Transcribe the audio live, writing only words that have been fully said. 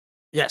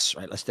Yes,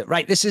 right, let's do it.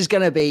 Right, this is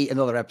going to be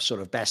another episode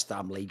of Best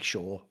Damn League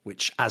Show,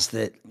 which as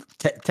the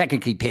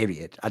technically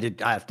period, I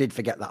did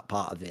forget that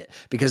part of it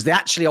because they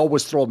actually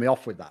always throw me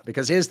off with that.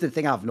 Because here's the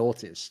thing I've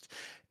noticed.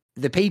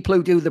 The people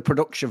who do the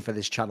production for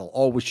this channel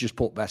always just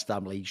put Best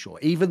Damn League Show,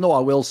 even though I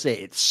will say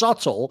it's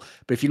subtle,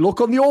 but if you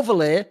look on the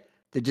overlay,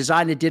 the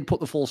designer did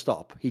put the full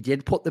stop. He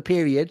did put the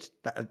period.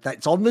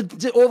 That's on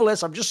the overlay,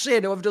 so I'm just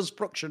saying whoever does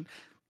production,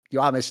 you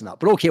are missing that.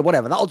 But okay,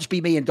 whatever. That'll just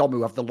be me and Dom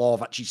who have the law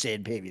of actually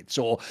saying period.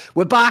 So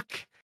we're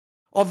back.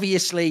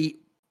 Obviously,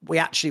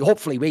 the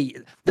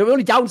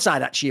only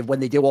downside actually of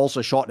when they do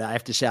also shorten it, I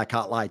have to say, I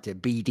can't lie to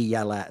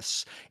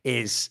BDLS,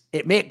 is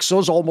it makes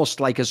us almost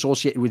like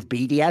associated with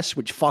BDS,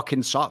 which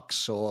fucking sucks.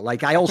 So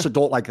like, I also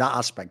don't like that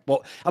aspect,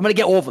 but I'm going to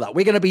get over that.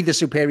 We're going to be the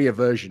superior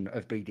version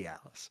of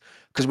BDLS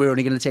because we're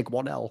only going to take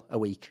 1L a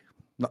week.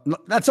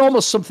 That's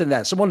almost something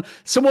there. Someone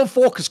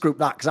focus group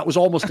that, because that was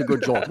almost a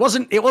good joke.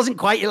 It wasn't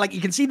quite like, you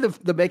can see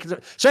the makers.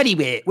 So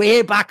anyway, we're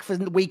here back for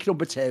week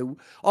number 2.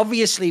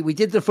 Obviously, we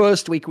did the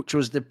first week, which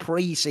was the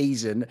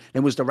pre-season,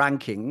 and was the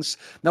rankings.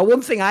 Now,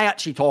 one thing I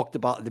actually talked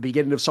about at the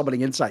beginning of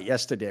Summoning Insight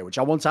yesterday, which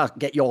I want to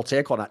get your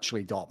take on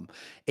actually, Dom,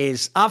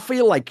 is I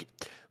feel like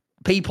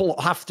people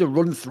have to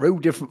run through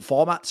different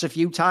formats a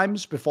few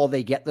times before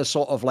they get the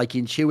sort of like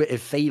intuitive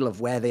feel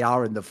of where they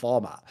are in the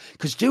format.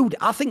 Because, dude,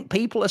 I think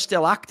people are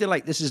still acting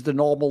like this is the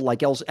normal like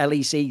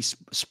LEC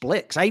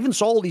splits. I even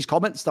saw all these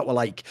comments that were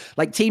like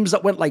teams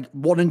that went like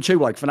 1 and 2,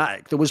 like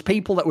Fnatic. There was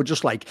people that were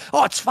just like,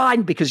 oh, it's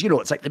fine because,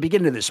 it's like the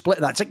beginning of the split.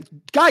 And that's like,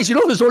 guys,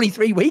 there's only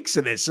 3 weeks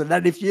of this. And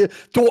then if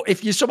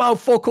you somehow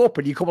fuck up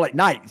and you come like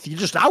 9th, you're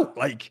just out.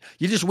 Like,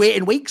 you're just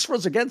waiting weeks for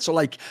us again. So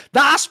like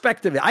that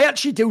aspect of it, I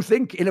actually do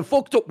think in a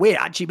fucked up way, it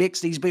actually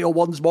makes these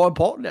BO1s more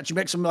important. It actually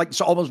makes them like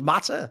almost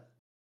matter.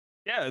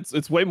 Yeah,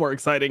 it's way more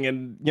exciting.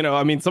 And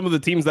some of the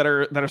teams that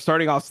are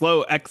starting off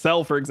slow,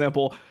 XL for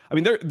example, I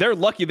mean they're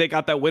lucky they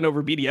got that win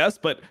over BDS,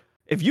 but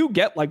if you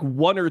get like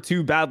 1 or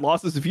 2 bad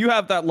losses, if you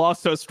have that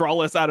loss to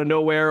Astralis out of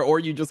nowhere, or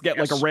you just get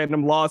like a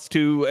random loss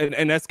to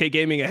an SK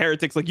Gaming, a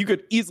Heretics, like you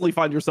could easily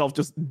find yourself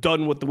just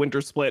done with the winter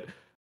split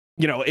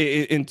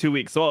in 2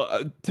 weeks.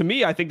 So to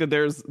me, I think that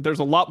there's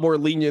a lot more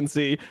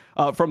leniency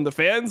from the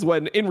fans,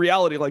 when in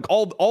reality, like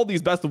all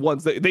these best of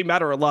ones, they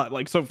matter a lot.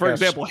 Like, so for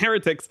example,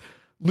 Heretics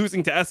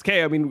losing to SK.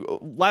 I mean,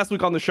 last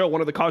week on the show, one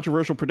of the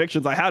controversial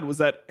predictions I had was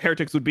that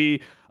Heretics would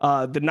be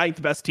the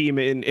 9th best team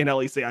in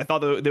LEC. I thought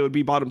they would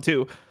be bottom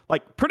 2.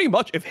 Like, pretty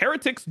much if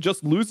Heretics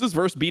just loses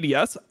versus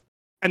BDS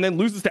and then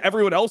loses to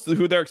everyone else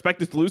who they're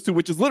expected to lose to,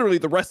 which is literally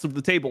the rest of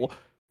the table,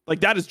 like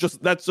that's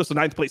just a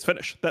 9th place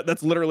finish.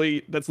 That's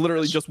literally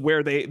just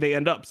where they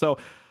end up. So,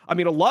 I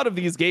mean, a lot of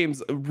these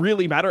games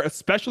really matter,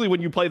 especially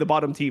when you play the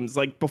bottom teams.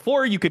 Like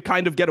before, you could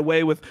kind of get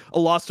away with a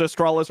loss to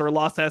Astralis or a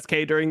loss to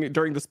SK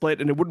during the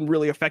split, and it wouldn't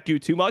really affect you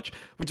too much,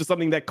 which is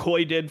something that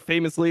Koi did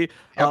famously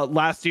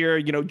last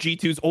year.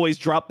 G2's always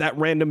dropped that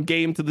random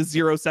game to the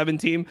 0-7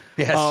 team.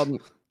 Yes.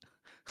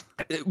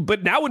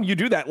 But now when you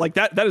do that, like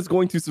that is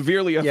going to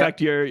severely affect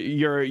your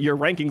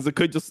rankings. It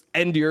could just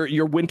end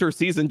your winter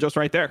season just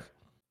right there.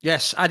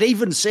 Yes, I'd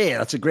even say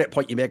that's a great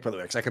point you make, by the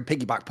way, because I can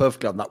piggyback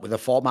perfectly on that with a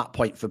format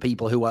point for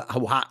people who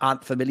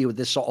aren't familiar with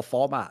this sort of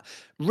format.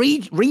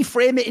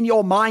 Reframe it in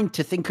your mind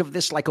to think of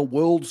this like a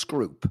Worlds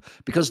group,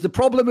 because the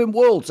problem in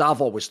Worlds,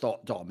 I've always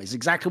thought, Dom, is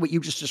exactly what you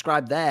just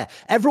described there.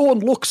 Everyone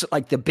looks at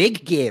like the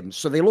big games,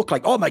 so they look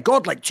like, oh my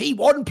god, like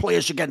T1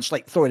 players against,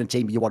 like, throwing a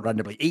team you want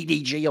randomly,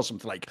 EDG or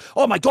something, like,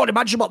 oh my god,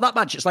 imagine about that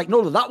match. It's like,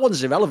 no, that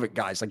one's irrelevant,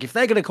 guys. Like, if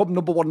they're going to come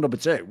number 1, number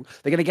 2, they're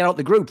going to get out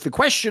the group. The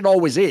question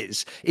always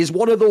is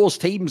one of those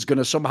teams going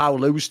to somehow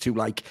lose to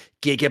like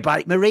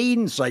Gigabyte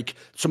Marines, like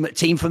some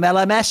team from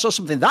LMS or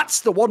something?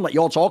 That's the one that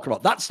you're talking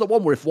about. That's the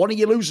one where if one of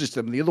you loses to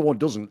them and the other one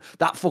doesn't,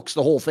 that fucks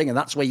the whole thing, and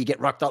that's where you get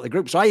racked out of the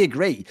group. So I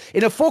agree.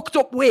 In a fucked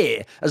up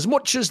way, as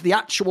much as the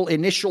actual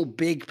initial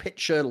big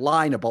picture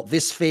line about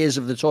this phase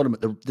of the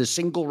tournament, the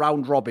single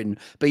round robin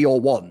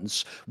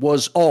BO1s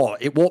was, oh,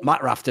 it won't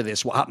matter after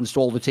this what happens to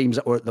all the teams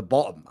that were at the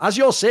bottom. As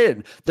you're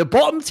saying, the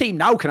bottom team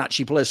now can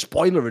actually play a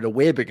spoiler in a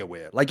way bigger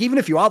way. Like, even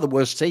if you are the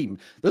worst team,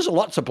 there's a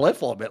lot to play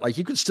for, but like,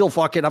 you could still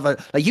fucking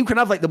have you can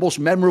have like the most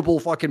memorable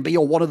fucking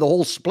BO1 of the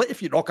whole split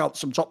if you knock out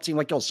some top team,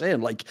 like you're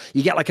saying. Like,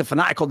 you get like a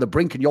Fnatic on the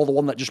brink and you're the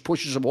one that just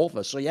pushes them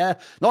over. So yeah,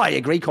 no, I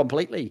agree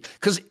completely.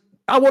 Because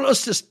I want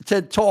us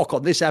to talk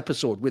on this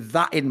episode with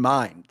that in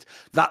mind,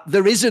 that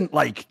there isn't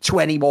like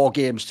 20 more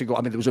games to go.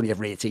 I mean, there was only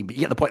every 18, but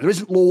you get the point. There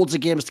isn't loads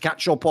of games to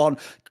catch up on.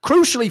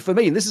 Crucially for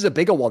me, and this is a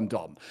bigger one,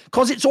 Dom,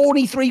 because it's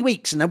only 3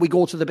 weeks and then we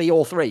go to the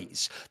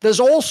BO3s. There's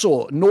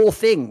also no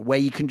thing where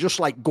you can just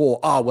like go,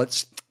 oh, well,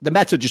 the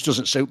meta just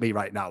doesn't suit me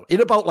right now. In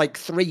about like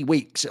 3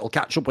 weeks, it'll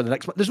catch up with the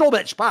next. There's no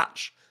next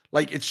patch.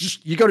 Like, it's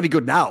just, you got to be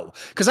good now.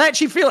 Because I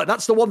actually feel like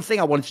that's the one thing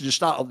I wanted to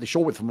start off the show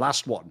with from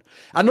last one.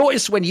 I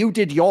noticed when you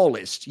did your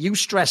list, you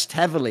stressed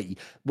heavily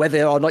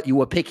whether or not you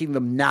were picking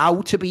them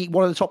now to be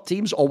one of the top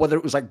teams or whether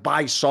it was like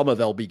by summer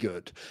they'll be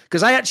good.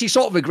 Because I actually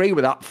sort of agree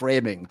with that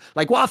framing.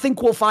 Like, what I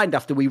think we'll find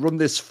after we run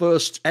this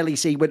first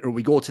LEC winter and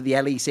we go to the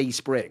LEC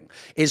spring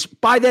is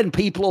by then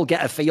people will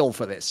get a feel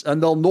for this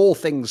and they'll know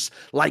things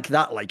like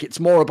that. Like, it's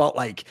more about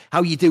like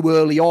how you do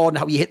early on,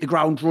 how you hit the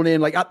ground running.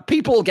 Like,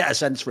 people will get a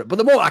sense for it. But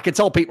the more I can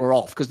tell people are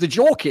off, because the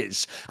joke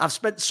is I've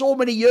spent so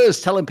many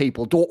years telling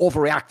people don't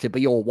overreact to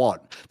BO1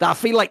 that I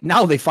feel like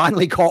now they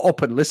finally caught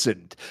up and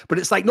listened. But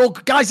it's like, no,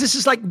 guys, this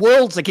is like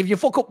Worlds. Like, if you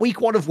fuck up week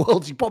 1 of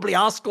Worlds, you probably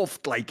are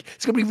scuffed. Like,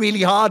 it's going to be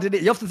really hard, isn't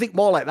it? You have to think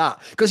more like that.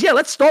 Because, yeah,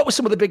 let's start with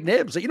some of the big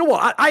names. Like, you know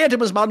what? I had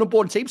him as my number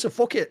 1 team, so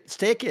fuck it. Let's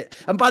take it.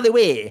 And by the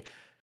way,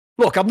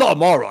 look, I'm not a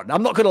moron.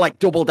 I'm not going to like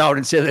double down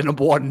and say they're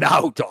number 1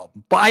 now, Dom.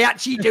 But I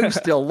actually do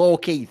still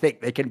low-key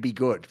think they can be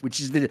good, which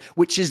is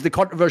the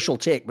controversial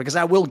take, because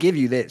I will give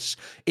you this.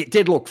 It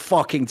did look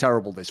fucking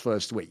terrible this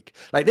first week.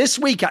 Like, this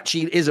week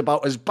actually is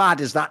about as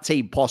bad as that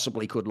team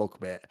possibly could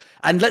look, mate.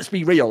 And let's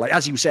be real, like,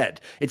 as you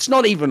said, it's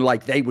not even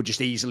like they were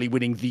just easily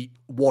winning the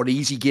one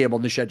easy game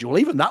on the schedule.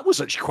 Even that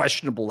was actually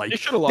questionable. Like, they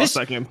should have lost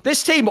that game.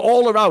 This team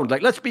all around,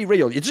 like, let's be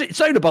real. It's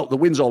not about the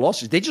wins or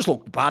losses. They just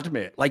look bad,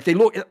 mate. Like, they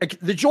look, like,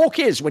 the joke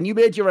is, when you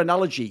made your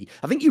analogy,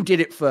 I think you did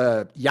it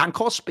for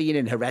Yankos being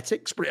in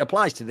Heretics, but it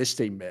applies to this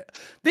team, mate.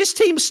 This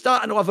team's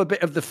starting to have a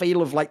bit of the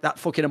feel of like that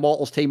fucking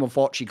Immortals team,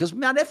 unfortunately, because,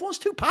 man, everyone's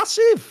too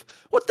passive.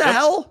 What the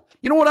hell?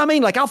 You know what I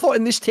mean? Like, I thought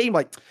in this team,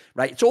 like,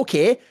 right, it's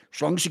okay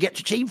as long as you get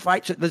to team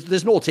fights.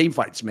 There's no team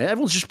fights, mate.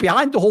 Everyone's just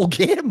behind the whole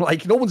game.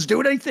 Like, no one's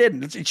doing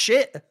anything. It's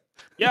shit.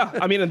 Yeah,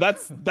 I mean, and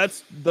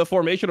that's the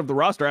formation of the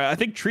roster. I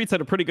think Treats had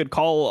a pretty good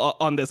call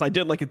on this. I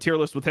did like a tier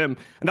list with him,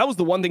 and that was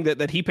the one thing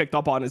that he picked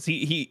up on is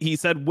he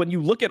said, when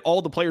you look at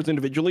all the players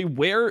individually,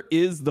 where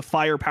is the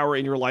firepower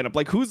in your lineup?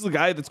 Like, who's the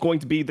guy that's going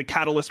to be the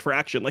catalyst for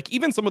action? Like,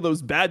 even some of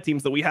those bad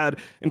teams that we had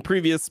in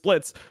previous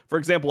splits, for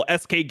example,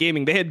 SK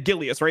Gaming, they had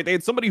Gilius, right? They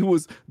had somebody who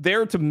was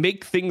there to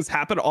make things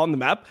happen on the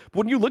map. But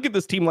when you look at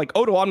this team, like,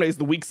 LEC is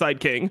the weak side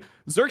king.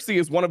 Xerxes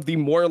is one of the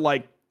more,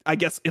 like, I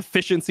guess,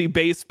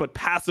 efficiency-based but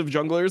passive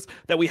junglers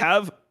that we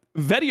have.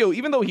 Vedio,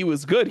 even though he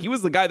was good, he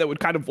was the guy that would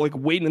kind of like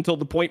wait until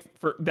the point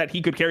for that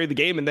he could carry the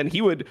game, and then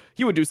he would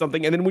do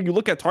something. And then when you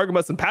look at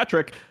Targamas and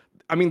Patrick,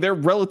 I mean, they're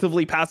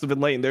relatively passive in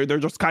lane. They're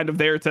just kind of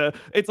there to.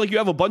 It's like you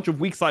have a bunch of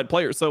weak side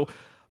players. So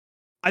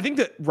I think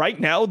that right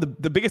now the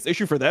biggest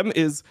issue for them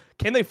is,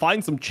 can they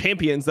find some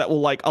champions that will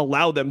like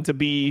allow them to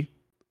be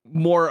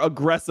more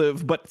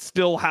aggressive but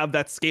still have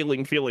that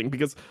scaling feeling?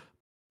 Because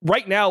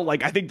right now,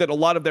 like, I think that a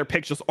lot of their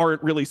picks just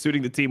aren't really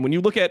suiting the team. When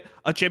you look at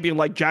a champion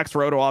like Jax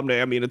for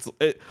LEC, I mean, it's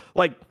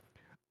like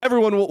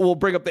everyone will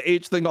bring up the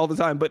H thing all the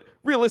time, but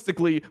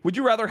realistically, would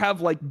you rather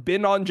have like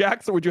Bin on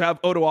Jax or would you have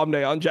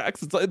LEC on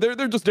Jax? It's like,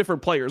 they're just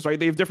different players, right?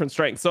 They have different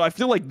strengths. So I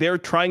feel like they're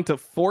trying to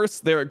force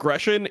their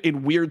aggression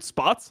in weird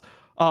spots.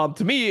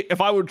 To me, if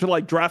I were to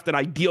like draft an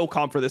ideal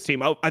comp for this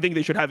team, I think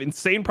they should have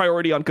insane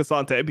priority on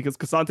Cassante, because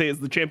Cassante is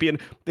the champion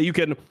that you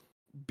can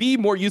be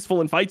more useful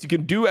in fights. You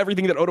can do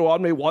everything that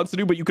LEC wants to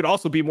do, but you could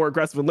also be more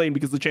aggressive in lane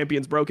because the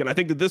champion's broken. I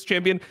think that this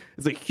champion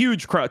is a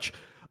huge crutch.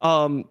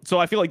 So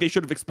I feel like they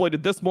should have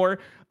exploited this more.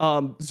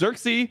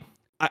 Xerxes,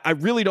 I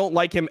really don't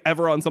like him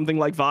ever on something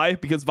like Vi,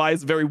 because Vi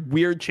is a very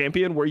weird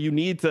champion where you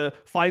need to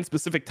find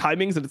specific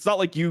timings, and it's not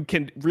like you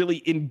can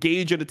really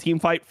engage in a team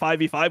fight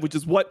 5v5, which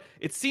is what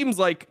it seems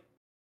like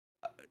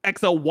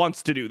XL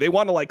wants to do. They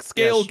want to like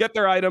scale, get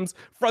their items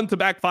front to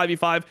back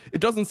 5v5. It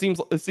doesn't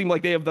seem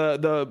like they have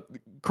the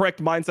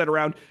correct mindset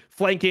around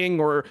flanking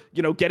or,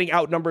 you know, getting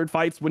outnumbered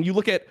fights. When you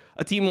look at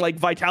a team like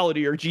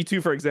Vitality or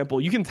G2, for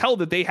example, you can tell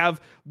that they have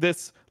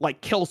this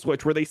like kill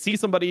switch where they see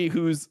somebody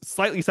who's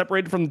slightly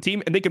separated from the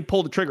team and they can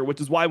pull the trigger,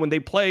 which is why when they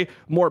play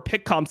more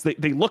pick comps,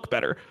 they look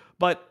better.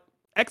 But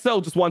XL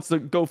just wants to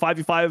go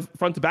 5v5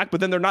 front to back,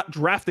 but then they're not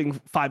drafting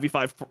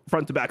 5v5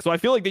 front to back. So I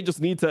feel like they just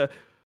need to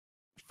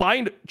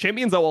find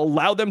champions that will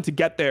allow them to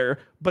get there,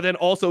 but then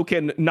also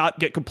can not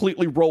get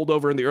completely rolled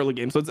over in the early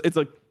game. So it's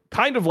a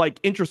kind of like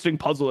interesting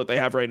puzzle that they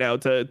have right now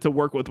to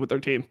work with their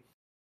team.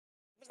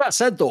 That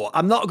said, though,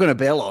 I'm not going to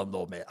bail on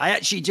though, mate. I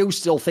actually do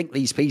still think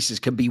these pieces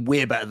can be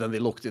way better than they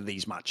looked in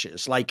these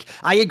matches. Like,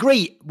 I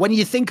agree, when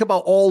you think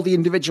about all the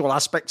individual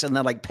aspects and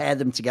then like pair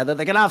them together,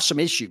 they're going to have some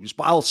issues.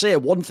 But I'll say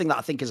one thing that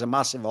I think is a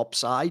massive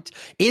upside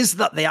is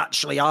that they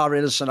actually are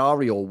in a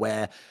scenario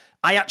where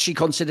I actually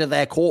consider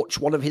their coach,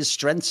 one of his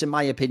strengths, in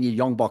my opinion,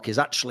 Youngbok, is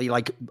actually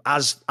like,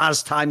 as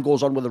time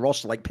goes on with the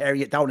roster, like paring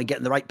it down and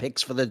getting the right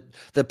picks for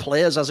the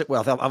players, as it were.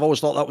 I've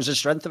always thought that was a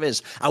strength of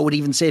his. I would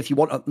even say, if you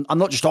want, I'm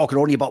not just talking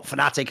only about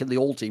Fnatic and the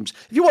old teams.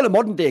 If you want a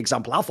modern day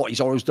example, I thought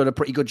he's always done a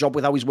pretty good job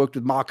with how he's worked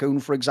with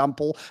Marcoon, for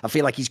example. I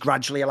feel like he's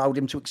gradually allowed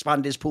him to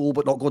expand his pool,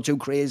 but not go too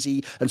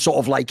crazy. And sort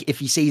of like, if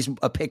he sees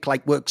a pick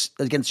like works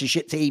against a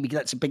shit team, he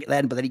lets him pick it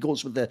then, but then he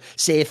goes with the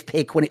safe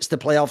pick when it's the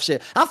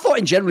playoffs. I thought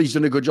in general he's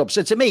done a good job.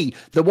 So to me,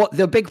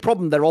 the big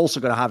problem they're also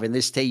going to have in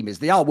this team is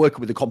they are working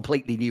with a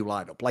completely new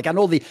lineup. Like, I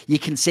know you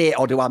can say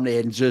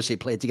IWDominate and Xerxes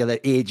played together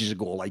ages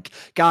ago. Like,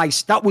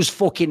 guys, that was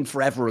fucking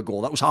forever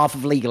ago. That was half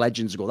of League of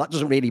Legends ago. That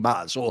doesn't really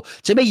matter. So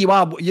to me,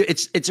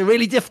 it's a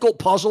really difficult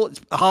puzzle.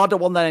 It's a harder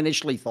one than I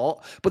initially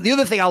thought. But the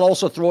other thing I'll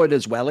also throw in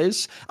as well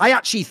is I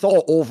actually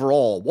thought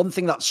overall, one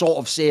thing that sort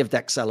of saved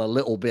XL a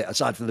little bit,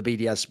 aside from the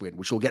BDS win,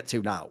 which we'll get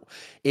to now,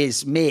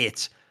 is,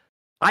 mate,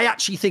 I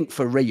actually think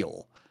for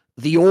real,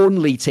 the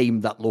only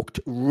team that looked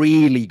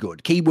really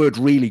good, keyword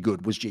really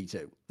good, was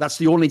G2. That's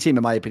the only team,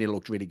 in my opinion,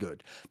 looked really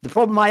good. The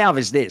problem I have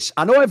is this.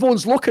 I know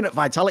everyone's looking at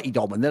Vitality,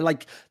 Dom, and they're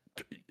like,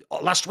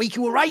 last week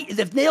you were right.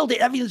 They've nailed it.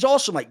 Everything's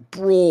awesome. Like,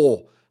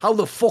 bro, how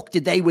the fuck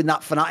did they win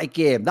that Fnatic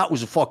game? That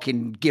was a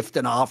fucking gift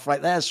and a half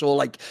right there. So,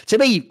 like, to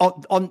me,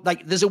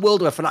 like, there's a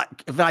world where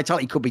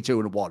Vitality could be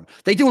 2-1.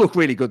 They do look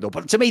really good, though.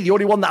 But to me, the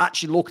only one that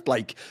actually looked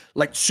like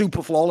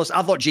super flawless,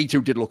 I thought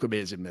G2 did look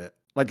amazing, mate.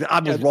 Like, I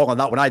was wrong on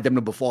that when I had them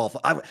number 4.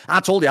 I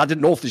told you I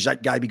didn't know if this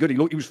guy would be good. He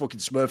was fucking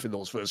smurfing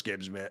those first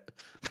games, mate.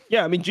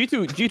 Yeah, I mean,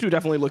 G2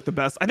 definitely looked the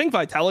best. I think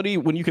Vitality,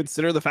 when you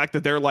consider the fact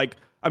that they're like,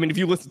 I mean, if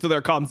you listen to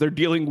their comms, they're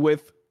dealing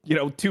with,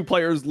 2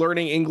 players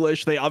learning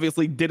English. They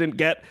obviously didn't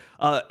get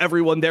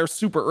everyone there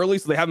super early,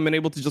 so they haven't been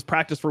able to just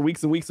practice for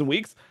weeks and weeks and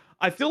weeks.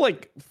 I feel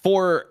like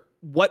for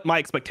what my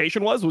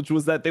expectation was, which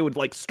was that they would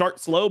like start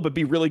slow but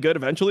be really good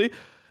eventually,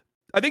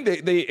 I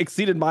think they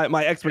exceeded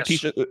my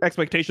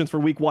expectations for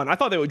week 1. I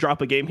thought they would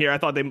drop a game here. I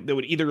thought they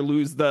would either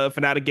lose the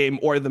Fnatic game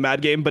or the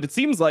Mad game, but it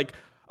seems like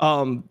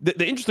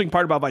the interesting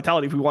part about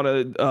Vitality, if we want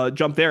to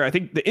jump there, I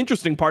think the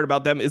interesting part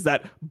about them is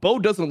that Bo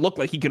doesn't look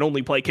like he can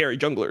only play carry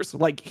junglers.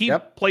 Like, he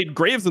played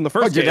Graves in the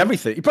first game. Did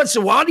everything. He played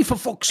Sejuani, for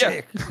fuck's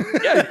sake.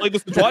 Yeah, he played the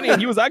Sejuani,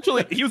 and he was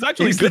actually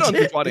good on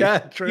Sejuani. Yeah,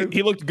 true.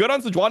 He looked good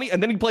on Sejuani,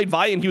 and then he played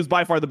Vi, and he was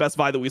by far the best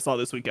Vi that we saw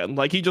this weekend.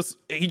 Like, he just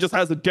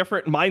has a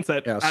different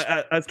mindset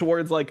as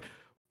towards like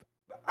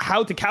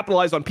how to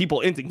capitalize on people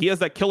instinct. He has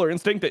that killer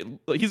instinct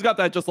that he's got,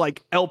 that just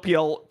like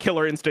LPL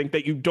killer instinct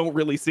that you don't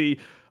really see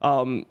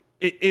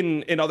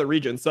in other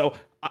regions. So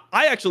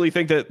I actually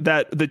think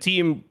that the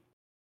team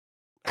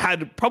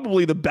had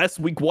probably the best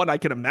week 1 I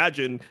can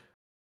imagine,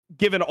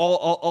 given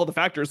all the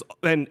factors.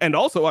 And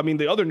also, I mean,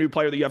 the other new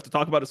player that you have to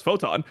talk about is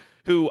Photon,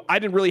 who I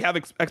didn't really have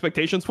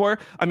expectations for.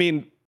 I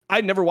mean, I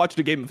never watched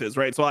a game of his,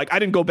 right? So like, I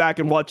didn't go back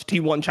and watch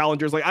T1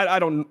 challengers. Like, I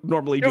don't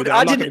normally do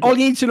that. All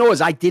you need to know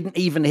is I didn't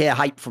even hear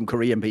hype from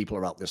Korean people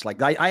about this.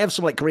 Like, I have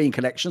some like Korean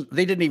connections.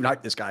 They didn't even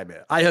hype this guy, mate.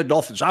 I heard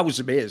nothing, so I was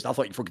amazed. I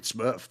thought you fucking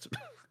smurfed.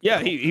 Yeah,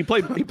 he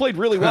played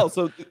really well.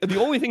 So the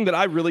only thing that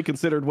I really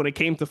considered when it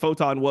came to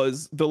Photon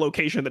was the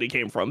location that he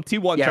came from.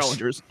 T1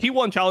 Challengers.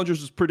 T1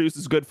 Challengers just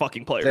produces good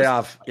fucking players. They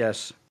have,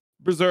 yes.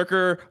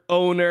 Berserker,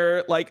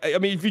 Owner, like, I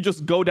mean, if you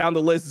just go down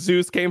the list,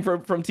 Zeus came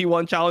from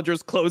T1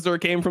 Challengers, Closer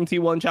came from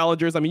T1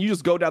 Challengers. I mean, you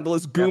just go down the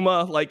list,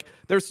 Guma, like,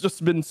 there's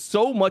just been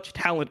so much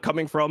talent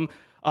coming from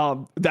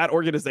that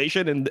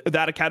organization and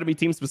that academy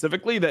team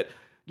specifically that,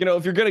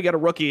 if you're going to get a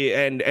rookie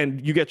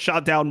and you get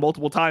shot down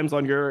multiple times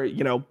on your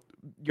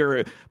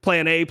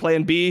plan A,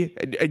 plan B,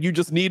 and you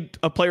just need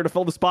a player to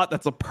fill the spot,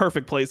 that's a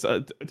perfect place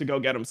to go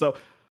get him. So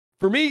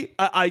for me,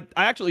 I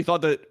actually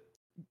thought that,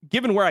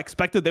 given where I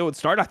expected they would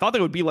start, I thought they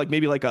would be like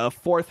maybe like a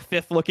 4th,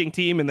 5th looking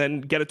team and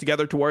then get it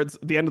together towards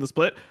the end of the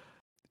split.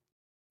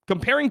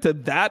 Comparing to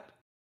that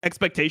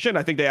expectation,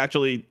 I think they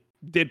actually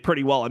did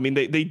pretty well. I mean,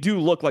 they do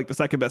look like the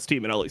second best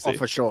team in LEC. Oh,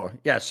 for sure.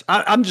 Yes.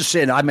 I'm just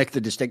saying, I make the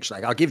distinction.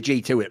 Like, I'll give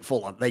G2 it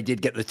full on. They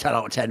did get the 10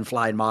 out of 10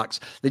 flying marks.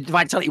 The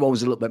Vitality one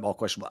was a little bit more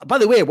questionable. By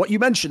the way, what you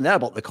mentioned there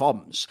about the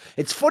comms,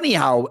 it's funny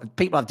how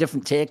people have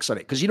different takes on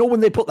it. Because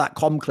when they put that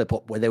comm clip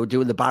up where they were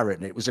doing the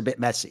Baron, it was a bit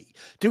messy.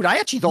 Dude, I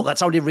actually thought that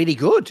sounded really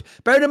good.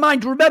 Bear in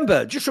mind,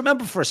 just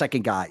remember for a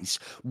second, guys.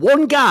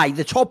 One guy,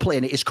 the top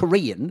laner, is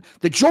Korean.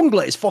 The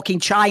jungler is fucking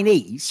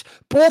Chinese.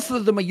 Both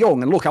of them are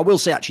young. And look, I will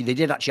say, actually, they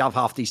did actually have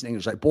half decent English.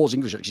 Like, Bo's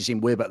English actually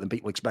seemed way better than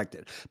people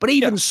expected. But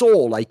even so,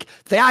 like,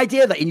 the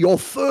idea that in your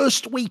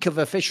first week of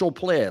official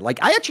play, like,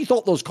 I actually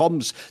thought those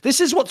comms, this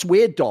is what's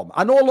weird, Dom.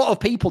 I know a lot of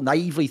people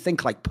naively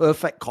think like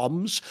perfect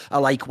comms are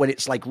like when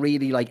it's like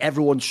really like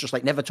everyone's just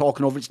like never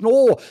talking over. It's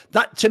no,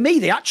 that to me,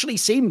 they actually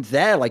seemed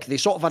there. Like, they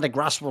sort of had a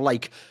grasp of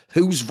like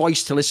whose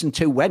voice to listen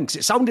to when, because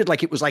it sounded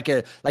like it was like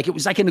a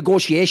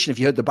negotiation, if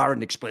you heard the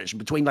Baron explanation,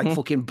 between like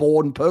fucking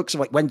Bo and Perks of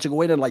like when to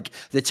go in and like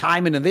the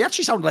timing, and they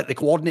actually sounded like they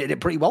coordinated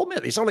it pretty well,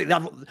 mate. They sound like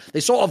they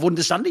sort of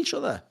understand each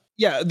other.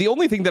 Yeah, the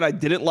only thing that I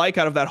didn't like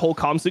out of that whole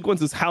comm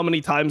sequence is how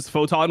many times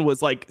Photon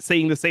was like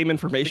saying the same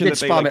information that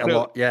they spam it a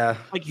lot. Yeah.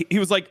 Like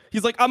he's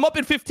like, I'm up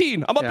in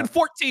 15, I'm up in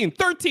 14,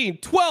 13,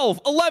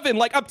 12, 11,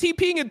 like I'm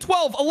TPing in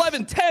 12,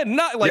 11, 10,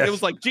 9. Like it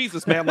was like,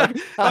 Jesus, man. Like,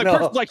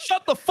 like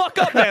shut the fuck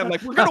up, man.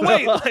 Like, we're gonna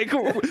wait. Like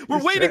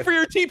we're waiting for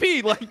your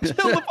TP. Like,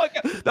 chill the fuck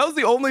out. That was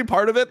the only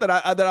part of it that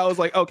I was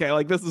like, okay,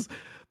 like this is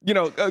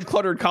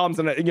cluttered comms,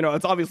 and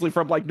it's obviously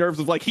from like nerves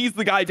of like he's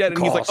the guy dead,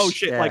 and he's like, oh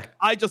shit, like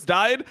I just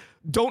died.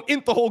 Don't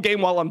int the whole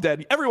game while I'm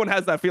dead. Everyone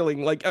has that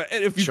feeling. Like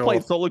if you've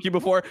played solo queue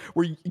before,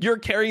 where you're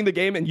carrying the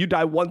game and you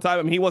die one time.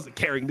 I mean, he wasn't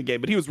carrying the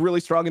game, but he was really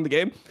strong in the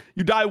game.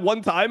 You die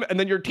one time, and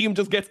then your team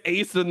just gets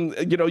aced,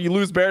 and you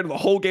lose Baron, and the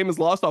whole game is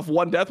lost off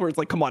one death. Where it's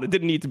like, come on, it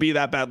didn't need to be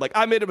that bad. Like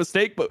I made a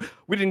mistake, but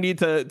we didn't need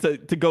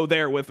to go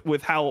there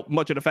with how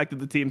much it affected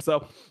the team.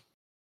 So,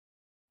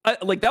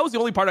 that was the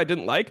only part I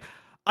didn't like.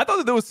 I thought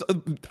that there was,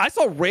 I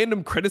saw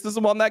random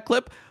criticism on that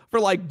clip for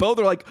like Bo.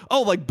 They're like,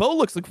 oh, like Bo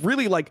looks like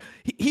really like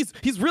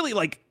he's really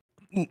like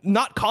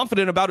not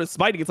confident about his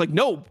smiting. It's like,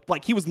 no,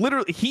 like he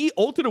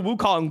ulted a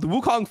Wukong. The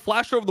Wukong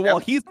flashed over the wall.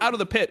 He's out of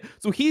the pit.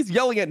 So he's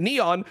yelling at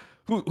Neon,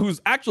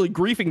 who's actually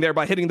griefing there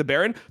by hitting the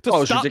Baron,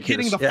 to stop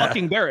hitting the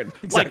fucking Baron.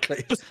 Exactly.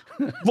 Like, just,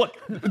 look,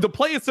 the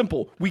play is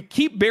simple. We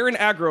keep Baron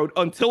aggroed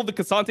until the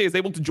Cassante is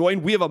able to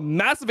join. We have a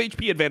massive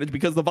HP advantage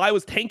because the Vi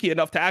was tanky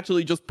enough to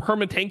actually just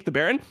perma-tank the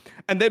Baron.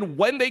 And then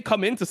when they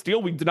come in to steal,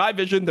 we deny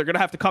vision. They're going to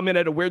have to come in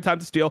at a weird time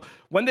to steal.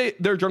 When their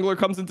jungler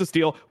comes in to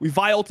steal, we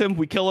Vi ult him,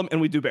 we kill him, and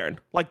we do Baron.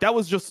 Like that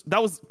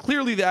was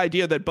clearly the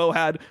idea that Bo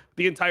had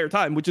the entire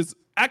time, which is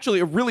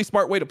actually a really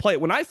smart way to play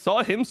it. When I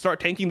saw him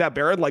start tanking that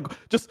Baron, like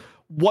just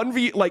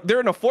 1v, like they're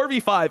in a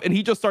 4v5 and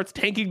he just starts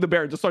tanking the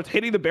Baron, just starts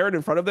hitting the Baron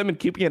in front of them and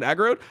keeping it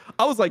aggroed.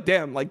 I was like,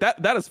 damn, like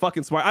that is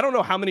fucking smart. I don't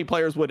know how many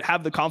players would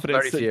have the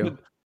confidence to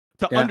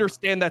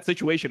understand that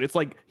situation. It's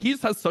like he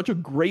has such a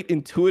great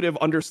intuitive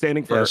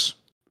understanding for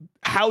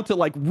how to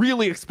like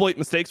really exploit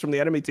mistakes from the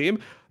enemy team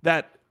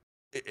that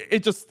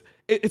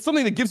it's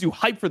something that gives you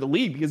hype for the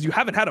league because you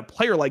haven't had a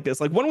player like this.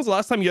 Like, when was the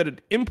last time you had an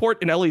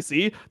import in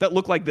LEC that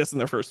looked like this in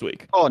their first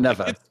week? Oh,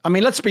 never. I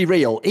mean, let's be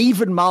real.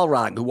 Even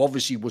Malrang, who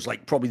obviously was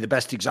like probably the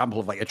best example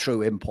of like a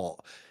true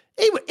import,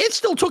 it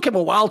still took him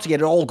a while to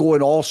get it all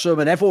going awesome,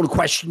 and everyone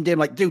questioned him.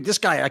 Like, dude, this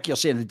guy, like you're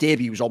saying, the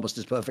debut was almost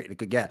as perfect as it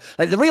could get.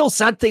 Like, the real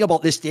sad thing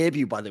about this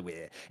debut, by the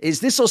way,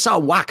 is this will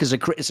sound whack as a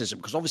criticism,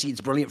 because obviously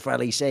it's brilliant for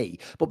LEC,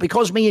 but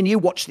because me and you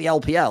watch the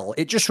LPL,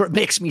 it just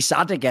makes me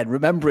sad again,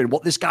 remembering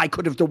what this guy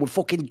could have done with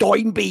fucking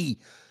Doinby.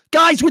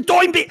 Guys, with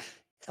Doinby!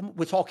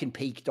 We're talking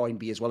peak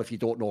Doinby as well, if you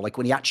don't know, like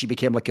when he actually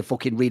became like a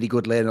fucking really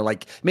good laner.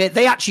 Like, mate,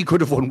 they actually could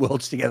have won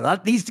worlds together.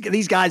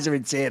 These guys are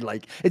insane.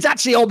 Like, it's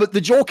actually all, but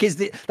the joke is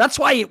that's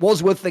why it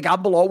was worth the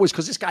gamble always,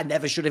 because this guy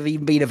never should have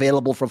even been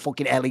available for a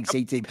fucking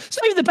LEC team. It's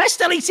not even the best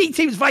LEC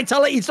team's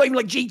Vitality. It's not even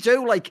like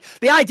G2. Like,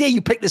 the idea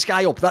you pick this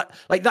guy up,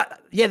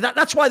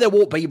 that's why there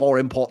won't be more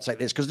imports like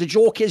this, because the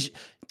joke is,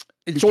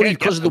 it's only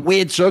because of the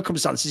weird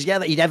circumstances,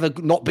 that he'd ever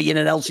not be in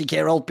an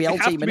LCK or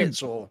LPL team, innit?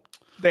 So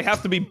they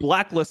have to be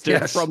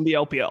blacklisted from the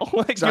LPL.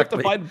 Like, you have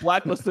to find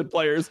blacklisted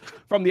players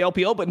from the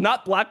LPL, but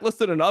not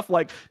blacklisted enough.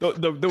 Like there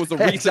was a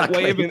recent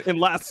wave in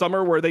last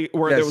summer where there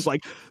was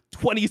like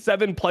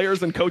 27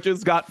 players and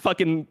coaches got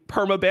fucking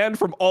perma-banned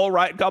from all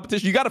Riot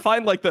competition. You got to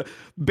find like the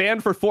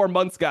banned for 4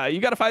 months guy. You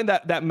got to find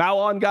that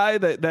Maoon guy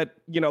that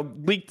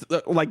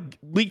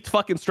leaked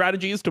fucking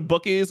strategies to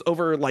bookies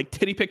over like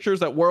titty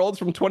pictures at Worlds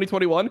from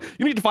 2021.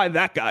 You need to find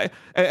that guy,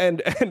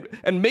 and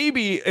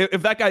maybe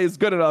if that guy is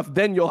good enough,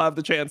 then you'll have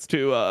the chance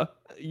to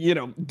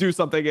do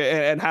something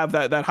and have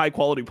that high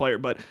quality player.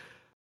 But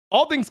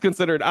all things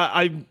considered,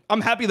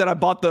 I'm happy that I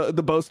bought the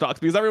Bo stocks,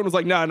 because everyone was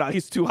like, no,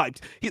 he's too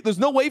hyped. There's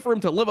no way for him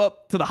to live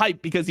up to the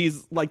hype, because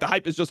he's like, the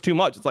hype is just too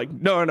much. It's like,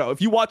 no.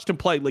 If you watched him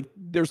play, like,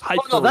 there's hype.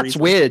 Oh, no, that's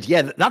weird.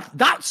 Yeah,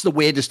 that's the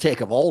weirdest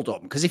take of all,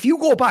 Dom. Because if you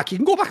go back, you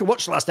can go back and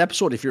watch the last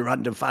episode if you're a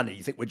random fan and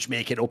you think we're just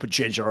making it up and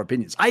change our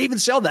opinions. I even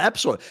saw the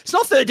episode. It's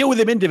nothing to do with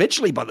him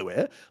individually, by the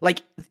way.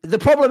 Like, the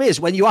problem is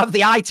when you have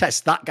the eye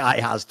test that guy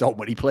has, Dom,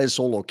 when he plays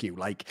solo queue.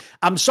 Like,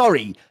 I'm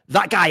sorry,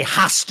 that guy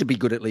has to be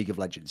good at League of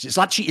Legends. It's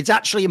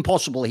actually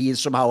impossible he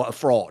is somehow a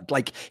fraud.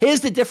 Like,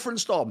 here's the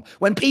difference, Dom.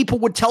 When people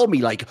would tell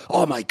me, like,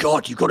 oh my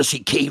God, you've got to see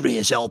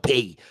Kyrie's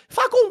LP. If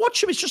I go and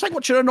watch him, it's just like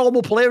watching a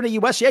normal player in the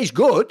US. Yeah, he's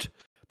good,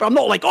 but I'm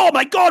not like, oh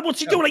my God, what's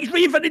he doing? Like, he's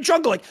reinvented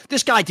jungle. Like,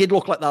 this guy did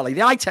look like that. Like,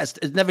 the eye test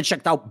has never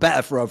checked out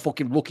better for a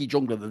fucking rookie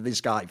jungler than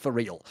this guy, for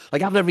real.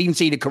 Like, I've never even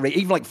seen a career,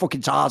 even like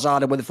fucking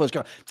Tarzan and when the first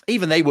guy,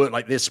 even they weren't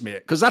like this, mate.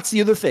 Because that's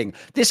the other thing.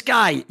 This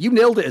guy, you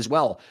nailed it as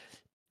well.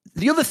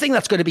 The other thing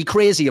that's going to be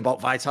crazy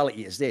about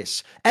Vitality is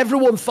this.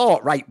 Everyone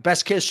thought, right,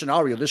 best case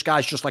scenario, this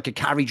guy's just like a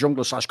carry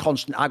jungler /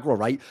 constant aggro,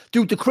 right?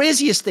 Dude, the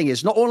craziest thing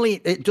is not only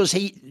does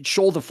he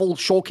show the full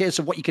showcase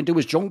of what you can do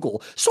as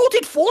jungle, so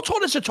did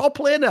Photon as a top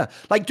laner.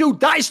 Like,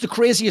 dude, that is the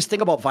craziest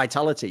thing about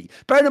Vitality.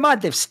 Bear in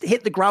mind, they've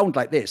hit the ground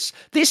like this.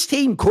 This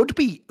team could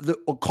be the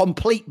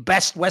complete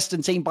best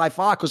Western team by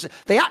far, because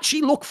they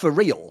actually look for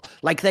real.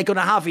 Like, they're going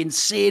to have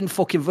insane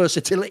fucking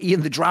versatility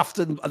in the draft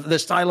and the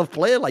style of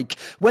play. Like,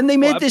 when they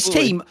made this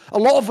team, a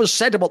lot of us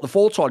said about the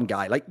Photon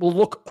guy, like, well,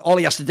 look, all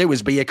he has to do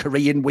is be a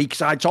Korean weak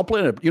side top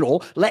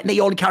laner, let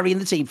Neon carry in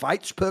the team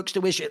fights, perks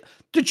to his shit.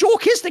 The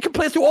joke is they can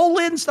play through all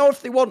lanes now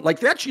if they want. Like,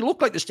 they actually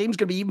look like this team's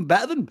going to be even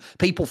better than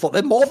people thought.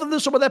 They're more than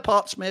some of their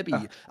parts, maybe.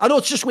 I know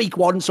it's just week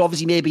 1, so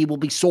obviously maybe we'll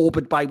be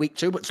sobered by week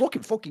 2, but it's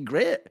looking fucking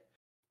great.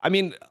 I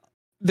mean,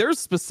 there's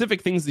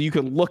specific things that you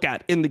can look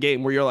at in the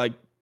game where you're like,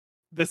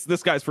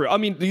 this guy's for real. I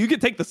mean, you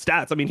could take the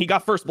stats. I mean, he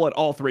got first blood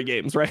all 3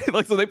 games, right?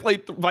 Like, so they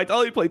played,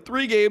 Vitality played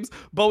 3 games.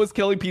 Bo is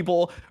killing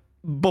people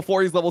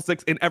before he's level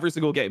 6 in every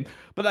single game.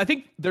 But I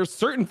think there's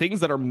certain things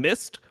that are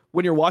missed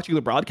when you're watching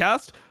the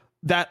broadcast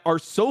that are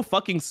so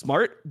fucking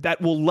smart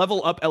that will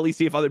level up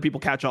LEC if other people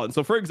catch on.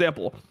 So for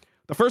example,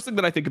 the first thing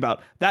that I think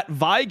about, that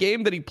Vi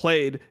game that he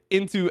played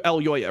into El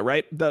Yoya,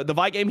 right? The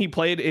Vi game he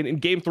played in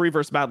game 3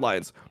 versus Mad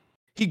Lions.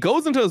 He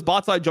goes into his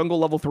bot side jungle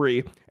level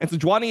 3, and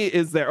Sejuani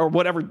is there, or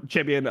whatever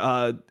champion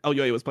El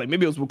Yoya was playing.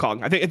 Maybe it was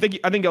Wukong. I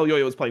think El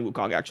Yoya was playing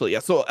Wukong, actually. Yeah,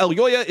 so El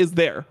Yoya is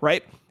there,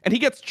 right? And he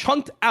gets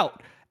chunked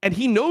out. And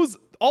he knows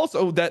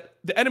also that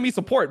the enemy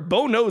support,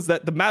 Bo knows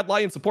that the Mad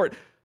Lion support,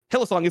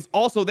 Hillsong, is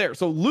also there.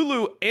 So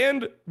Lulu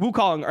and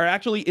Wukong are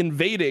actually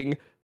invading,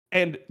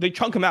 and they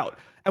chunk him out.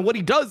 And what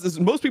he does is,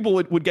 most people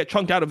would get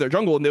chunked out of their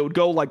jungle, and they would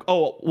go like,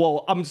 oh,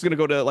 well, I'm just going to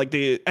go to like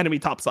the enemy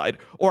top side,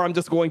 or I'm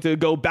just going to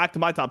go back to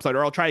my top side,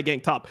 or I'll try a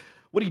gank top.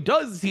 What he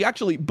does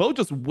is Bo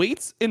just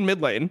waits in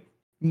mid lane,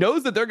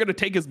 knows that they're going to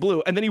take his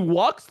blue, and then he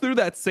walks through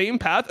that same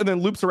path and then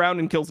loops around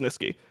and kills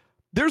Niski.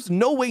 There's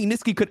no way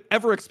Niski could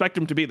ever expect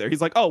him to be there.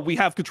 He's like, oh, we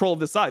have control of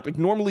this side. Like,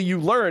 normally you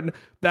learn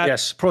that.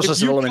 Yes,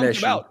 process of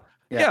elimination.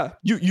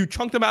 You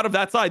chunked him out of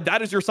that side.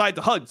 That is your side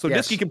to hug. So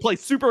Niski can play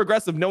super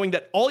aggressive, knowing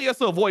that all he has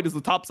to avoid is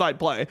the top side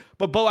play.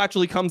 But Bo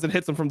actually comes and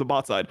hits him from the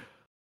bot side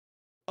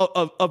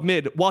of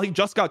mid while he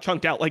just got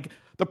chunked out. Like,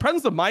 the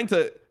presence of mind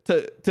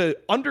to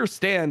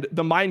understand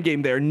the mind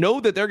game there, know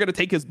that they're going to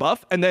take his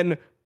buff, and then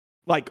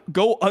like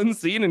go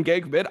unseen and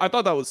gank mid. I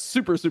thought that was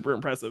super, super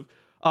impressive.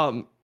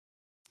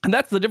 And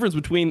that's the difference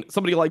between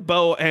somebody like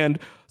Bo and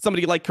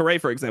somebody like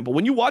Karay, for example.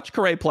 When you watch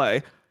Karay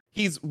play,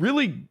 he's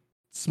really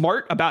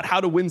smart about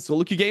how to win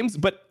solo queue games,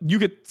 but you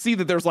could see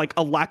that there's like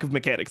a lack of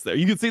mechanics there.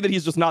 You could see that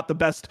he's just not the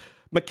best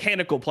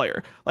mechanical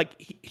player.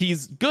 Like,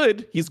 he's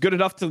good. He's good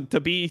enough to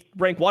be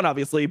rank 1,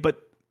 obviously,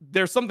 but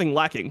there's something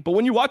lacking. But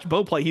when you watch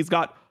Bo play, he's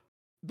got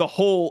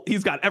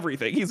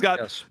everything. He's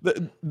got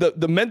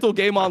the mental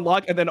game on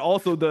lock, and then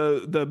also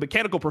the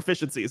mechanical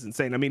proficiency is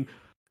insane. I mean,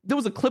 there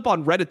was a clip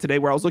on Reddit today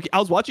where I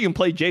was watching him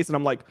play Jace, and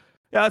I'm like,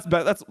 yeah,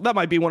 that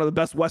might be one of the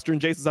best Western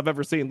Jaces I've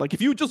ever seen. Like,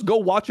 if you just go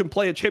watch him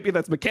play a champion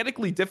that's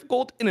mechanically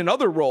difficult in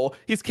another role,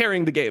 he's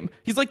carrying the game.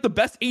 He's like the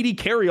best AD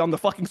carry on the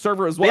fucking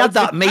server as well. They had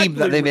that meme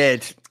that they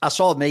made. I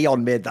saw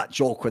Neon made that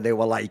joke where they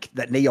were like,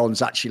 that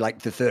Neon's actually like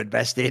the 3rd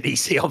best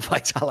ADC on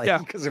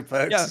Vitality because of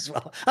perks as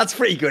well. That's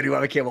pretty good,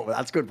 whoever came up with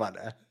that. That's good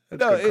banter.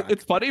 No,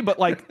 it's funny, but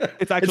like,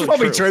 it's actually it's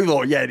probably true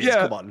though. Yeah, it is.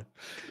 Come on.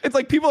 It's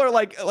like, people are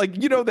like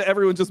that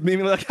everyone's just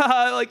memeing like,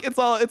 haha, like it's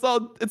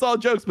all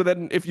jokes. But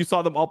then if you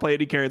saw them all play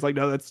AD carry, it's like,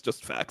 no, that's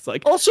just facts.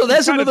 Like, also,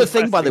 there's another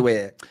thing, by the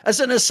way,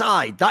 as an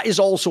aside, that is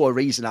also a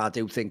reason I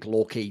do think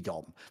low-key,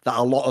 Dom, that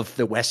a lot of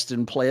the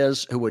Western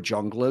players who are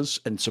junglers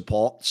and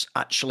supports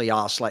actually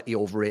are slightly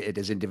overrated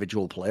as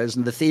individual players.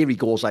 And the theory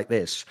goes like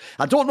this.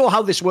 I don't know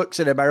how this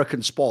works in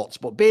American sports,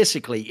 but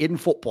basically in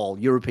football,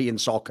 European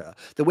soccer,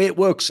 the way it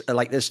works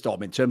like this,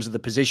 Dom, in terms of the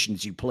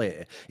positions you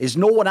play, is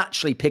no one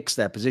actually picks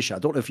their position. I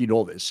don't know if you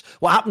know this.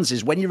 What happens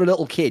is, when you're a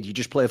little kid, you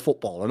just play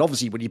football. And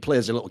obviously, when you play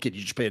as a little kid,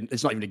 you just play,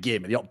 it's not even a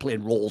game, and you're not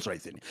playing roles or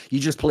anything.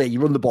 You just play, you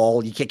run the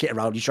ball, you kick it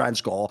around, you try and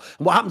score.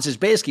 And what happens is,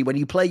 basically, when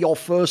you play your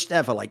first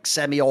ever, like,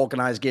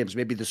 semi-organized games,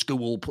 maybe the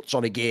school puts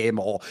on a game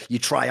or you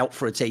try out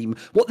for a team,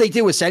 what they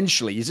do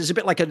essentially is, it's a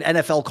bit like an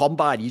NFL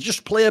combine. You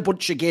just play a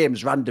bunch of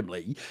games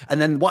randomly,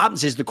 and then what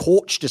happens is the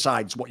coach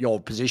decides what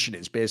your position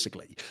is,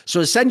 basically. So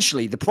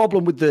essentially, the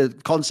problem with the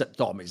concept,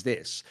 Dom, is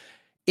this.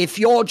 If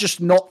you're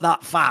just not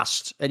that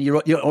fast, and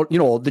you're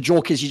the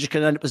joke is you're just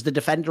going to end up as the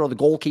defender or the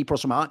goalkeeper or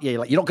something, aren't you?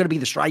 Like, you're not going to be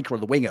the striker or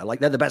the winger. Like,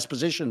 they're the best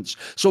positions.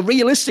 So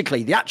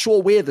realistically, the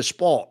actual way the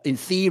sport, in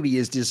theory,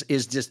 is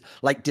just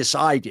like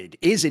decided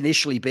is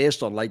initially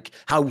based on like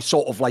how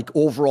sort of like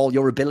overall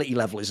your ability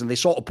level is, and they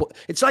sort of put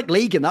it's like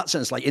league in that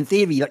sense. Like, in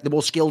theory, like the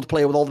most skilled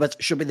player with all the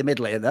best should be the mid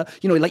laner.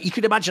 You know, like you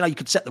could imagine how you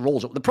could set the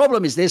roles up. The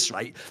problem is this,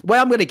 right? Where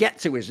I'm going to get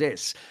to is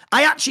this.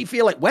 I actually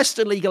feel like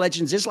Western League of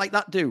Legends is like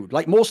that, dude.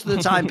 Like, most of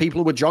the time,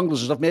 people with junglers and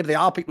stuff, maybe they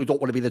are people who don't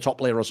want to be the top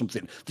player or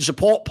something. The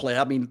support player,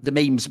 I mean, the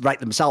memes write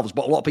themselves,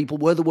 but a lot of people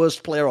were the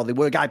worst player, or they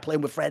were a guy playing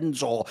with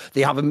friends, or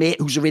they have a mate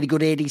who's a really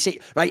good ADC,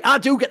 right? I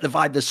do get the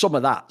vibe there's some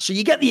of that. So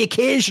you get the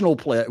occasional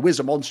player who is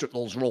a monster at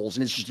those roles,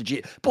 and it's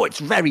just but it's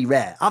very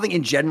rare. I think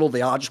in general,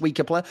 they are just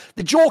weaker player.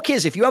 The joke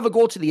is, if you ever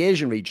go to the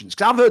Asian regions,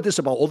 because I've heard this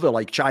about other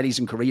like Chinese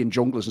and Korean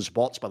junglers and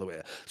supports, by the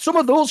way, some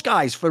of those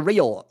guys, for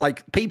real,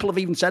 like people have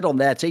even said on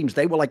their teams,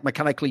 they were like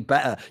mechanically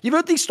better. You've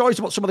heard these stories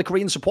about some of the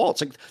Korean supports.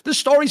 Like, there's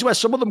stories where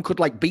some of them could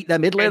like beat their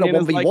mid laner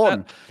 1v1.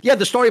 Like, yeah,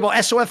 the story about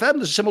SOFM,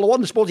 there's a similar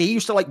one. Suppose he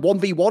used to like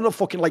 1v1 or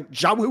fucking like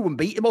Jiaohu and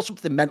beat him or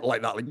something mental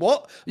like that. Like,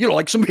 what? You know,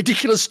 like some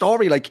ridiculous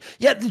story. Like,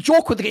 yeah, the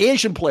joke with the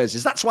Asian players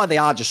is that's why they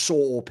are just so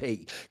OP.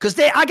 Because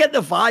I get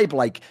the vibe,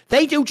 like,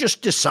 they do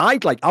just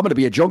decide, like, I'm going to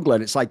be a jungler.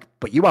 And it's like,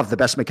 but you have the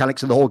best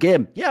mechanics in the whole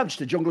game. Yeah, I'm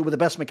just a jungler with the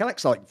best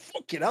mechanics. Like,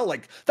 fucking hell,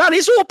 like, that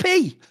is OP.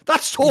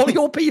 That's totally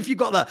OP if you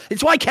got that.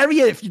 It's why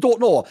Kerry, if you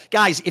don't know,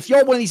 guys, if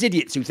you're one of these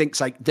idiots who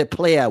thinks, like, the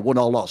player won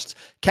or lost,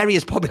 Kerry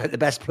is probably like the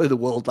best player in the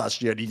world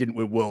last year and he didn't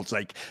win Worlds.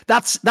 Like,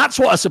 that's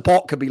what a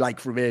support can be like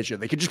from Asia.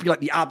 They can just be like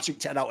the absolute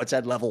 10 out of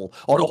 10 level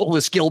on all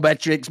the skill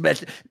metrics,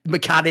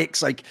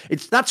 mechanics. Like,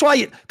 that's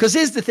why, because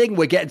here's the thing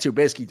we're getting to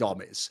basically,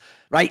 Dom, is,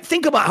 right?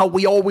 Think about how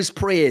we always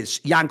praise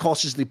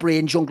Jankos as the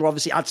brain jungler.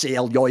 Obviously, I'd say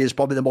Elyoy is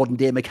probably the modern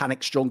day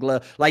mechanics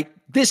jungler. Like,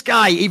 this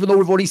guy, even though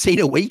we've only seen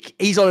a week,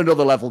 he's on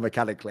another level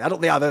mechanically. I don't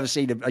think I've ever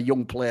seen a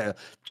young player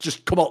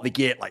just come out the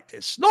gate like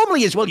this.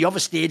 Normally as well, you have a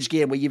stage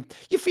game where you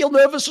feel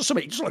nervous or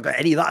something. You just don't got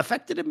any of that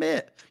affected him,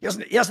 mate. He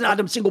hasn't had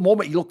a single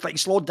moment he looked like he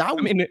slowed down.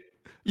 I mean,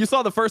 you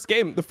saw the first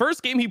game. The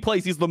first game he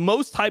plays, he's the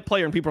most hyped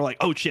player, and people are like,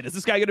 oh shit, is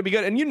this guy going to be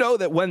good? And you know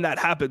that when that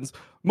happens,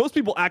 most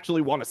people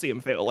actually want to see him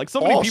fail. Like,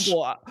 so many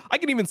people, I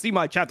can even see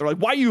my chat. They're like,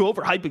 why are you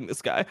overhyping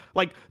this guy?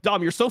 Like,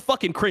 Dom, you're so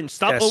fucking cringe.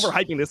 Stop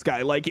overhyping this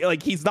guy. Like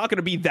he's not going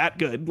to be that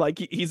good. Like,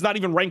 he's not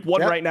even ranked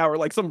 1 right now, or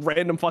like some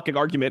random fucking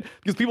argument,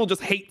 because people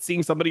just hate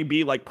seeing somebody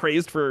be like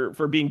praised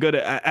for being good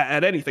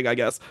at anything, I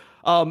guess.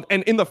 And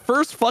in the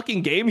first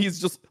fucking game, he's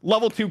just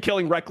level 2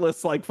 killing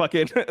Rekkles, like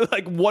fucking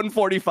like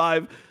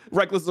 145.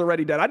 Rekkles is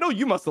already dead. I know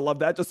you must have loved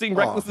that, just seeing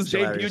Rekkles'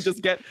 debut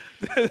just get.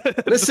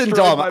 Listen,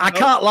 Dom, I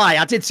can't lie.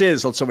 I did say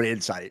this on Somebody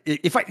Insight.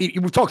 In fact,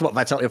 we've talked about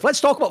Vitality. Let's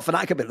talk about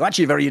Fnatic a bit. They're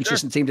actually a very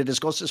interesting team to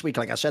discuss this week.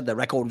 Like I said, their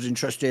record was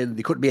interesting.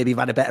 They could maybe have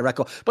had a better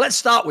record. But let's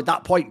start with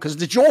that point, because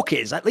the joke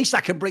is, at least I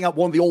can bring up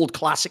one of the old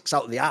classics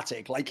out of the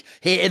attic, like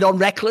hating on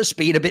Rekkles,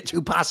 being a bit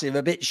too passive,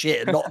 a bit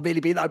shit, and not really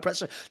being that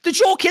impressive. The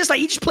joke is,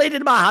 like, he just played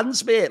into my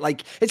hands, mate.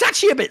 Like, it's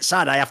actually a bit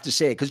sad, I have to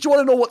say, because do you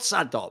want to know what's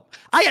sad, Dom?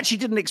 I actually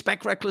didn't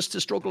expect Rekkles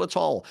to struggle at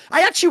all.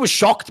 I actually was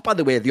shocked, by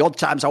the way, the odd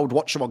times I would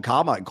watch him on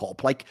Karma and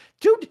Corp. Like,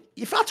 dude,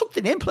 if I took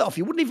the nameplate off,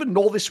 you wouldn't even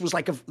know this was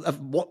like a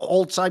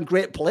all-time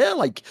great player.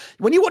 Like,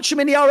 when you watch him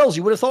in the RLs,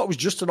 you would have thought it was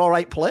just an all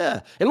right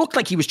player. It looked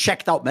like he was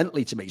checked out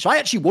mentally to me. So I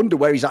actually wonder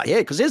where he's at here.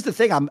 Because here's the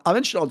thing, I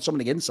mentioned it on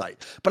Something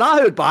Insight, but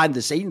I heard behind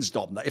the scenes,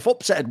 Dom, that if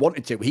Upset had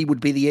wanted to, he would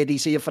be the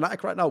ADC of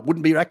Fnatic right now. It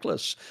wouldn't be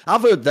Rekkles.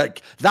 I've heard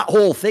that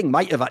whole thing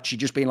might have actually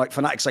just been like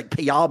Fnatic's like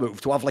PR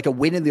move to have like a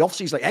win in the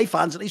offseason. Like, hey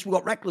fans, at least we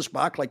got Rekkles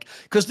back. Like,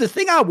 because the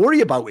thing I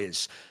worry about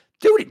is,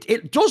 dude,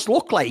 it does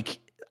look like,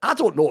 I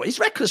don't know, is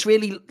Rekkles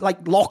really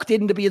like locked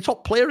in to be a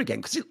top player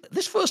again? Because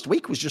this first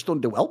week was just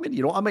underwhelming,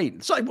 you know what I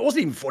mean? So it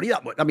wasn't even funny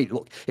that much. I mean,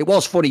 look, it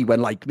was funny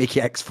when like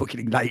Mickey X fucking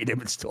ignited him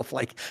and stuff.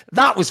 Like,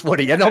 that was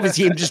funny. And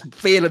obviously him just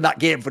failing that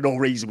game for no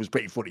reason was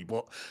pretty funny.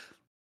 But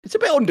it's a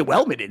bit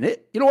underwhelming, isn't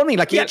it? You know what I mean?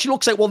 Like, he actually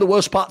looks like one of the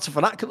worst parts of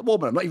Fnatic at the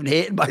moment. I'm not even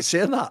hating by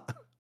saying that.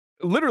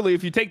 Literally,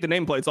 if you take the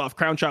nameplates off,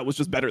 Crown Shot was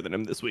just better than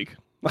him this week.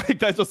 Like,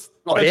 that's just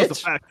a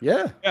fact.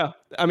 Yeah.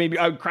 I mean,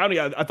 Crowny,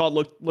 I thought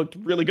looked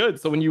really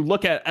good. So when you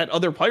look at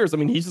other players, I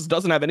mean, he just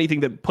doesn't have anything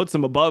that puts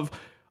him above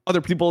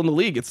other people in the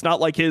league. It's not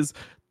like his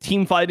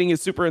team fighting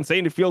is super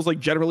insane. It feels like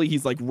generally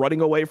he's like running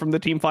away from the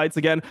team fights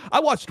again. I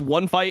watched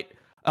one fight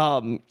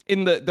in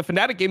the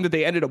Fnatic game that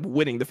they ended up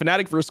winning, the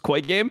Fnatic versus Koi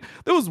game.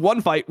 There was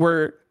one fight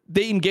where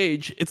they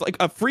engage. It's like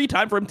a free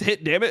time for him to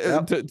hit damage,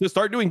 to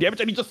start doing damage,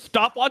 and he just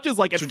stopwatches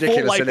like at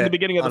full life in the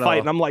beginning of the fight.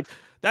 And I'm like,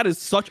 that is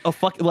such a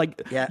fucking,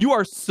 like, you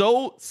are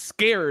so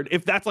scared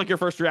if that's like your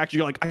first reaction.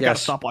 You're like, I gotta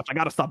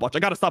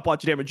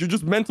stopwatch damage. You're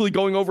just mentally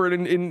going over it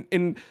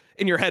in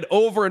your head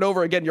over and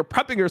over again. You're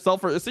prepping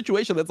yourself for a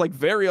situation that's like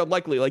very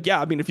unlikely. Like,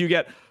 yeah, I mean, if you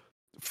get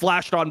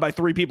flashed on by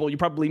 3 people, you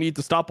probably need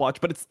to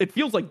stopwatch, but it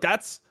feels like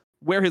that's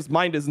where his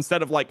mind is,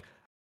 instead of like,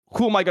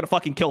 who am I going to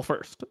fucking kill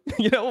first?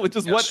 You know, which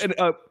is what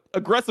an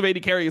aggressive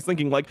AD carry is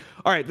thinking. Like,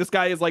 all right, this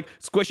guy is like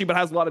squishy but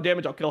has a lot of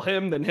damage. I'll kill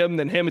him, then him,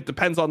 then him. It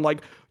depends on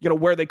like, you know,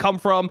 where they come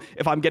from.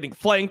 If I'm getting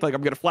flanked, like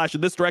I'm going to flash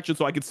in this direction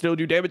so I can still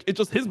do damage. It's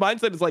just his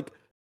mindset is like,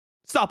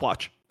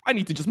 stopwatch. I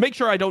need to just make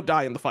sure I don't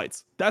die in the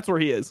fights. That's where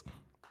he is.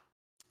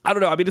 I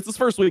don't know. I mean, it's his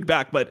first week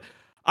back, but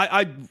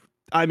I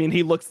mean,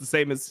 he looks the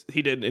same as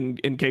he did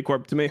in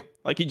K-Corp to me.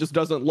 Like, he just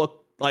doesn't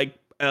look like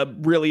a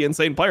really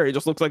insane player. He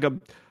just looks like a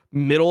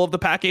middle of the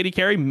pack AD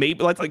carry.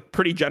 Maybe that's like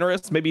pretty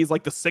generous. Maybe he's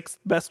like the 6th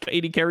best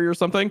AD carry or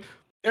something.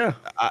 Yeah.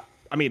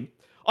 I mean,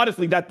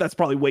 honestly, that's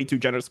probably way too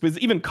generous, because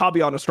even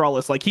Kabi on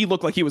Astralis, like, he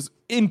looked like he was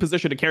in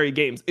position to carry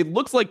games. It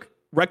looks like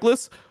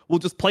Rekkles will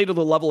just play to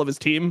the level of his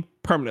team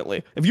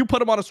permanently. If you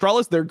put him on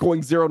Astralis, they're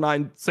going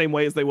 0-9 same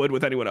way as they would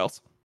with anyone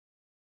else.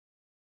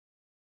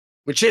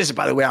 Which is,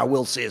 by the way, I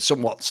will say,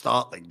 somewhat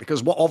startling,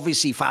 because what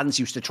obviously fans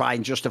used to try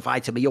and justify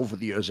to me over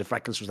the years, if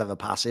Rekkles was ever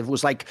passive,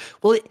 was like,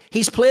 well,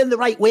 he's playing the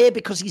right way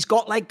because he's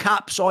got like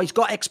caps, or he's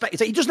got expect.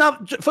 He doesn't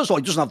have, first of all,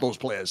 he doesn't have those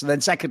players. And then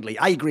secondly,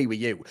 I agree with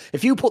you.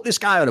 If you put this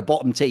guy on a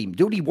bottom team,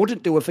 dude, he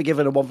wouldn't do a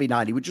forgiven a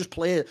 1v9. He would just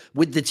play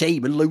with the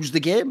team and lose the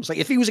games. Like,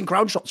 if he was in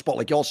Crown Shot spot,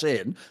 like you're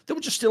saying, they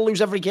would just still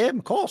lose every game,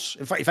 of course.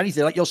 In fact, if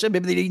anything, like you're saying,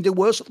 maybe they even do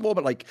worse at the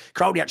moment. Like,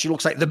 Crowdy actually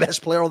looks like the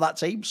best player on that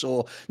team.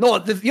 So, no,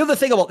 the other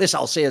thing about this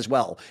I'll say as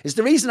well is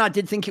the reason I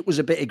did think it was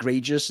a bit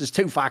egregious, there's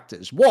 2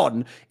 factors.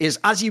 One is,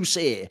 as you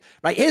say,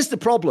 right, here's the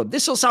problem.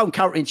 This will sound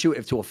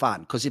counterintuitive to a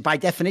fan, because by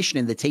definition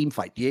in the team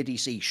fight, the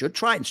ADC should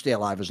try and stay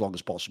alive as long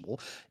as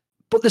possible.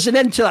 But there's an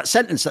end to that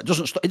sentence that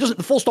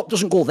the full stop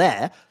doesn't go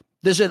there.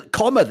 there's a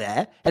comma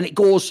there and it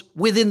goes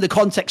within the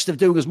context of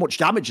doing as much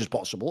damage as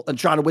possible and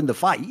trying to win the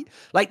fight.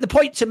 Like the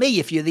point to me,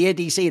 if you're the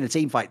ADC in a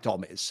team fight,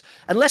 Tom, is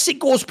unless it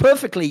goes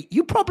perfectly,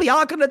 you probably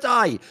are going to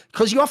die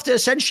because you have to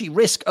essentially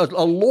risk a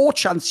low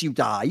chance you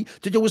die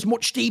to do as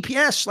much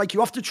DPS. Like you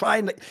have to try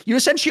and you're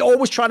essentially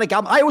always trying to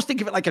gamble. I always think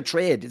of it like a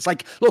trade. It's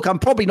like, look, I'm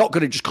probably not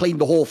going to just clean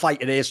the whole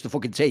fight and ace the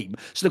fucking team.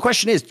 So the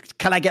question is,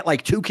 can I get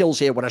like 2 kills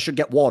here when I should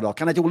get 1? Or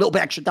can I do a little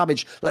bit extra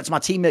damage that lets my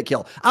teammate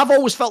kill? I've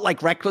always felt like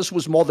Rekkles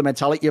was more the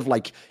mentality of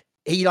like,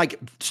 he like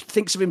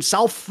thinks of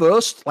himself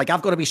first. Like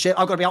I've got to be shit.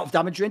 I've got to be out of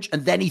damage range.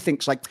 And then he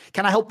thinks like,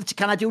 can I help?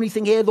 Can I do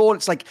anything here though? And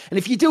it's like, and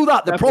if you do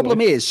that, the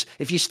problem is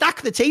if you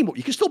stack the team up,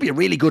 you can still be a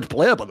really good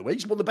player, by the way.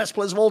 He's one of the best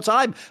players of all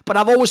time. But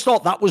I've always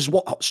thought that was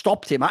what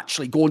stopped him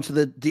actually going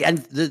to the end,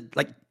 the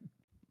like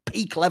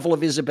peak level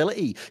of his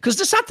ability. Because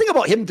the sad thing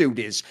about him, dude,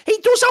 is he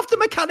does have the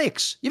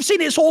mechanics. You've seen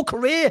it his whole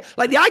career.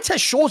 Like the eye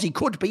test shows he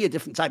could be a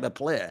different type of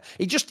player.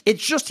 He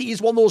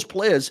is one of those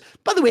players,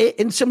 by the way,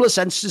 in similar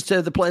senses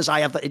to the players I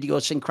have, that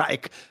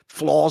idiosyncratic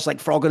flaws like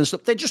Frog and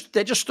stuff. They're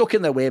just stuck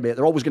in their way, mate.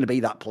 They're always going to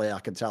be that player, I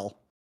can tell.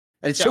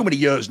 And it's so many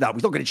years now.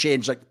 He's not going to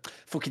change like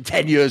fucking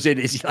 10 years in,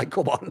 is he? Like,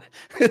 come on.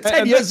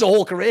 10 years is the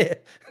whole career.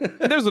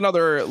 There's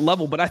another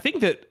level, but I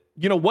think that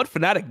what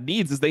Fnatic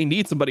needs is they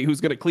need somebody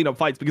who's going to clean up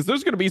fights, because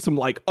there's going to be some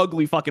like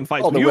ugly fucking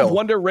fights. When you have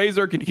Wonder,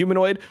 Razor, and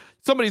Humanoid,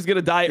 somebody's going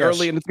to die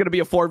early and it's going to be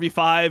a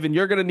 4v5 and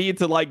you're going to need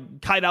to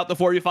like kite out the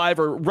 4v5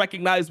 or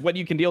recognize when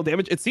you can deal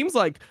damage. It seems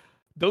like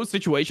those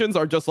situations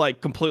are just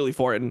like completely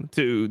foreign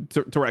to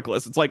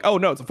Rekkles. It's like, oh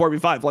no, it's a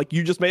 4v5. Like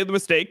you just made the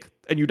mistake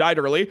and you died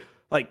early.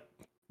 Like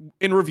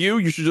in review,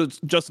 you should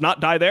just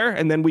not die there.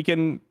 And then we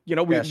can,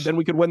 then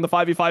we could win the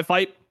 5v5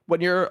 fight when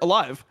you're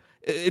alive.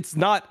 It's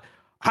not,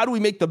 how do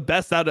we make the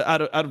best out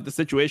of the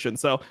situation?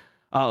 So,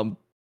 I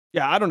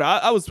don't know.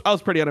 I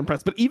was pretty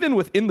unimpressed. But even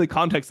within the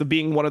context of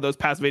being one of those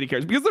passive AD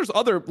carries, because there's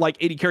other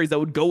like AD carries that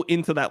would go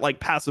into that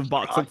like passive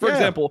box. Like for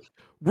example,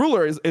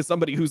 Ruler is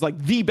somebody who's like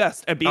the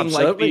best at being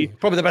like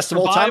probably the best of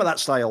all time at that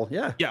style.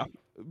 Yeah,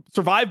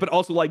 survive, but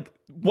also like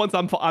once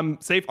I'm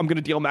safe, I'm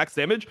gonna deal max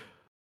damage.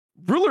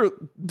 Ruler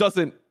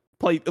doesn't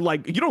play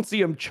like, you don't see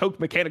him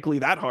choke mechanically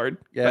that hard.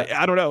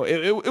 I don't know.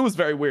 It was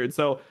very weird.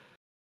 So.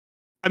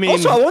 I mean,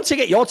 also, I want to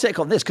get your take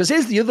on this, because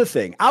here's the other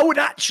thing. I would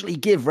actually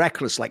give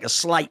Rekkles like a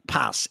slight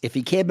pass if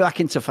he came back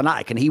into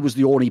Fnatic and he was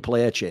the only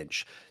player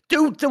change.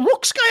 Dude, the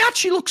Rux guy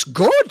actually looks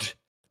good.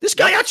 This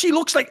guy actually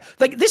looks like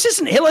this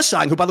isn't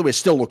Hillesang, who, by the way,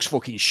 still looks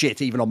fucking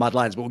shit, even on Mad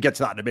Lions, but we'll get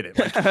to that in a minute.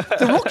 Like,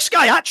 the Rux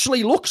guy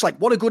actually looks like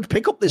what a good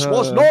pickup this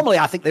was. Normally,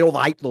 I think they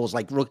overhype those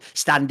like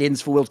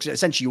stand-ins for Worlds, because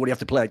essentially you only have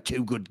to play like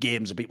 2 good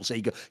games and people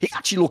say he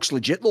actually looks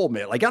legit though,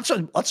 mate. Like that's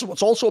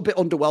what's also a bit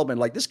underwhelming.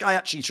 Like this guy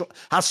actually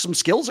has some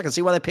skills. I can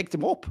see why they picked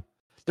him up.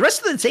 The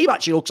rest of the team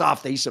actually looks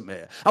half decent,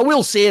 mate. I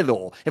will say,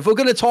 though, if we're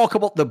going to talk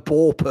about the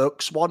Bo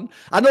Perks one,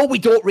 I know we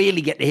don't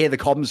really get to hear the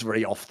comms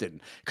very often,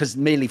 because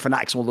mainly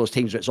Fnatic's one of those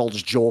teams where it's all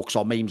just jokes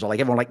or memes or like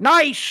everyone like,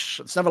 nice!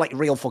 It's never like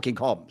real fucking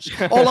comms.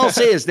 All I'll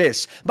say is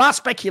this. My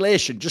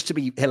speculation, just to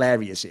be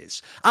hilarious,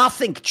 is I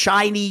think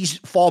Chinese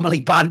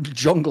formerly banned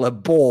jungler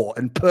Bo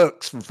and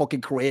Perks from fucking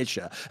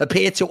Croatia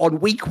appear to, on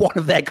week 1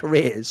 of their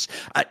careers,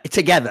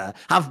 together,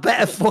 have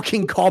better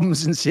fucking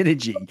comms and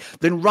synergy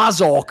than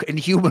Razork and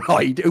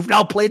Humanoid, who've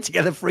now played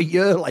together for a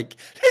year. Like,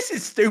 this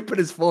is stupid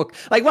as fuck.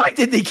 Like, why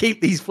did they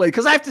keep these players?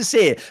 Because I have to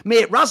say,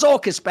 mate,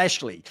 Razork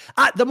especially,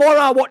 the more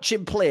I watch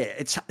him play,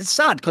 it's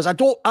sad, because I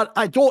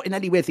don't in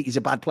any way think he's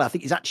a bad player. I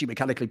think he's actually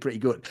mechanically pretty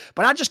good.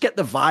 But I just get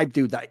the vibe,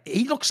 dude, that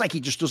he looks like he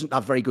just doesn't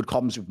have very good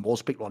comms with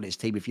most people on his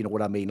team, if you know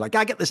what I mean. Like,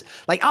 I get this,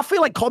 like, I feel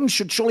like comms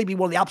should surely be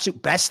one of the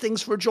absolute best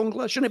things for a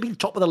jungler. Shouldn't it be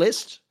top of the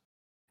list?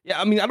 Yeah,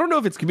 I mean, I don't know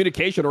if it's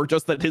communication or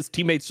just that his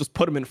teammates just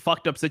put him in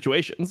fucked up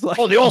situations. Like,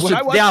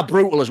 they are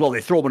brutal as well. They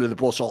throw him under the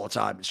bus all the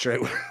time. It's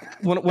true.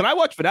 when I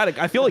watch Fnatic,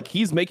 I feel like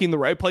he's making the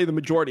right play the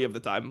majority of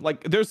the time.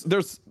 Like,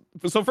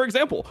 so for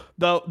example,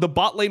 the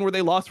bot lane where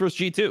they lost versus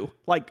G2,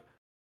 like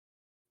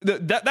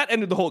that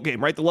ended the whole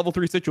game, right? The level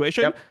 3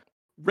 situation. Yep.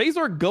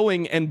 Razor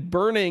going and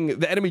burning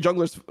the enemy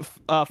jungler's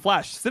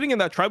flash, sitting in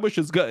that tribush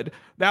is good.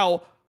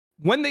 Now,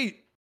 when they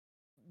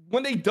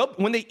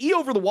E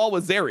over the wall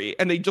with Zeri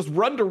and they just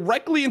run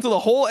directly into the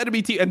whole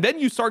enemy team, and then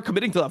you start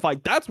committing to that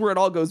fight, that's where it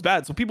all goes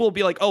bad. So people will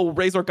be like, oh,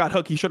 Razor got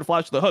hook, he should have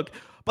flashed the hook.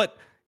 But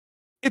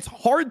it's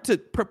hard to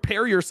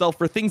prepare yourself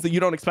for things that you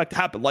don't expect to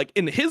happen. Like,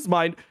 in his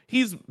mind,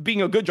 he's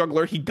being a good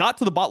jungler. He got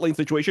to the bot lane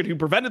situation, he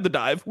prevented the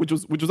dive, which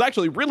was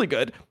actually really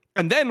good.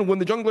 And then when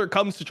the jungler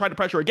comes to try to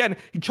pressure again,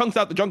 he chunks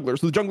out the jungler,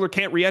 so the jungler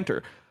can't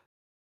re-enter.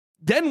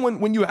 Then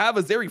when you have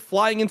a Zeri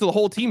flying into the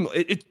whole team,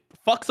 it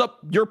fucks up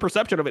your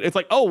perception of it. It's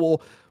like, oh,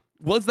 well,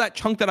 was that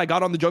chunk that I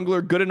got on the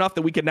jungler good enough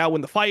that we can now win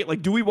the fight?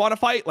 Like, do we want to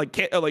fight? Like,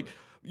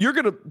 you're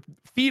going to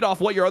feed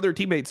off what your other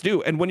teammates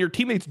do. And when your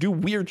teammates do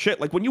weird shit,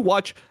 like when you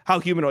watch how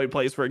Humanoid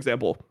plays, for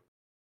example,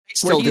 he's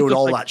still doing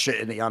all that shit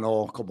in the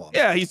know. Come on.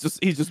 Yeah, he's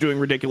just doing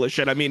ridiculous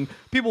shit. I mean,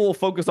 people will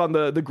focus on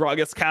the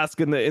Gragas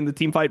cask in the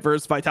team fight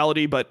versus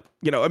Vitality, but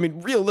I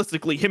mean,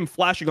 realistically, him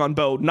flashing on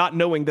Bo, not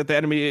knowing that the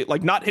enemy,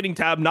 like not hitting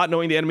tab, not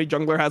knowing the enemy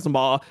jungler has a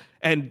maw,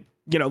 and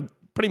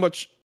pretty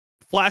much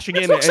flashing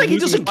in. It looks and like he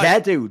doesn't fight. care,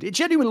 dude. It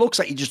genuinely looks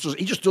like he just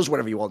does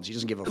whatever he wants. He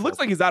doesn't give a fuck. It looks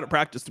like he's out of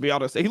practice, to be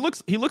honest. He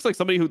looks like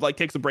somebody who like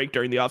takes a break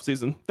during the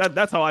offseason.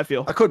 That's how I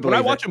feel. I could believe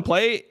when I watch him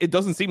play, it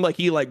doesn't seem like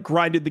he like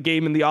grinded the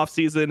game in the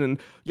offseason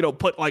and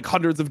put like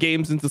hundreds of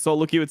games into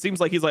solo queue. It seems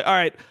like he's like, all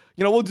right,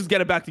 we'll just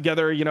get it back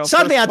together.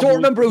 Sadly, I don't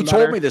remember who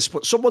told me this,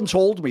 but someone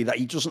told me that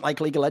he doesn't like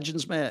League of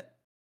Legends, mate.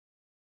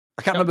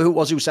 I can't remember who it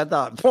was who said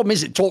that. The problem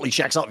is it totally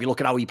checks out if you look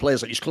at how he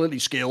plays. Like, he's clearly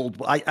skilled.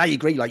 But I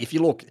agree. Like, if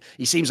you look,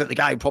 he seems like the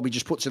guy who probably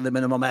just puts in the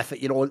minimum effort,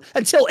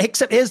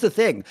 except here's the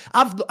thing.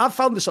 I've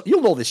found this,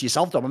 you'll know this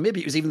yourself, Dom, and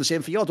maybe it was even the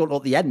same for you. I don't know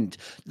at the end.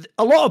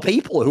 A lot of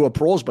people who are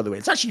pros, by the way,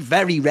 it's actually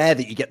very rare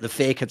that you get the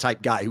faker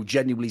type guy who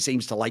genuinely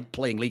seems to like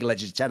playing League of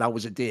Legends 10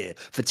 hours a day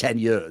for 10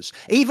 years.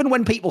 Even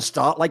when people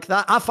start like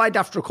that, I find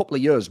after a couple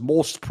of years,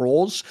 most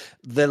pros,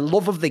 the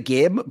love of the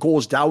game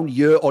goes down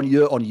year on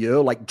year on year,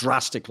 like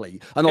drastically.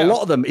 And a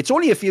lot of them, it's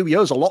only a few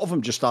years, a lot of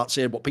them just start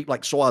saying what people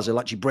like Soaz are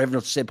actually brave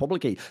enough to say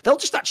publicly. They'll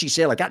just actually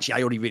say, like, actually,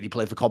 I only really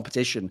play for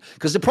competition.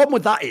 Because the problem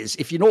with that is,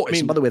 if you notice,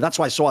 and by the way, that's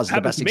why Soaz is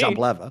the best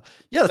example ever.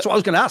 Yeah, that's what I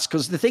was going to ask.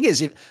 Because the thing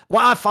is,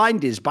 what I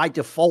find is, by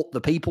default,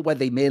 the people where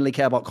they mainly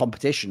care about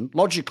competition,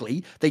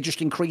 logically, they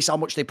just increase how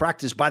much they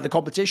practice by the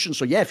competition.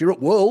 So yeah, if you're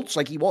at Worlds,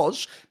 like he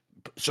was,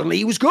 suddenly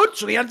he was good.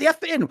 So he had the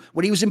effort in.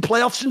 When he was in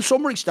playoffs in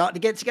summer, he started to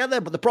get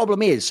together. But the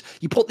problem is,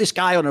 you put this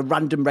guy on a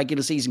random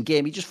regular season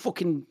game, he just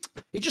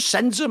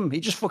sends him. He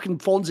just fucking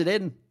phones it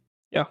in.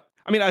 Yeah.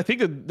 I mean, I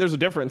think that there's a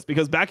difference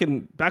because back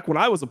when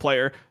I was a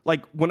player,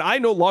 like when I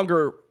no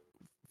longer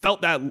felt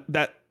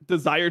that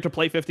desire to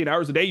play 15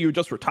 hours a day, you would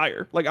just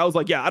retire. Like I was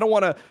like, yeah, I don't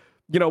want to,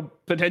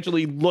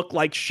 potentially look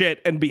like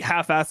shit and be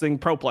half-assing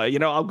pro play.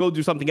 I'll go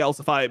do something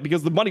else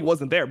because the money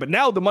wasn't there. But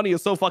now the money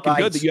is so fucking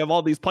good that you have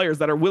all these players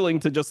that are willing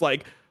to just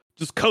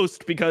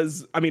coast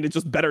because, I mean, it's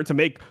just better to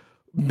make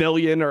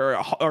million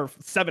or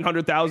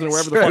 700,000 or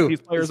wherever the fuck these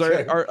players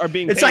are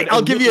being paid. It's like,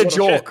 I'll give you a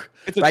joke.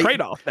 It's a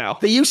trade-off now.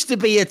 There used to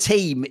be a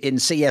team in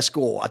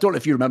CSGO. I don't know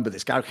if you remember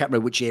this guy. I can't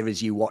remember which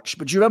eras you watched,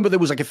 but do you remember there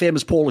was like a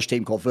famous Polish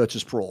team called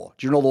Virtus Pro?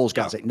 Do you know those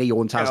guys like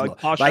Neo and Tasno? Like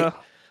Pasha.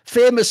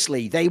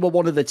 Famously, they were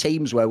one of the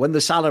teams where when the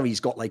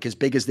salaries got like as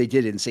big as they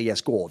did in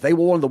CSGO, they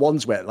were one of the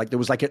ones where like there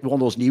was like one of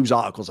those news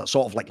articles that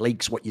sort of like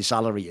leaks what your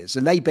salary is.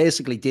 And they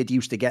basically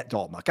used to get,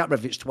 Dom, I can't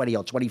remember if it's $20,000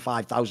 or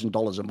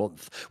 $25,000 a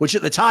month, which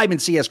at the time in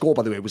CSGO,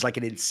 by the way, was like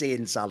an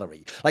insane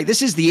salary. Like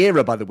this is the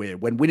era, by the way,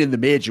 when winning the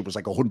major was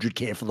like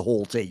 100K for the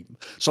whole team.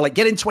 So like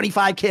getting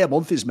 25K a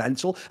month is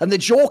mental. And the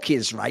joke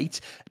is,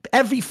 right,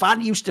 every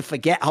fan used to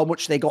forget how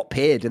much they got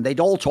paid and they'd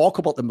all talk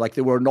about them like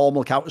they were a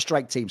normal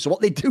Counter-Strike team. So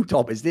what they do,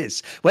 Dom, is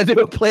this. When they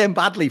were playing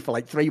badly for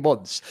like 3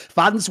 months,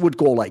 fans would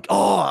go like,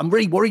 oh, I'm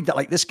really worried that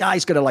like this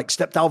guy's going to like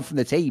step down from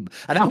the team.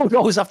 And I would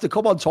always have to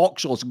come on talk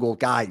shows and go,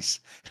 guys,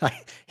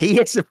 he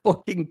is a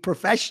fucking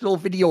professional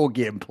video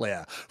game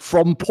player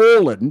from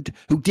Poland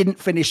who didn't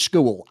finish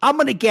school. I'm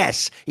going to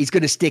guess he's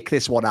going to stick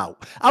this one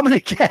out. I'm going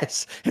to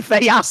guess if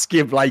they ask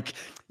him like,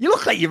 you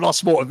look like you've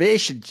lost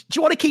motivation. Do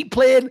you want to keep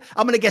playing?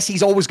 I'm going to guess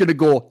he's always going to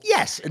go,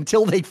 yes,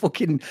 until they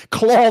fucking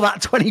claw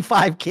that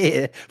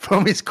 25K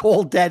from his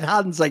cold, dead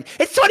hands. Like,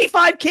 it's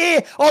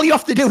 25K. All you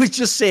have to do is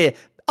just say,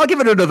 I'll give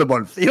it another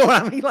month. You know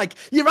what I mean? Like,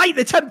 you're right.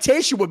 The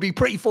temptation would be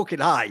pretty fucking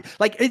high.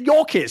 Like, in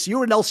your case,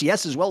 you're in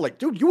LCS as well. Like,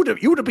 dude, you would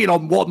have been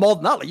on more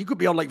than that. Like, you could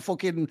be on like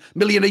fucking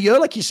million a year,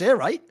 like you say,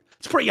 right?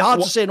 It's pretty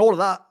hard to say no to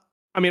that.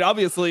 I mean,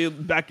 obviously,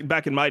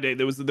 back in my day,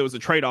 there was a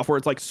trade-off where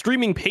it's like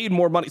streaming paid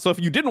more money. So if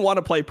you didn't want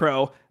to play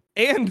pro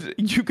and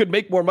you could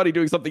make more money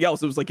doing something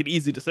else, it was like an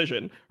easy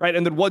decision, right?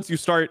 And then once you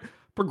start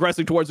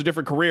progressing towards a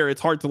different career,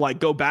 it's hard to like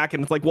go back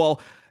and it's like,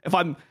 well,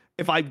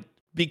 if I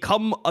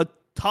become a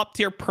top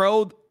tier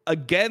pro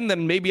again,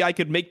 then maybe I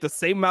could make the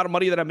same amount of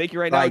money that I'm making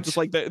right now. Just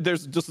like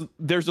there's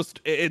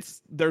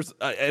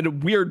a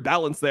weird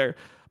balance there.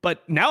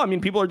 But now, I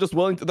mean, people are just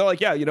willing to. They're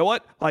like, yeah, you know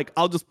what? Like,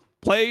 I'll just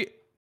play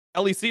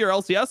LEC or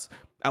LCS.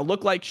 I'll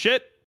look like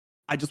shit.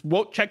 I just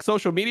won't check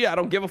social media. I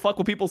don't give a fuck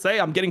what people say.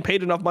 I'm getting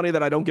paid enough money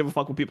that I don't give a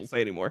fuck what people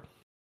say anymore.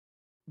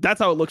 That's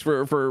how it looks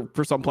for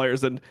some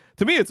players, and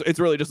to me, it's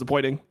really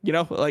disappointing.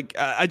 Like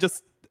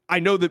I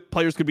know that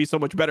players could be so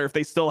much better if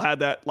they still had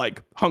that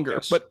like hunger.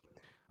 Yes. But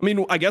I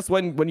mean, I guess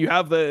when you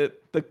have the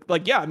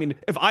like, yeah, I mean,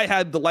 if I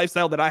had the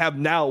lifestyle that I have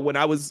now when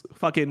I was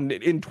fucking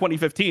in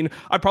 2015,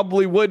 I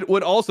probably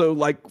would also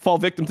like fall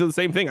victim to the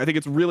same thing. I think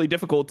it's really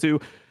difficult to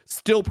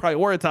still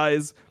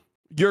prioritize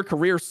your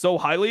career so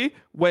highly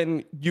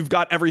when you've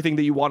got everything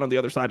that you want on the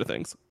other side of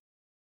things.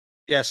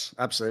 Yes,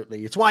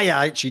 absolutely. It's why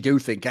I actually do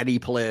think any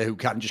player who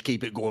can just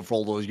keep it going for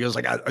all those years,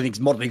 like I think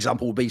a modern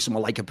example would be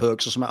someone like a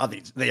Perks or something. I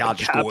think they are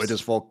just good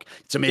as fuck.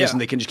 It's amazing.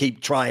 They can just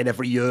keep trying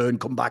every year and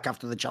come back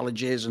after the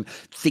challenges and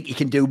think you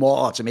can do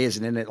more. It's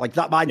amazing, isn't it? Like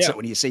that mindset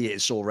when you see it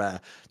is so rare.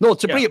 No,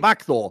 to bring it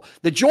back though,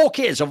 the joke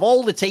is of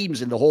all the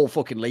teams in the whole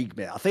fucking league,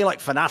 mate, I feel like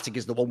Fnatic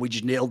is the one we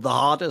just nailed the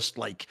hardest.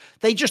 Like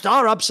they just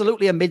are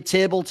absolutely a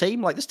mid-table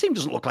team. Like this team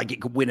doesn't look like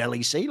it could win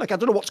LEC. Like I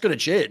don't know what's going to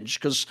change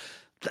because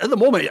at the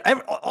moment,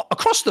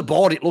 across the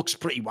board, it looks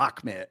pretty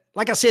whack, mate.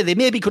 Like I say, they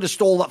maybe could have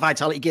stole that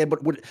Vitality game, but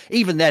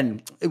even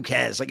then, who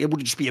cares? Like, it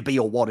would just be a B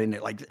or one in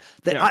it. Like,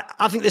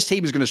 I think this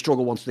team is going to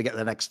struggle once they get to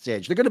the next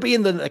stage. They're going to be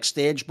in the next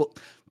stage, but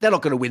they're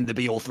not going to win the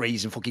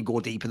BO3s and fucking go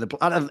deep in the.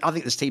 I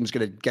think this team's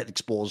going to get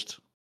exposed.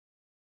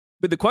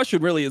 But the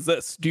question really is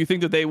this: do you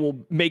think that they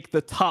will make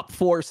the top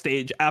 4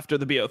 stage after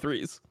the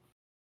BO3s?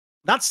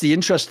 That's the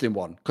interesting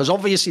one, because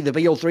obviously the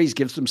BO3s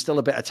gives them still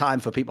a bit of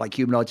time for people like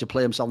Humanoid to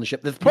play themselves on the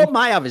ship. The problem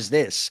I have is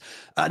this.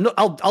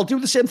 I'll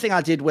do the same thing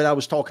I did when I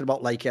was talking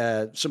about like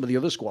some of the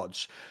other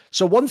squads.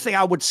 So one thing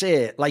I would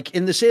say, like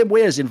in the same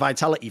way as in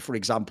Vitality, for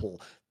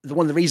example,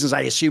 one of the reasons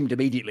I assumed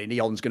immediately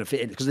Neon's going to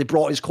fit in because they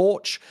brought his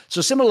coach. So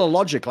similar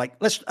logic, like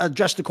let's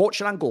address the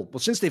coaching angle. Well,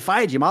 since they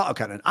fired Yamato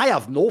Cannon, I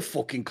have no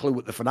fucking clue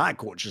what the Fnatic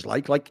coach is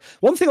like. Like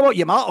one thing about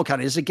Yamato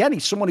Cannon is, again,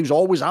 he's someone who's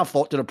always, I've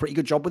thought, done a pretty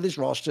good job with his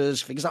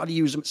rosters, figures out how to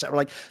use them, etc.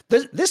 Like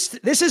this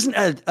isn't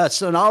a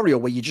scenario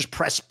where you just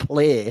press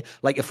play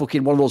like a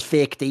fucking one of those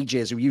fake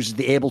DJs who uses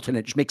the Ableton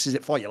and just mixes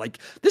it for you. Like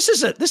this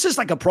is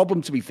like a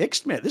problem to be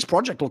fixed, mate. This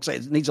project looks like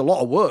it needs a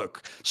lot of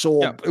work.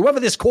 So whoever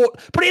this coach,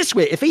 put it this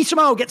way, if he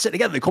somehow gets it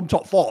together, come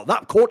top 4,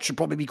 that coach should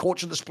probably be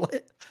coaching the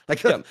split.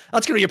 Like that's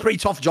going to be a pretty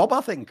tough job,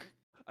 I think.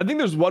 I think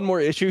there's one more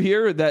issue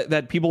here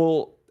that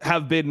people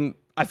have been,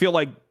 I feel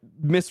like,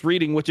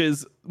 misreading, which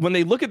is when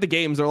they look at the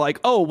games, they're like,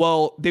 oh,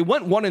 well, they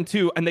went 1 and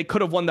 2 and they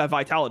could have won that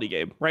Vitality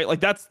game, right? Like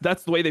that's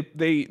the way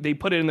they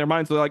put it in their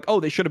minds. So they're like, oh,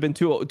 they should have been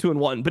 2 and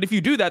 1. But if you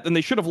do that, then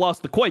they should have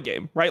lost the Koi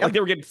game, right? Like they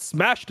were getting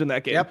smashed in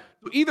that game.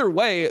 So either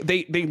way,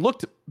 they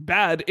looked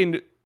bad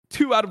in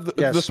 2 out of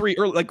the 3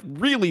 early, like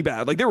really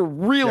bad. Like they were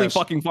really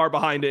fucking far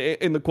behind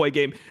in the Koi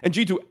game, and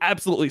G2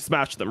 absolutely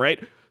smashed them,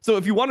 right? So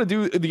if you want to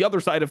do the other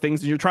side of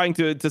things and you're trying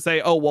to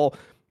say, oh, well,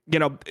 you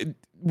know,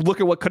 look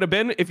at what could have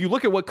been. If you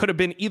look at what could have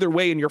been either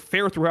way and you're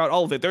fair throughout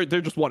all of it, they're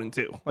just 1 and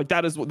 2. Like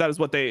that is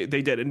what they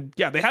did. And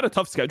yeah, they had a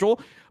tough schedule,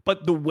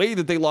 but the way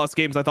that they lost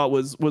games I thought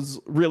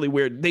was really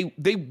weird.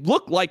 They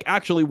look like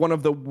actually one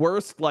of the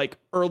worst like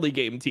early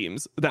game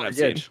teams that I've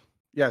seen.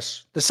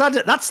 Yes.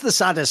 That's the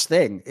saddest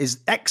thing is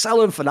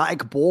XL and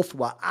Fnatic both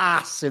were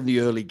ass in the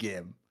early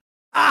game.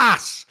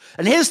 Ass.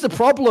 And here's the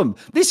problem.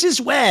 This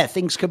is where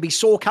things can be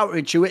so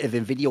counterintuitive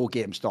in video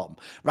games, Dom,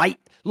 right?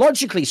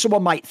 Logically,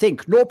 someone might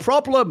think, no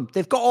problem.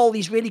 They've got all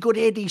these really good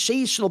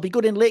ADCs, so they'll be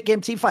good in late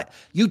game team fight.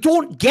 You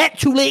don't get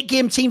to late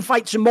game team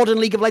fights in modern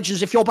League of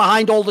Legends if you're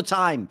behind all the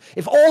time.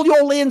 If all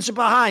your lanes are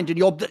behind and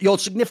you're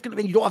significant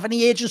and you don't have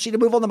any agency to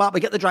move on the map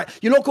and get the drive,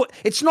 you're not good.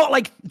 It's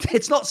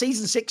not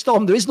season 6,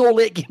 Dom. There is no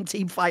late game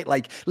team fight.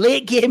 Like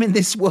late game in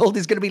this world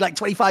is going to be like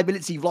 25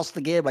 minutes. You've lost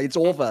the game. Like it's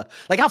over.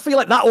 Like I feel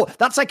like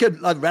that's like a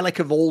relic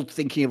of old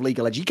thinking of League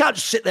of Legends. You can't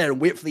just sit there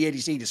and wait for the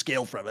ADC to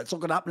scale forever. It's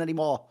not going to happen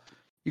anymore.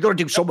 You got to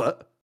do something.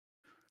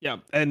 Yeah,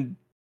 and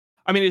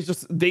I mean, it's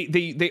just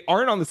they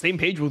aren't on the same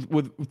page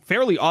with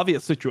fairly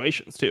obvious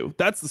situations too.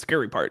 That's the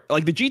scary part.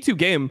 Like the G2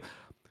 game.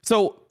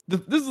 So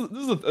this is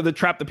the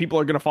trap that people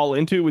are going to fall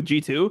into with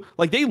G2.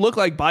 Like they look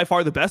like by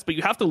far the best, but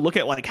you have to look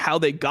at like how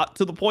they got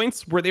to the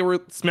points where they were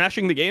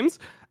smashing the games.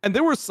 And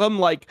there were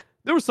some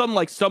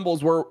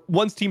stumbles where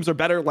once teams are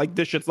better, like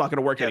this shit's not going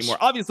to work anymore.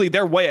 Obviously,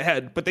 they're way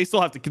ahead, but they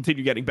still have to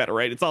continue getting better,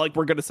 right? It's not like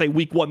we're going to say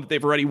week 1 that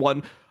they've already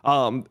won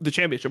the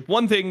championship.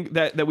 One thing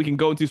that we can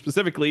go into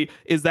specifically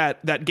is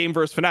that game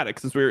versus Fnatic,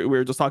 since we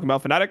were just talking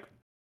about Fnatic.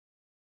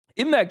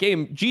 In that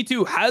game,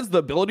 G2 has the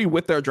ability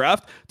with their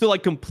draft to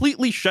like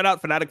completely shut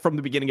out Fnatic from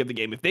the beginning of the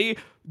game. If they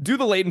do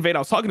the lane invade, I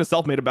was talking to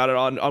Selfmade about it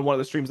on one of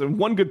the streams, and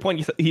one good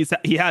point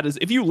he had is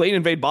if you lane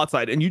invade bot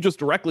side and you just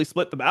directly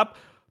split the map,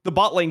 the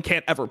bot lane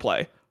can't ever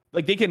play.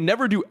 Like they can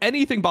never do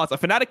anything bot side.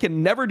 Fnatic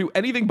can never do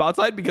anything bot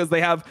side because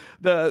they have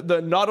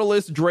the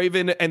Nautilus,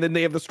 Draven, and then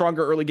they have the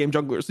stronger early game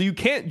jungler. So you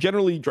can't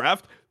generally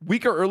draft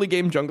weaker early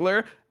game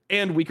jungler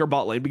and weaker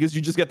bot lane because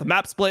you just get the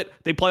map split.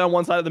 They play on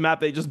one side of the map,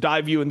 they just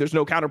dive you, and there's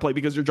no counterplay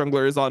because your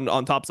jungler is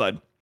on top side.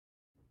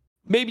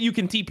 Maybe you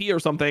can TP or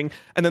something,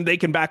 and then they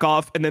can back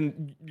off, and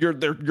then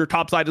your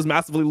top side is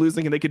massively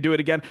losing, and they could do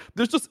it again.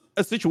 There's just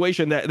a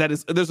situation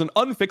there's an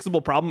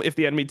unfixable problem if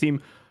the enemy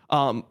team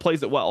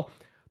plays it well.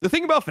 The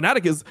thing about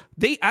Fnatic is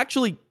they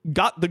actually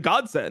got the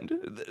godsend.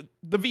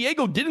 The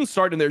Viego didn't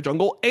start in their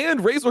jungle, and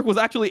Razork was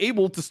actually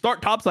able to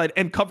start topside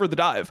and cover the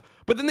dive.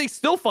 But then they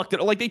still fucked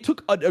it. Like they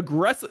took an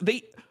aggressive.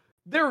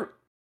 They're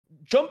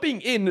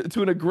jumping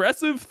into an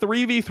aggressive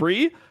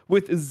 3v3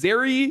 with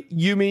Zeri,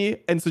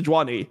 Yuumi, and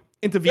Sejuani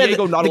into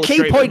Viego. The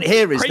key point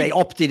here is they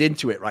opted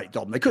into it, right,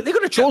 Dom? They could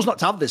have chose not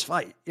to have this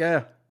fight.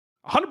 Yeah,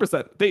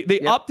 100%.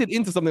 They opted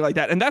into something like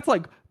that, and that's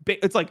like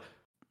it's like.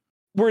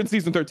 We're in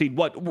season 13.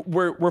 What?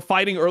 We're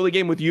fighting early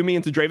game with Yuumi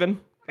into Draven.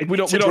 Like we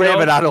don't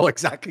Draven, know. I know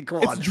exactly.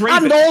 Come on.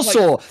 Draven. And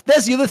also,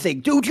 there's the other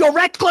thing, dude. You're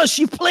Rekkles.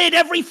 You've played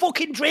every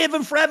fucking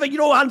Draven forever. You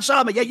know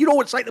Hansama. Yeah, you know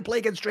what it's like to play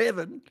against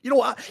Draven. You know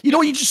what?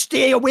 You just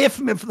stay away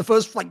from him for the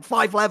first like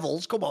 5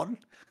 levels. Come on.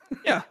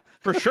 Yeah.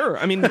 For sure.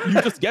 I mean,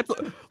 you just get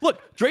to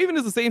look, Draven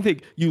is the same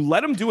thing. You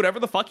let him do whatever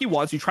the fuck he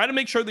wants. You try to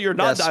make sure that you're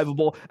not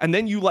diveable, and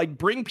then you like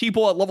bring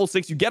people at level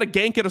 6. You get a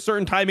gank at a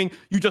certain timing.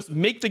 You just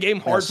make the game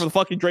hard for the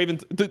fucking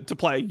Draven to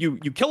play. You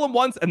kill him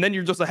once, and then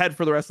you're just ahead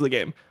for the rest of the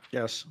game.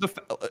 Yes.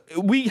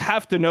 We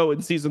have to know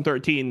in season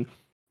 13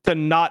 to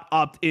not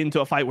opt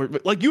into a fight where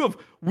like you have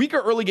weaker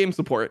early game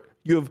support,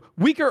 you have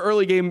weaker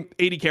early game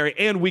AD carry,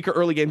 and weaker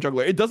early game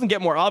jungler. It doesn't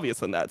get more obvious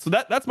than that. So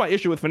that's my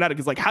issue with Fnatic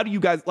is like, how do you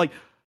guys like?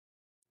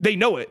 They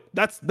know it.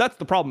 That's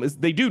the problem is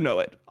they do know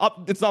it.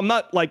 I'm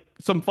not like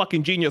some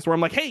fucking genius where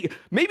I'm like, hey,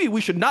 maybe we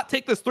should not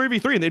take this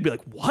 3v3, and they'd be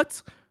like,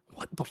 what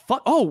the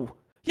fuck? Oh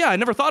yeah, I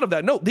never thought of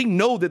that. No, they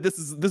know that this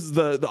is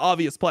the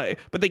obvious play,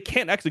 but they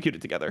can't execute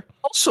it together.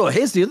 Also,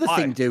 here's the other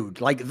thing,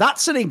 dude. Like,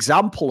 that's an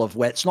example of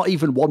where it's not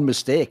even one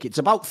mistake. It's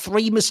about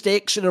 3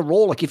 mistakes in a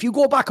row. Like, if you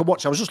go back and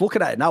watch, I was just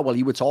looking at it now while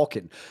you were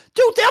talking.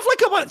 Dude, they have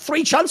like about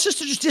 3 chances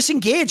to just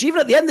disengage.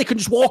 Even at the end, they can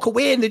just walk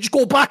away and they just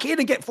go back in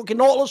and get fucking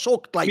Nautilus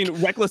hooked. Like, I mean,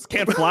 Rekkles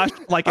can't flash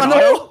like an I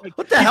know. auto. Like,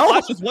 what the hell?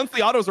 Flashes once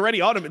the auto's already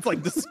on him. It's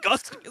like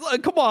disgusting.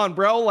 Like, come on,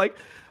 bro. Like,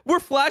 we're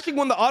flashing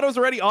when the auto's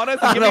already on us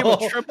and giving him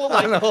a triple.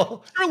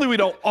 Like, surely we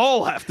don't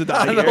all have to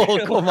die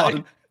here. Come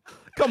on.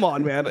 Come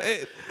on, man.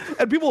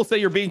 And people will say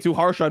you're being too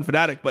harsh on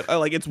Fnatic, but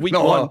like it's week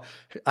 1.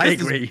 I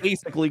agree.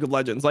 Basic League of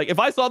Legends. Like if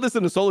I saw this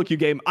in a solo queue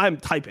game, I'm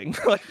typing.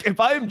 Like if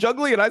I am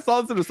juggling and I saw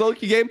this in a solo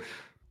queue game,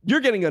 you're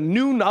getting a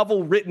new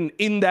novel written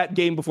in that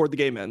game before the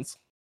game ends.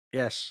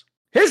 Yes.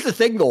 Here's the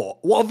thing, though.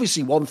 Well,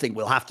 obviously, one thing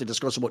we'll have to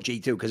discuss about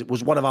G2 because it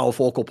was one of our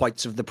focal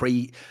points of the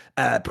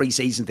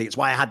pre-season thing. It's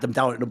why I had them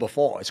down at number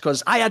 4. It's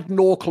because I had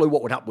no clue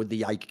what would happen with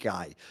the Ike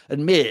guy.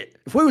 And mate,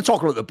 if we were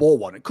talking about the Bow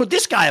one, could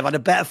this guy have had a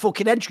better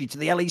fucking entry to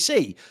the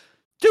LEC?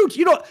 Dude,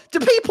 you know, do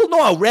people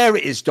know how rare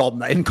it is, Dom,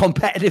 that in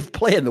competitive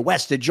play in the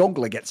West, a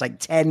jungler gets like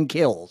 10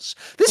 kills?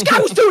 This guy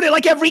was doing it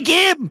like every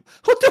game.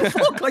 What the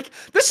fuck? Like,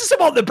 this is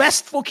about the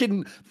best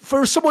fucking,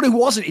 for someone who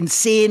wasn't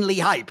insanely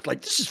hyped.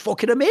 Like, this is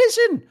fucking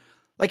amazing.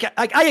 Like,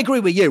 I agree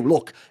with you.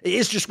 Look, it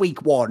is just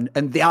week 1,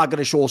 and they are going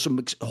to show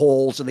some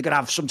holes, and they're going to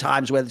have some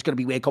times where it's going to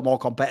be way more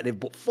competitive.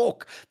 But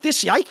fuck,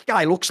 this Yike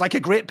guy looks like a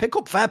great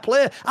pickup. Fair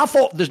play. I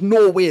thought there's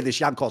no way this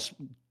Jankos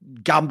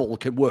gamble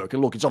can work.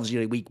 And look, it's obviously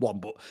only week 1,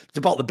 but it's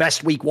about the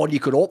best week 1 you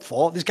could hope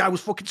for. This guy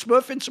was fucking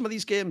smurfing some of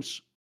these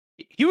games.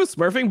 He was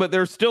smurfing, but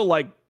there's still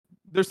like,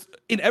 there's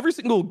in every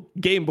single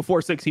game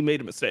before 6, he made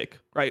a mistake,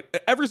 right?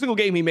 Every single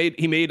game he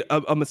made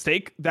a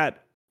mistake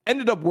that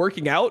ended up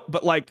working out,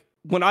 but like,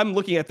 when I'm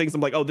looking at things,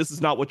 I'm like, oh, this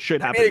is not what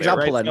should happen.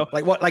 Example, right? then.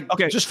 Like what? Like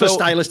okay, just for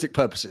stylistic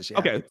purposes. Yeah.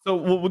 Okay, so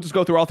we'll just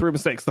go through all 3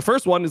 mistakes. The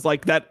first one is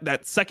like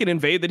that second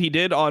invade that he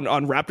did on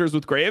Raptors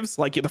with Graves.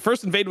 Like the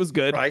first invade was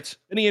good, right?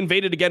 And he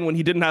invaded again when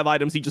he didn't have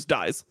items. He just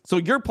dies. So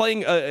you're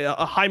playing a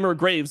Heimer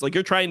Graves, like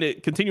you're trying to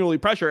continually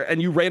pressure,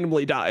 and you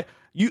randomly die.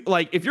 You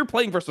like if you're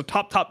playing versus a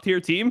top tier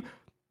team,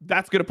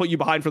 that's going to put you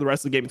behind for the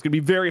rest of the game. It's going to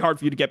be very hard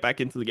for you to get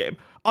back into the game.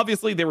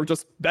 Obviously, they were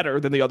just better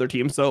than the other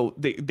team, so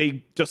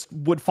they just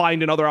would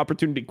find another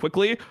opportunity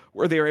quickly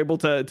where they were able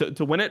to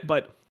win it.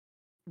 But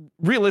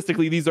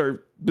realistically, these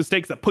are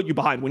mistakes that put you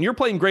behind. When you're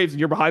playing Graves and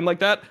you're behind like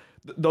that,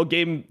 the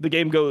game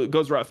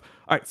goes rough.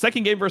 All right,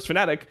 second game versus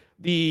Fnatic,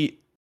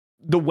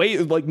 the way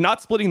like not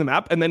splitting the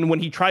map, and then when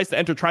he tries to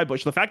enter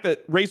Tribush, the fact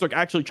that Razork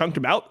actually chunked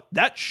him out,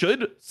 that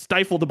should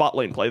stifle the bot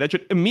lane play. That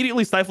should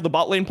immediately stifle the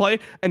bot lane play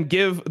and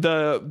give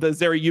the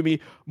Zeri Yuumi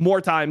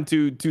more time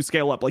to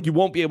scale up. Like you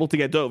won't be able to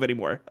get dove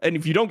anymore, and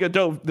if you don't get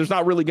dove, there's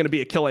not really going to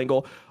be a kill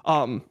angle,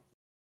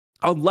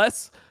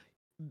 unless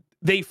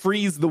they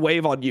freeze the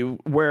wave on you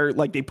where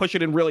like they push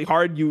it in really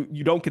hard, you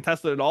don't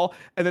contest it at all,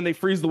 and then they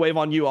freeze the wave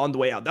on you on the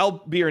way out.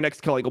 That'll be your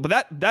next kill angle.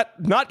 But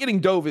that not getting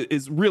dove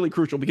is really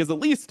crucial, because at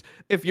least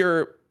if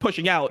you're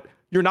pushing out,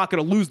 you're not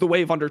going to lose the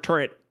wave under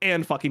turret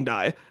and fucking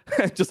die.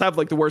 Just have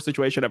like the worst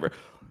situation ever.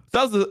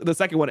 So that was the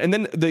second one. And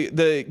then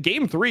the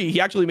game 3,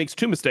 he actually makes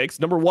 2 mistakes.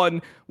 Number 1,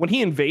 when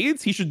he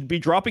invades, he should be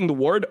dropping the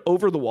ward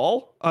over the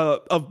wall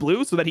of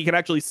blue so that he can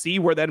actually see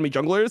where the enemy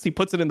jungler is. He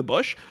puts it in the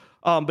bush.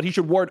 But he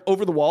should ward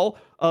over the wall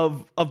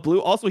of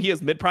blue. Also, he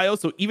has mid prio,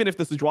 so even if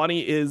the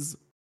Sejuani is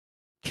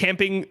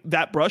camping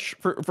that brush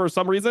for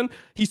some reason,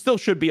 he still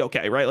should be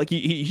okay, right? Like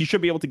he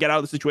should be able to get out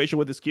of the situation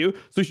with his Q.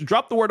 So he should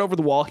drop the ward over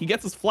the wall. He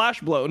gets his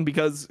flash blown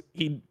because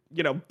he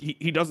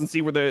doesn't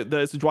see where the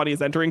Sejuani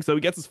is entering, so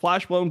he gets his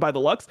flash blown by the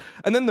Lux.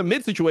 And then the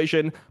mid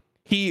situation,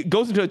 he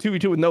goes into a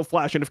 2v2 with no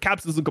flash, and if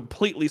Caps isn't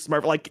completely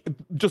smart, like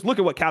just look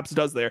at what Caps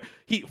does there.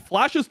 He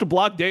flashes to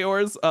block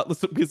Dayor's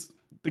because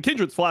the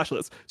Kindred's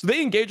flashless. So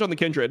they engage on the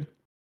Kindred.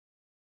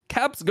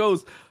 Caps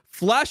goes,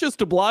 flashes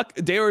to block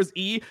Dayor's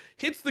E,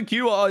 hits the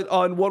Q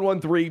on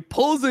 113,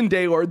 pulls in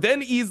Dayor,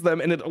 then E's them,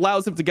 and it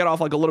allows him to get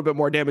off like a little bit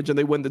more damage, and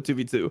they win the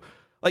 2v2.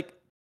 Like,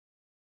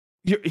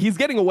 he's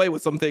getting away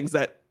with some things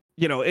that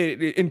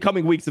in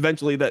coming weeks,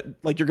 eventually that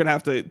like you're going to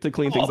have to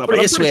clean things up.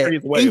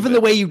 But even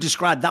the way you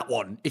described that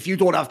one, if you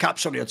don't have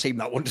caps on your team,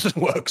 that one doesn't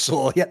work.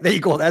 So yeah, there you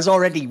go. There's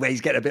already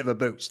ways getting a bit of a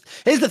boost.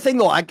 Here's the thing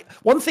though.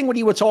 One thing when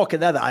you were talking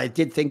there that I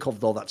did think of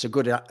though, that's a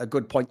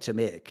good point to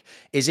make,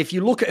 is if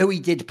you look at who he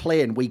did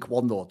play in week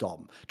 1 though,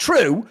 Dom.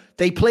 True,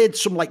 they played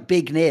some like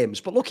big names,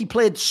 but look, he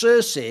played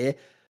Cersei,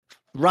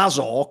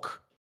 Razork,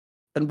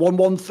 and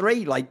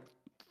 113. Like,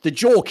 the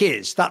joke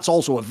is that's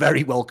also a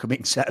very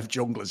welcoming set of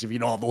junglers if you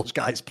know how those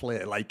guys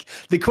play. Like,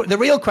 the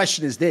real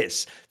question is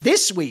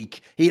this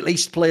week he at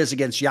least plays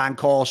against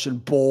Yankos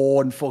and Bo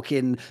and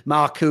fucking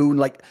Marcoon.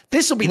 Like,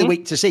 this will be the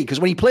week to see,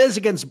 because when he plays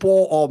against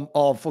Bo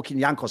or fucking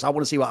Yankos, I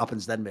want to see what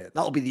happens then, mate.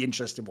 That'll be the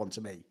interesting one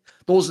to me.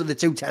 Those are the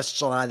two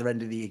tests on either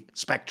end of the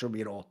spectrum,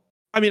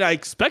 I mean, I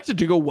expect it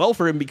to go well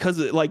for him because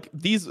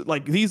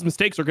these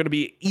mistakes are going to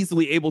be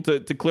easily able to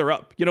clear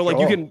up.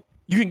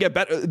 You can get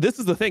better. This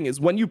is the thing, is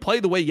when you play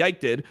the way Yike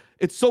did,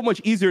 it's so much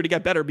easier to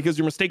get better because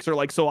your mistakes are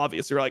like so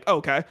obvious. You're like, oh,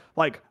 okay,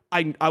 like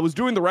I was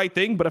doing the right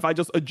thing, but if I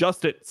just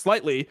adjust it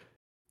slightly,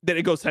 then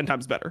it goes 10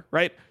 times better,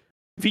 right?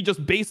 If he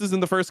just bases in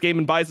the first game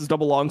and buys his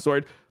double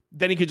longsword,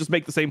 then he could just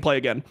make the same play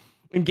again.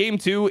 In game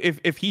 2,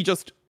 if he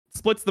just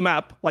splits the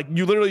map, like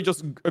you literally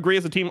just agree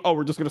as a team, oh,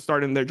 we're just going to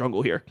start in their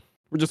jungle here.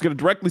 We're just going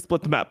to directly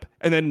split the map,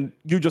 and then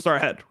you just are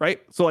ahead,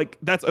 right? So like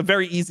that's a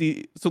very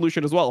easy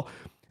solution as well.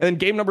 And then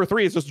game number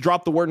 3 is just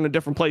drop the word in a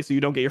different place so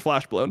you don't get your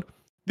flash blown.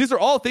 These are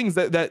all things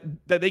that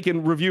they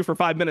can review for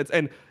 5 minutes.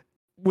 And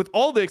with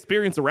all the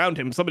experience around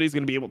him, somebody's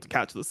going to be able to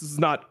catch this. This is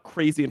not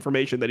crazy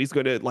information that he's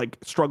going to like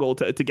struggle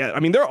to get. I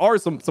mean, there are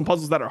some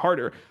puzzles that are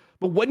harder,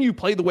 but when you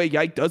play the way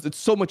Yike does, it's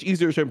so much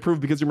easier to improve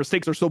because your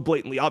mistakes are so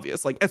blatantly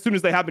obvious. Like, as soon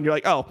as they happen, you're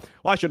like, oh,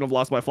 well, I shouldn't have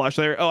lost my flash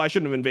there. Oh, I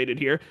shouldn't have invaded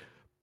here.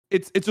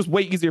 It's just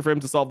way easier for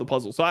him to solve the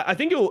puzzle. So I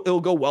think it'll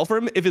go well for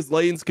him if his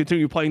lanes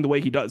continue playing the way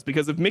he does.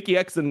 Because if Mickey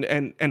X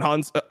and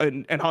Hans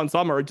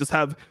Sama are just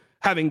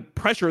having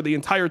pressure the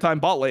entire time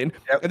bot lane,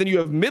 and then you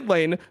have mid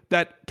lane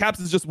that Caps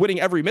is just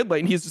winning every mid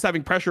lane, he's just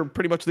having pressure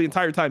pretty much the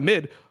entire time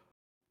mid.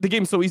 The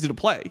game's so easy to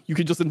play. You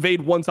can just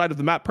invade one side of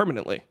the map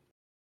permanently.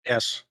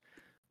 Yes.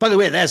 By the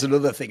way, there's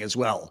another thing as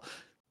well.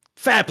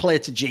 Fair play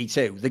to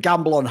G2. The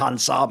gamble on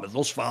Hans Sama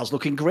thus far is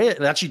looking great.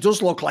 It actually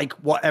does look like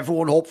what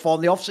everyone hoped for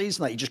in the offseason.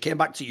 Like, he just came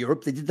back to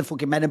Europe. They did the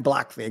fucking Men in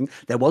Black thing.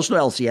 There was no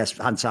LCS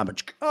Hans Sama.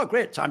 Oh,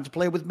 great. Time to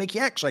play with Mickey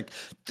X. Like,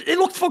 it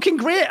looked fucking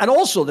great. And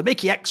also, the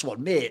Mickey X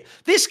one, mate,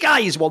 this guy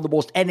is one of the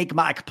most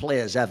enigmatic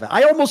players ever.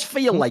 I almost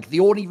feel like the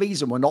only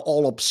reason we're not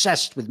all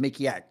obsessed with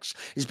Mickey X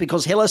is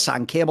because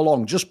Hylissang came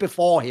along just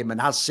before him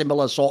and has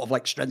similar sort of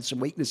like strengths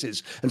and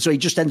weaknesses. And so he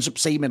just ends up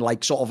seeming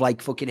like sort of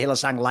like fucking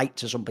Hylissang light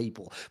to some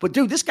people. But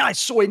dude, this guy's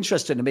so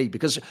interesting to me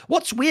because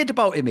what's weird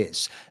about him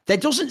is there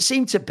doesn't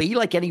seem to be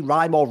like any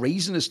rhyme or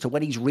reason as to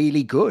when he's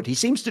really good. He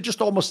seems to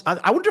just almost,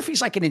 I wonder if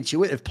he's like an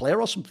intuitive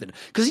player or something,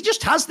 because he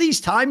just has these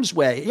times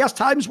where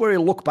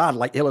he'll look bad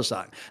like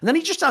Hylissang, and then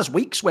he just has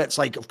weeks where it's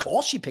like, of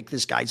course you pick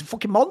this guy, he's a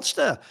fucking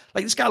monster.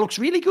 Like, this guy looks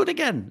really good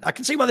again. I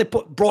can see why they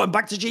brought him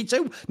back to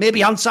G2.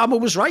 Maybe Hans Sama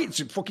was right. It's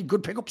a fucking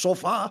good pickup so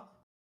far.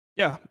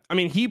 Yeah, I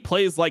mean, he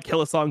plays like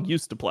Hylissang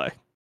used to play.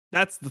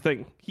 That's the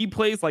thing. He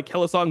plays like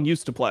Hylissang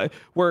used to play,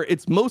 where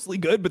it's mostly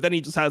good, but then he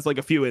just has like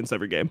a few ints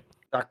every game.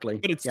 Exactly.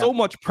 But it's so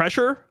much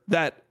pressure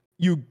that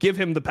you give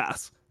him the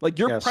pass. Like,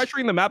 you're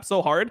pressuring the map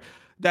so hard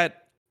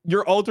that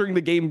you're altering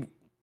the game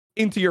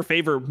into your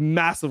favor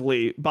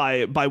massively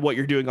by what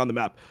you're doing on the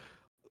map.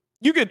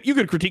 You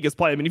could critique his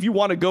play. I mean, if you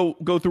want to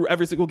go through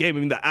every single game,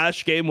 I mean, the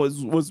Ashe game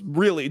was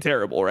really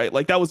terrible, right?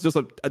 Like, that was just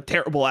a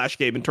terrible Ashe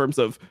game in terms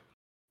of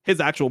his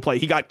actual play.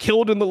 He got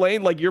killed in the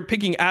lane. Like, you're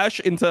picking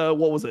Ashe into,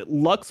 what was it,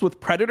 Lux with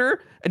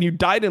Predator, and you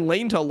died in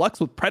lane to Lux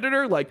with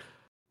Predator. Like,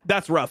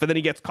 that's rough. And then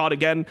he gets caught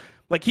again.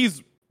 Like,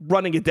 he's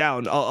running it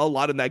down a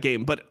lot in that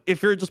game. But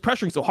if you're just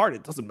pressuring so hard,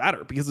 it doesn't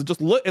matter, because it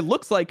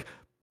looks like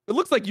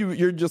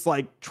you're just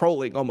like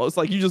trolling almost.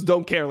 Like, you just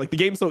don't care. Like, the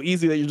game's so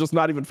easy that you're just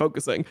not even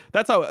focusing.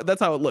 That's how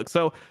it looks.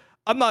 So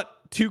I'm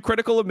not too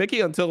critical of Mickey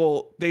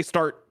until they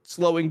start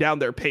slowing down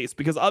their pace,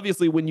 because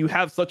obviously when you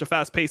have such a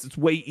fast pace, it's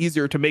way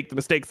easier to make the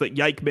mistakes that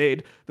Yike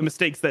made, the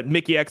mistakes that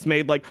Mickey X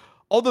made. Like,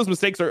 all those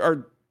mistakes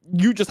are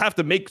you just have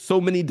to make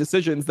so many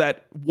decisions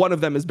that one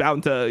of them is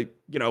bound to,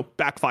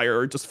 backfire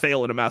or just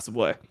fail in a massive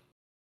way.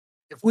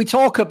 If we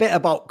talk a bit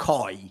about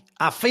Koi,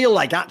 I feel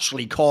like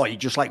actually Koi,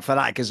 just like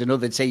Fnatic, is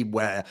another team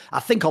where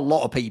I think a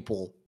lot of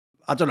people,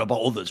 I don't know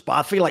about others, but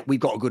I feel like we've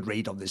got a good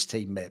read on this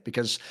team, mate,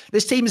 because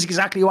this team is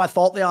exactly who I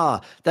thought they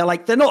are.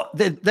 They're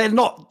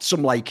not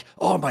some like,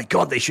 oh my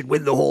God, they should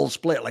win the whole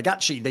split. Like,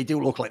 actually, they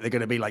do look like they're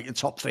going to be like the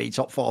top 3,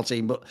 top 4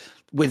 team. But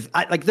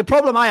the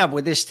problem I have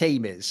with this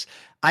team is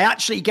I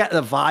actually get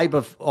the vibe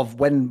of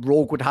when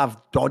Rogue would have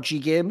dodgy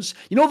games.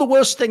 You know, the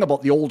worst thing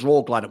about the old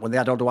Rogue lineup when they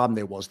had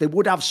Odoamne was they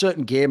would have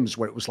certain games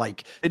where it was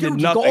like,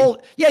 dude, you got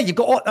all,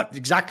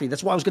 exactly.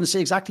 That's what I was going to say.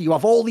 Exactly. You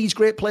have all these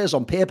great players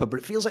on paper, but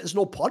it feels like there's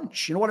no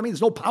punch. You know what I mean?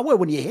 There's no power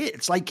when you hit.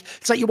 It's like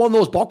you're one of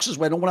those boxes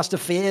where no one has to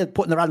fear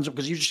putting their hands up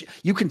because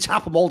you can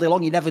tap them all day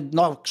long. You never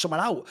knock someone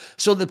out.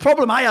 So the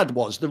problem I had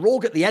was the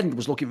Rogue at the end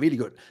was looking really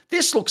good.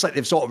 This looks like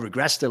they've sort of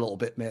regressed a little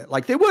bit, mate.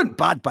 Like they weren't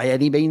bad by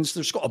any means.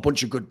 They've just got a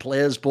bunch of good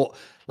players, but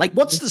like,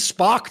 what's the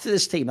spark to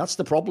this team? That's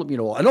the problem, you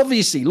know. And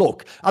obviously,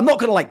 look, I'm not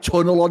going to like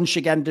tunnel on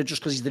Shigenda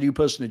just because he's the new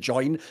person to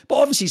join. But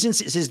obviously, since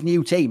it's his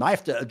new team, I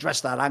have to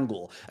address that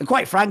angle. And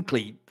quite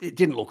frankly, it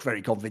didn't look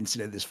very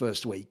convincing in this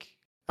first week.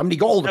 I mean, he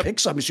got all the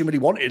picks, I'm assuming he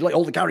wanted, like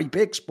all the carry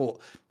picks, but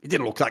it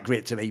didn't look that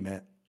great to me,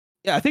 mate.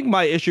 Yeah, I think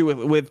my issue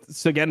with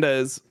Shigenda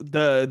is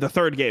the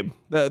third game.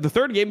 The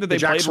third game that they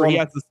played where he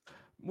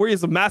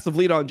has a massive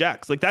lead on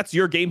Jax. Like, that's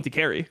your game to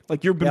carry.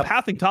 Like, you've been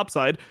pathing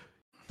topside.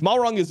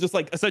 Malrung is just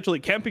like essentially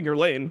camping your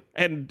lane,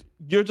 and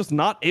you're just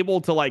not able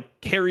to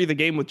like carry the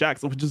game with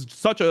Jax, which is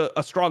such a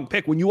strong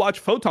pick. When you watch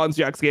Photon's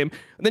Jax game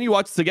and then you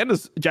watch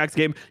Sigenda's Jax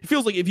game, it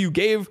feels like if you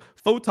gave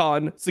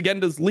Photon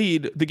Sigenda's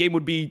lead, the game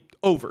would be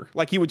over.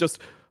 Like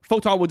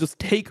Photon would just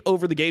take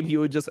over the game. He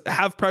would just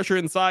have pressure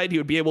inside. He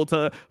would be able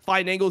to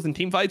find angles in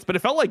team fights. But it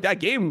felt like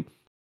that game,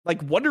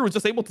 like Wonder was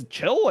just able to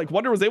chill. Like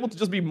Wonder was able to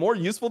just be more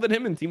useful than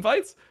him in team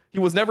fights. He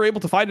was never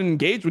able to find and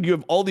engage when you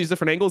have all these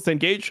different angles to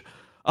engage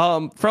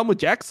from with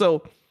Jax.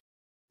 So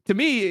to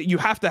me, you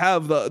have to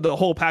have the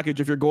whole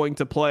package if you're going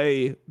to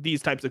play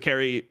these types of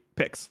carry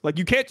picks. Like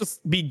you can't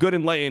just be good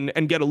in lane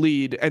and get a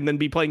lead and then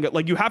be playing it.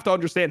 Like you have to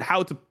understand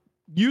how to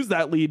use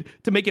that lead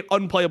to make it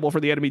unplayable for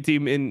the enemy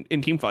team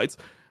in team fights.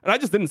 And I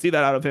just didn't see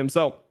that out of him.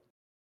 So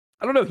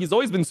I don't know. He's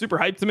always been super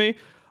hyped to me.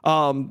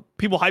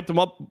 People hyped him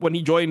up when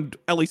he joined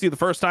LEC the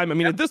first time. I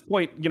mean, at this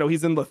point, you know,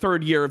 he's in the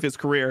third year of his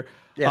career.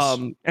 Yes.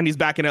 And he's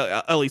back in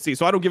LEC.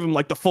 So I don't give him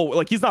like the full,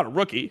 like he's not a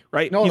rookie,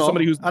 right? He's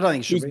somebody who's, I don't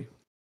think he should be.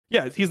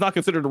 Yeah, he's not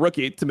considered a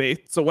rookie to me.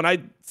 So when I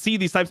see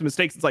these types of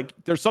mistakes, it's like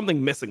there's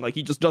something missing. Like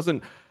he just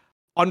doesn't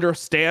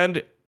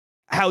understand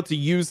how to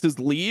use his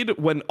lead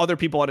when other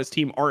people on his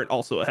team aren't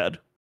also ahead.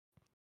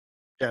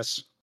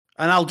 Yes.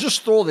 And I'll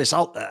just throw this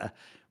out there.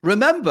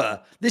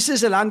 Remember, this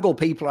is an angle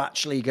people are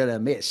actually going to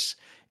miss,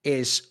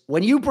 is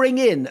when you bring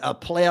in a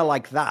player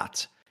like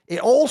that, it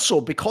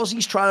also, because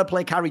he's trying to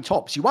play carry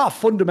tops, you are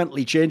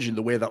fundamentally changing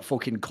the way that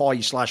fucking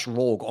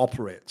Koi/Rogue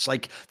operates.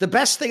 Like, the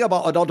best thing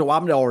about an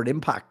Odoamne or an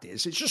Impact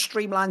is it just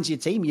streamlines your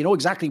team. You know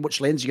exactly which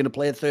lanes you're going to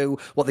play through,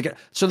 what they get.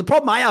 So the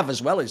problem I have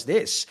as well is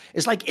this.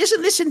 It's like,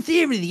 isn't this in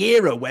theory the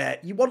era where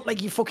you want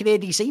like your fucking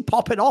ADC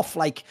popping off?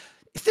 Like,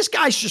 if this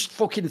guy's just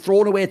fucking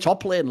throwing away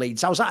top lane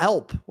leads, how's that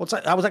help? How's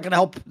that going to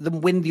help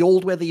them win the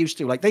old way they used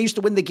to? Like, they used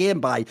to win the game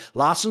by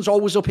Larsen's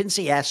always up in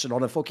CS and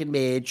on a fucking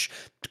mage.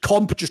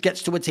 Comp just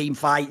gets to a team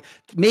fight.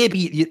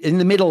 Maybe in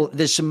the middle,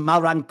 there's some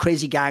Malran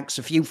crazy ganks,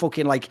 a few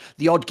fucking, like,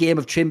 the odd game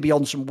of Trimby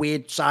on some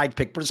weird side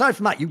pick. But aside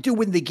from that, you do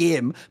win the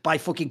game by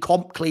fucking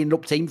Comp cleaning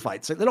up team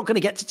fights. Like, they're not going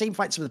to get to team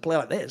fights with a player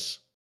like this.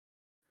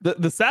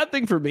 The sad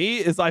thing for me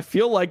is I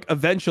feel like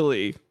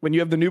eventually when you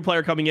have the new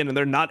player coming in and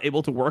they're not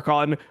able to work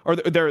on, or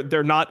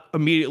they're not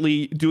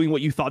immediately doing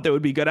what you thought they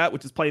would be good at,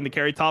 which is playing the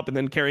carry top and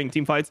then carrying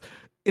team fights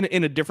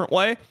in a different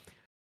way,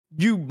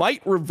 you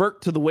might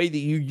revert to the way that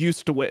you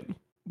used to win.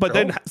 But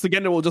then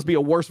Sagenda will just be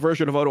a worse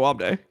version of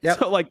Odoamne. Yep.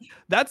 So like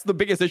that's the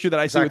biggest issue that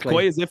I see with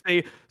Koi is if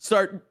they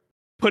start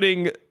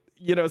putting,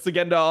 you know,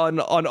 Sagenda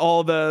on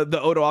all the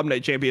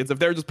Odoamne champions. If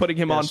they're just putting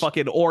him on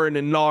fucking Orin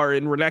and Gnar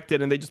and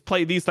Renekton and they just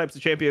play these types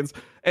of champions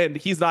and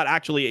he's not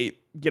actually,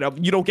 you know,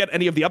 you don't get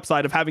any of the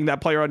upside of having that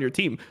player on your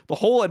team. The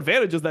whole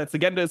advantage is that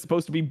Sagenda is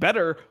supposed to be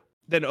better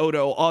than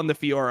Odo on the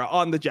Fiora,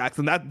 on the Jax,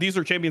 and that these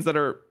are champions that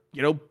are,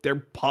 you know,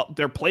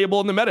 they're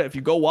playable in the meta. If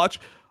you go watch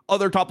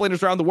other top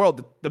laners around the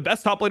world, the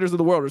best top laners in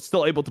the world are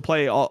still able to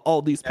play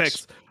all these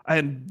picks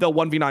and they'll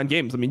 1v9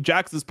 games. I mean,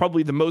 Jax is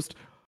probably the most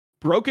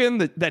broken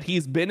that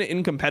he's been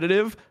in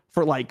competitive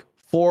for like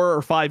 4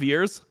 or 5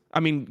 years. I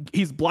mean,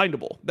 he's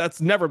blindable.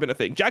 That's never been a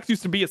thing. Jax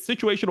used to be a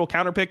situational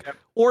counter pick,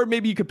 or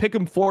maybe you could pick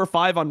him 4 or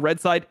 5 on red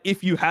side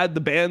if you had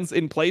the bans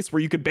in place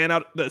where you could ban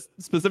out the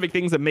specific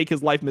things that make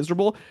his life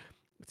miserable.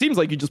 It seems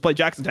like you just play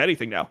Jax into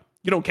anything now.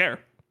 You don't care.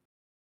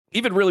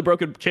 Even really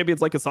broken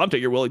champions like Asante,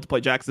 you're willing to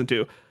play Jax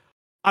into.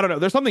 I don't know.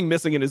 There's something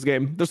missing in his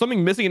game. There's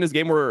something missing in his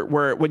game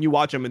where when you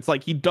watch him, it's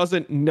like he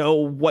doesn't know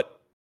what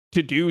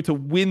to do to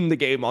win the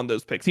game on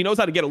those picks. He knows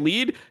how to get a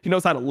lead. He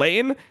knows how to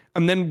lane.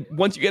 And then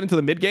once you get into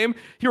the mid game,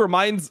 he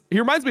reminds me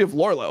of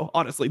Lorlo,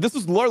 honestly. This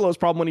was Lorlo's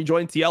problem when he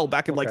joined TL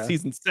back in like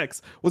season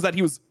 6, was that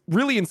he was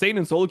really insane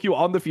in solo queue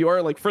on the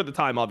Fiora, like for the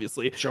time,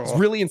 obviously. Sure. He was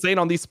really insane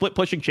on these split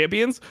pushing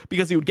champions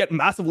because he would get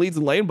massive leads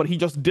in lane, but he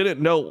just didn't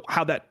know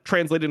how that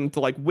translated into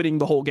like winning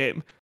the whole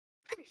game.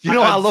 You know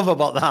what I love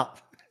about that?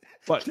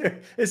 But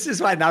this is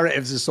why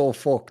narratives are so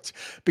fucked,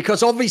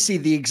 because obviously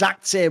the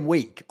exact same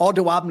week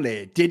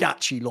Odoamne did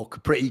actually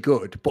look pretty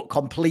good but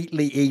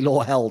completely elo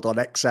held on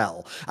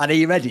XL. And are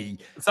you ready?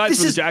 Aside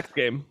from the Jax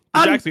game,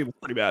 the Jax game was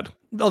pretty bad.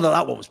 No,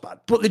 that one was bad.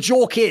 But the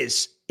joke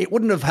is it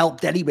wouldn't have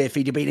helped anyway if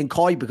he'd have been in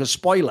Koi, because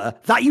spoiler,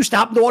 that used to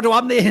happen to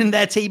IWDominate in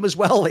their team as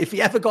well. If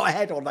he ever got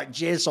ahead on like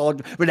Jason,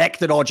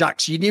 Rekkles or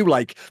Jax, you knew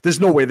like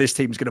there's no way this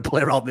team's going to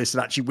play around this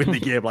and actually win the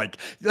game. Like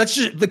that's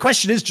just the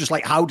question is just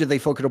like how did they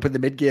fuck it up in the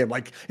mid game?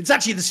 Like it's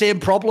actually the same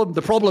problem.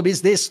 The problem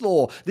is this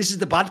though. This is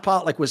the bad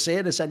part. Like we're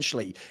saying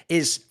essentially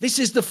is this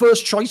is the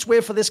first choice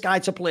way for this guy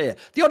to play.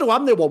 The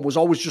IWDominate one was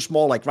always just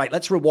more like right,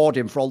 let's reward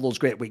him for all those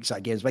great weak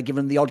side games by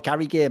giving him the odd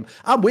carry game.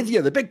 I'm with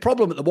you. The big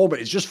problem at the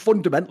moment is just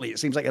fundamentally it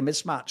seems like a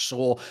mismatch.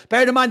 So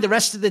bearing in mind the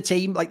rest of the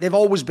team, like they've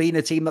always been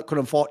a team that could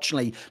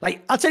unfortunately,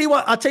 like I'll tell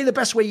you the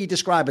best way you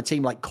describe a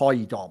team like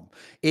Koi, Dom,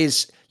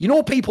 is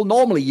people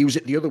normally use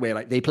it the other way,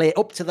 like they play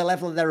up to the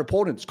level of their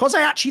opponents. Because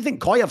I actually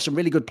think Koi have some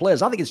really good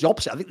players. I think it's the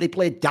opposite. I think they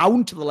play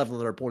down to the level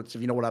of their opponents,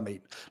 if you know what I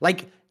mean.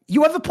 Like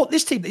you ever put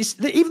this team,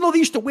 even though they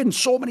used to win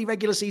so many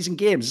regular season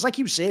games, it's like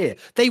you say,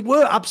 they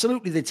were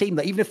absolutely the team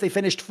that even if they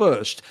finished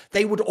first,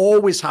 they would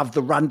always have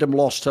the random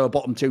loss to a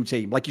bottom two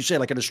team. Like you say,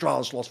 like an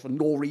Astralis loss for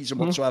no reason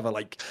whatsoever.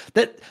 Like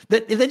that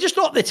they're just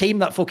not the team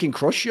that fucking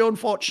crush you,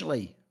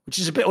 unfortunately, which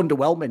is a bit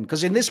underwhelming.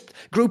 Because in this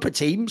group of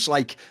teams,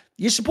 like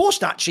you're supposed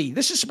to actually,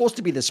 this is supposed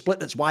to be the split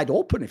that's wide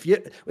open. If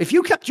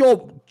you kept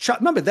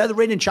remember they're the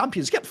reigning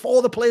champions, get 4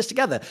 of the players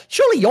together.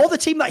 Surely you're the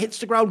team that hits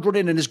the ground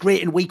running and is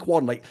great in week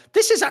 1. Like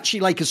this is actually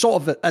like a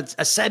sort of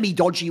a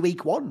semi-dodgy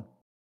week 1.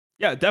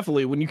 Yeah,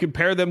 definitely. When you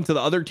compare them to the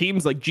other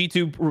teams, like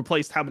G2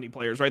 replaced how many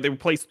players, right? They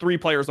replaced 3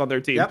 players on their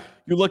team. Yep.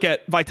 You look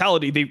at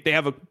Vitality, they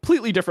have a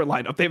completely different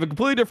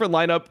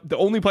lineup. The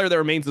only player that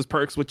remains is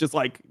Perks, which is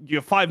like you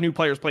have 5 new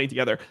players playing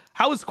together.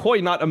 How is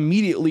Koi not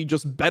immediately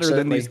just better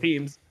than these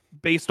teams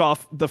based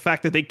off the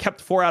fact that they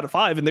kept 4 out of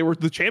 5 and they were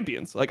the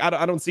champions? Like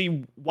I don't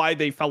see why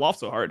they fell off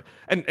so hard.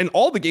 And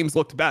all the games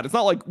looked bad. It's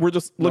not like we're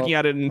just looking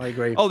at it and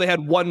they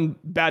had one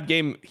bad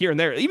game here and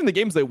there. Even the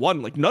games they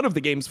won, like none of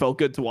the games felt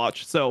good to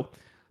watch. So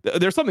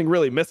there's something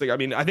really missing. I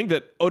mean, I think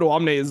that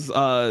IWDominate's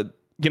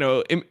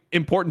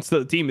importance to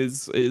the team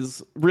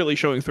is really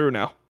showing through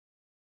now.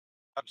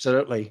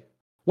 Absolutely.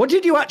 What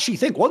did you actually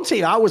think? One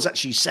team I was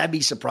actually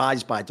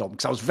semi-surprised by, Dom,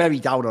 because I was very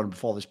down on them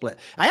before the split.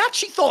 I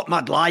actually thought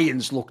Mad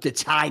Lions looked a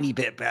tiny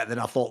bit better than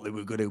I thought they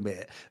were going to,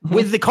 mate.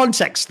 With the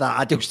context that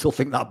I do still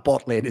think that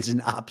bot lane is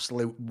an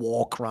absolute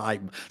war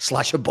crime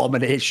 /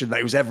 abomination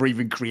that was ever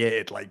even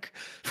created. Like,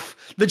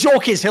 the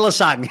joke is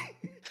Hylissang.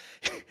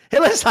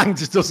 Hylissang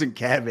just doesn't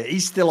care, mate.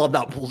 He's still on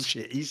that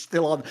bullshit. He's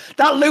still on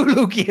that.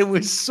 Lulu game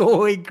was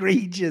so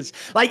egregious.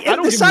 Like, I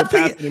don't the sad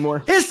thing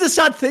anymore. Here's the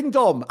sad thing,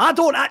 Dom. I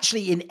don't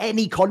actually, in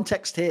any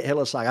context, hate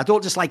Hylissang. I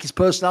don't just like his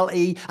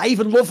personality. I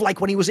even love,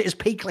 like, when he was at his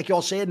peak, like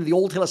you're saying, the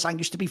old Hylissang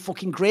used to be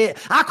fucking great.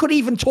 I could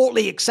even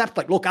totally accept,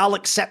 like, look, I'll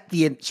accept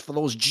the ints for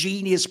those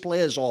genius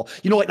players, or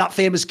like that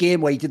famous game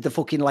where he did the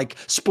fucking like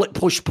split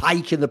push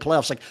pike in the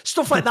playoffs, like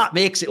stuff like that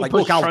makes it like,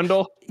 look, I'll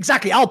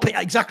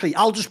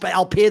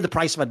pay the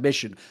price of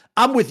admission.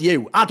 I'm with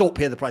you. I don't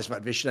pay the price of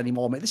admission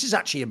anymore, mate. This is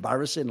actually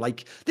embarrassing.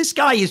 Like, this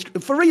guy is,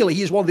 for real,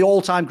 he is one of the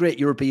all-time great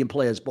European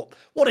players, but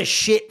what a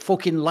shit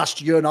fucking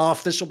last year and a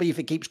half this will be if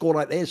it keeps going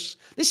like this.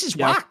 This is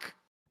whack.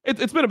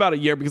 It's been about a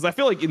year, because I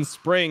feel like in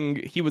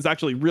spring, he was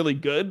actually really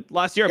good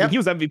last year. I mean, he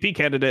was MVP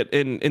candidate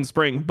in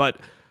spring, but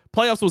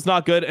playoffs was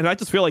not good, and I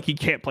just feel like he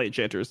can't play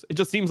Enchanters. It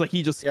just seems like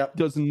he just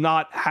does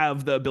not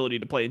have the ability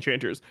to play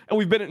Enchanters. And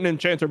we've been in an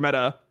Enchanter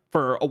meta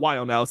for a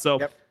while now, so...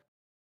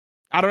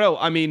 I don't know.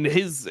 I mean,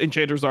 his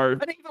enchanters are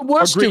even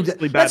worse,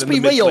 dude. Let's be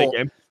real.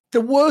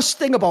 The worst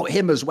thing about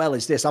him as well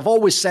is this. I've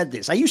always said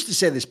this. I used to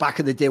say this back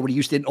in the day when he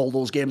used to int all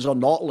those games on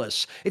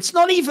Nautilus. It's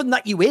not even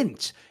that you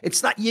int.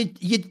 It's that you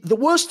the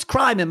worst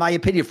crime, in my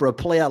opinion, for a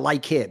player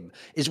like him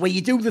is where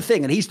you do the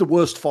thing, and he's the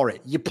worst for it.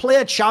 You play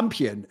a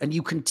champion, and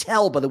you can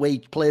tell by the way he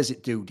plays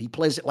it, dude. He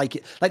plays it like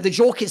it. Like the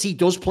joke is he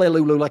does play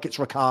Lulu like it's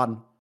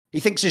Rakan. He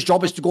thinks his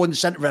job is to go in the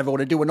center of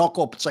everyone and do a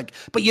knock-up. It's like,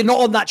 but you're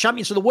not on that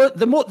champion. So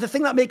the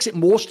thing that makes it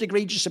most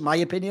egregious, in my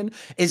opinion,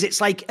 is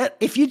it's like,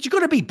 if you're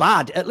going to be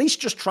bad, at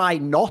least just try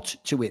not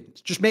to win.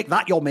 Just make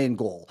that your main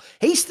goal.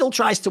 He still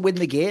tries to win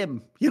the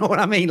game. You know what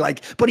I mean?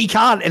 Like, but he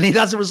can't. And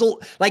as a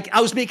result, like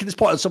I was making this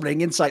point on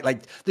Something Insight,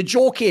 like the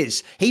joke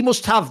is he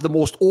must have the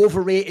most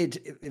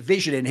overrated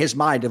vision in his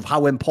mind of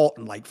how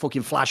important like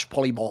fucking Flash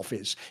Polymorph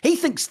is. He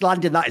thinks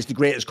landing that is the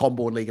greatest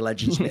combo in League of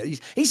Legends.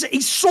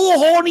 he's so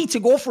horny to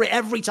go for it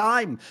every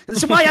time.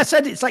 That's why I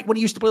said it's like when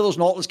he used to play those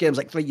Nautilus games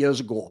like 3 years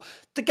ago.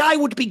 The guy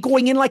would be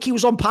going in like he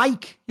was on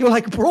Pike. You're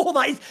like, bro,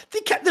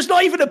 there's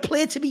not even a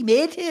play to be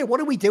made here. What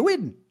are we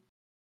doing?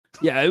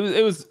 Yeah,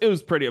 it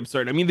was pretty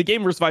absurd. I mean, the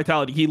game versus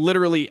Vitality, he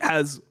literally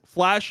has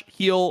flash,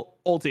 heal,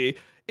 ulti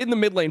in the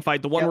mid lane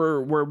fight, the one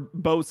where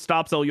Bo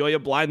stops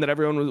Elyoya blind that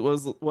everyone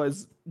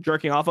was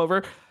jerking off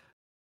over.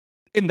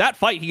 In that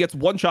fight, he gets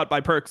one shot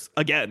by Perks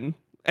again,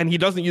 and he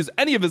doesn't use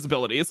any of his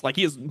abilities. Like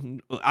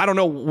I don't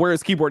know where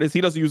his keyboard is. He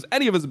doesn't use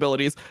any of his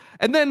abilities.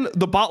 And then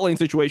the bot lane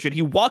situation,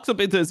 he walks up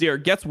into his ear,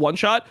 gets one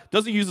shot,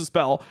 doesn't use a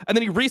spell, and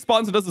then he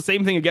respawns and does the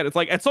same thing again. It's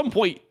like at some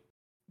point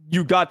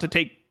you got to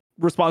take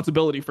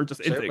responsibility for just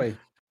inting.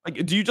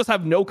 Like, do you just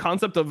have no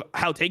concept of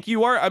how tanky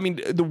you are? I mean,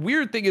 the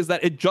weird thing is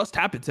that it just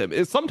happened to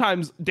him.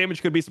 Sometimes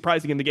damage could be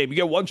surprising in the game. You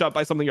get one shot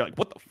by something, you're like,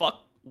 what the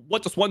fuck?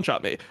 what just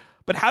one-shot me?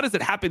 But how does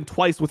it happen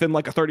twice within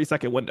like a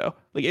 30-second window?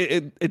 Like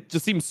it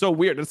just seems so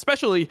weird,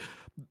 especially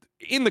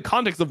in the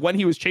context of when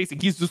he was chasing.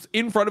 He's just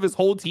in front of his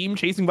whole team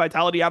chasing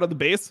Vitality out of the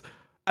base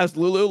as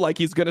Lulu, like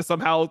he's going to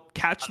somehow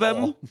catch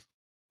them.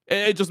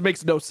 It just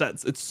makes no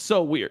sense. It's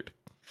so weird.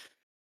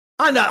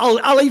 And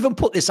I'll even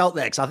put this out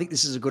there because I think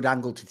this is a good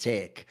angle to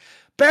take.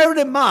 Bearing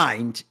in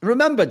mind,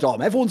 remember,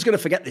 Dom, everyone's going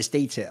to forget this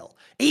detail.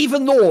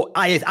 Even though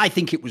I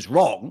think it was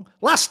wrong,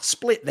 last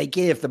split they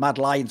gave the Mad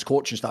Lions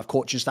coaching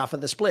staff of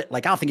the split.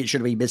 Like, I think it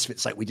should have been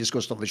Misfits like we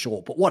discussed on the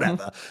show, but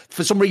whatever.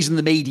 For some reason,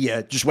 the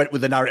media just went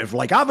with the narrative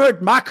like, I've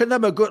heard Mac and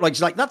them are good. Like,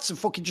 it's like, that's a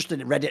fucking just a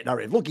Reddit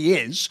narrative. Look, he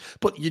is,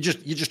 but you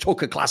just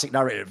took a classic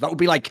narrative. That would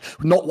be like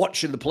not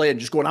watching the play and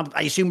just going,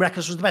 I assume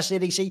Rekkles was the best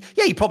ADC.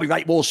 Yeah, you probably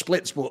write more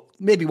splits, but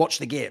maybe watch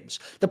the games.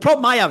 The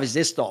problem I have is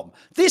this, Dom.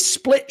 This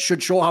split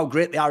should show how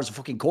great they are as a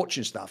fucking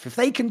coaching staff. If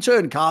they can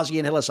turn Kazi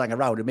and Hylissang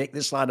around and make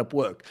this lineup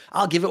work,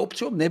 I'll give it up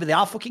to them. Maybe they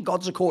are fucking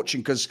gods of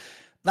coaching, because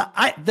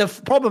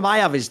the problem I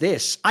have is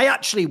this. I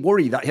actually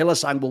worry that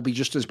Hylissang will be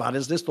just as bad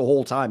as this the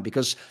whole time,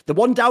 because the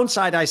one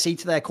downside I see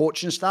to their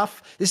coaching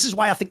staff, this is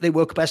why I think they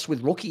work best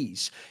with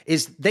rookies,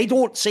 is they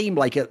don't seem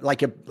like a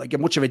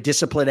much of a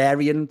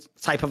disciplinarian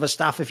type of a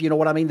staff, if you know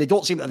what I mean. They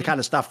don't seem like the kind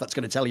of staff that's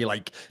going to tell you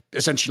like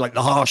essentially like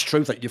the harsh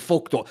truth that you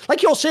fucked up.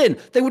 Like you're saying,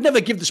 they would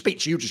never give the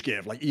speech you just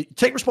gave. Like, you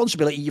take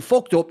responsibility, you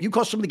fucked up, you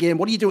cost them the game,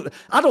 what do you do?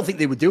 I don't think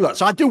they would do that.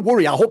 So I do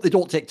worry. I hope they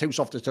don't take too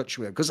soft a touch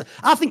with him, because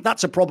I think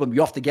that's a problem you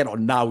have to get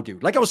on now,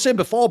 dude. Like I was saying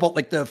before about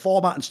like the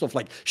format and stuff,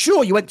 like,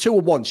 sure, you went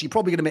 2-1, so you're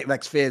probably going to make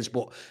next phase,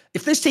 but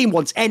if this team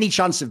wants any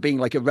chance of being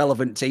like a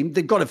relevant team,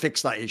 they've got to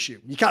fix that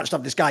issue. You can't just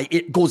have this guy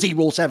go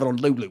 0-7 on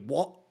Lulu.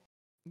 What?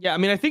 Yeah, I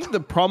mean, I think the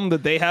problem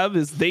that they have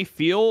is they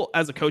feel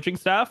as a coaching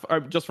staff, or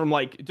just from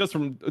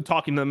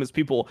talking to them as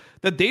people,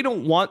 that they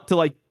don't want to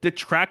like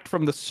detract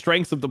from the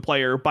strengths of the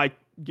player by,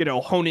 you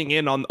know, honing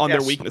in on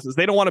their weaknesses.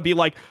 They don't want to be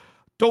like,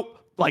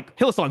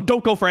 Hylissang,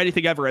 don't go for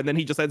anything ever, and then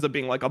he just ends up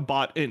being like a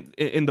bot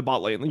in the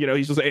bot lane. You know,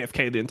 he's just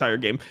AFK the entire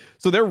game.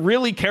 So they're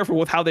really careful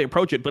with how they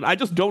approach it, but I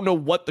just don't know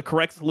what the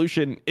correct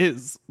solution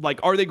is.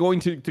 Like, are they going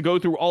to go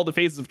through all the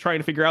phases of trying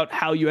to figure out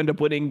how you end up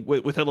winning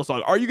with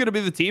Hylissang? Are you going to be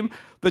the team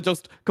that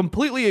just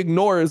completely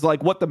ignores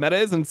like what the meta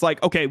is, and it's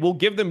like, okay, we'll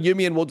give them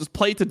Yuumi and we'll just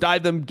play to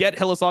dive them, get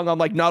Hylissang on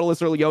like Nautilus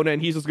or Leona,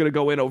 and he's just going to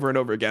go in over and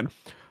over again?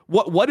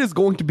 What is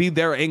going to be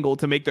their angle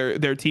to make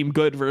their team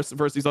good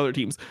versus these other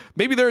teams?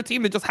 Maybe they're a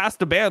team that just has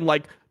to ban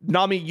like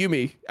Nami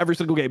Yuumi every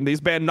single game. They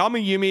just ban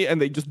Nami Yuumi and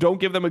they just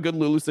don't give them a good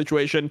Lulu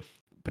situation.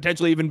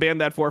 Potentially even ban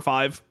that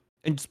 4-5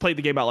 and just play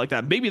the game out like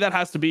that. Maybe that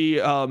has to be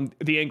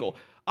the angle.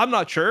 I'm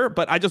not sure,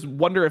 but I just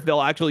wonder if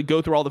they'll actually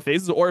go through all the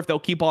phases, or if they'll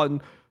keep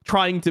on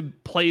trying to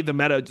play the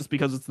meta just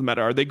because it's the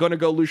meta. Are they going to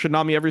go Lucian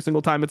Nami every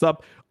single time it's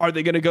up? Are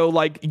they going to go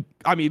like,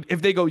 I mean,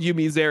 if they go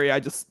Yumi's area, I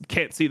just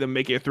can't see them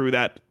making it through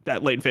that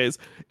lane phase.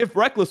 If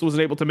Rekkles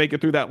wasn't able to make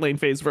it through that lane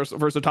phase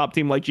versus a top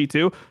team like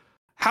G2,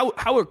 how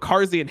are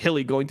Carzzy and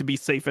Hilly going to be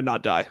safe and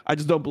not die? I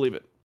just don't believe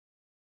it.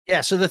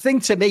 Yeah, so the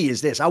thing to me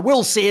is this. I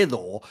will say,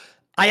 though,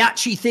 I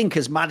actually think,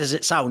 as mad as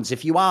it sounds,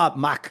 if you are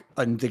Mac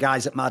and the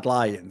guys at Mad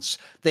Lions,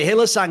 the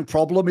Hylissang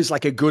problem is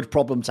like a good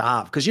problem to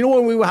have. Because you know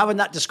when we were having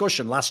that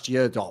discussion last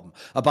year, Dom,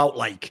 about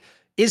like,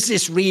 is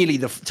this really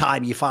the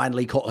time you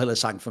finally cut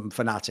Hylissang from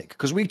Fnatic?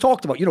 Because we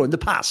talked about, you know, in the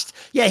past,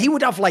 yeah, he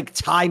would have like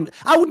time.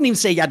 I wouldn't even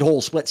say he had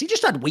whole splits. He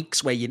just had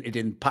weeks where he did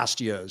in past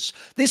years.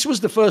 This was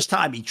the first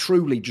time he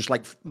truly just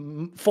like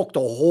fucked a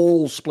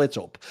whole split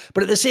up.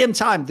 But at the same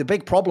time, the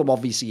big problem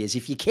obviously is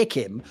if you kick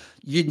him,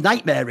 your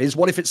nightmare is,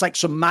 what if it's like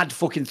some mad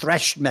fucking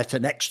Thresh meta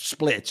next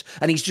split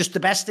and he's just the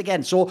best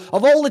again? So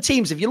of all the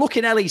teams, if you look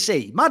in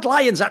LEC, Mad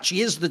Lions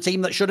actually is the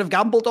team that should have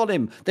gambled on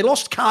him. They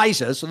lost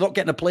Kaiser, so they're not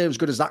getting a player as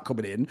good as that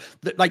coming in.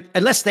 Like,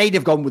 unless they'd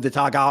have gone with the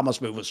Targ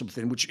Armos move or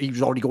something, which he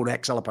was already going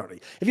to XL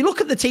apparently. If you look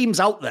at the teams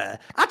out there,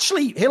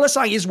 actually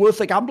Hylissang is worth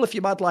a gamble if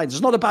you're Mad Lions.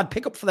 It's not a bad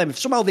pickup for them. If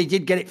somehow they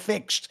did get it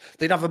fixed,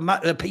 they'd have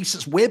a piece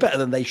that's way better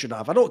than they should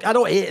have. I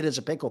don't hate it as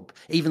a pickup,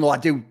 even though I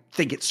do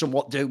think it's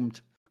somewhat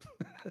doomed.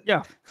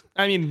 Yeah,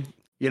 I mean,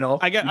 you know,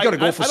 you got to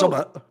go for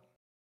some.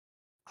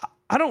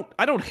 I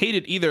don't hate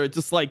it either. It's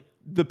just like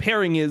the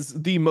pairing is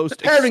the most.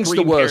 The pairing's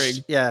the worst.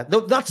 Pairing yeah,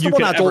 that's the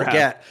one I don't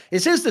get.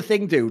 Here's the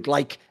thing, dude.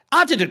 Like,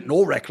 I didn't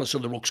know Rekkles or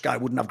the Rooks guy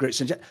wouldn't have great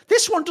synergy.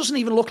 This one doesn't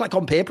even look like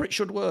on paper it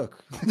should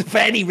work for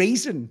any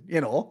reason, you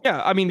know?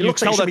 Yeah, I mean, you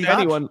tell that to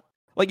anyone.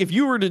 Like, if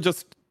you were to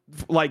just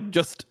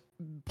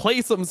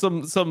play some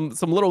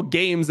little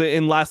games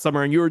in last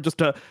summer and you were just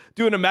to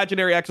do an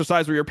imaginary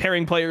exercise where you're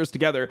pairing players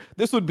together,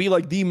 this would be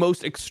like the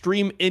most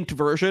extreme int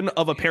version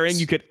of a pairing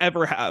you could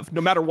ever have,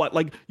 no matter what.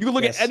 Like, you could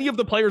look at any of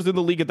the players in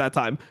the league at that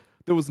time.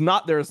 There's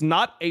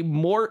not a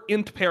more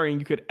int pairing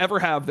you could ever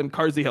have than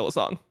Carzzy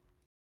Hylissang.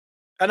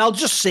 And I'll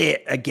just say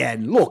it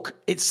again. Look,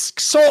 it's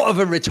sort of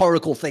a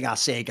rhetorical thing I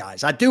say,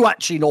 guys. I do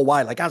actually know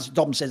why. Like, as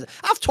Dom says,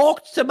 I've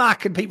talked to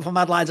Mac and people from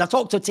Mad Lions. I've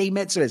talked to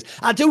teammates of his.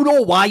 I do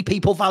know why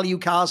people value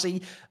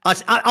Carzzy.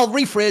 I'll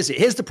rephrase it.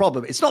 Here's the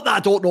problem. It's not that I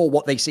don't know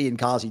what they see in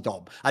Carzzy,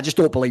 Dom. I just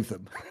don't believe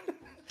them.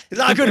 Is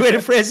that a good way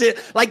to phrase it?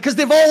 Like, because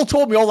they've all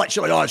told me all that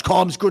shit. Like, oh, it's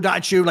calm, it's good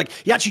attitude. Like,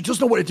 he actually does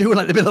know what to do in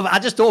like the middle of it. I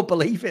just don't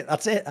believe it.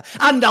 That's it.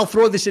 And I'll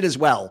throw this in as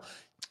well.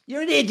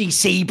 You're an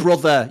ADC,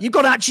 brother. You've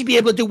got to actually be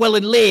able to do well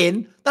in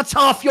lane. That's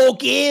half your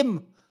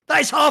game. That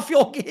is half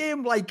your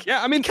game. Like,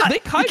 yeah, I mean, they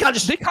kind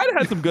of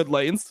had some good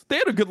lanes. They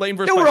had a good lane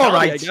versus They were all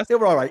right. I guess. They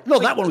were all right. No,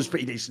 that one was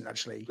pretty decent,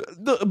 actually.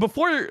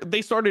 Before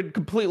they started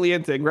completely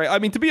inting, right? I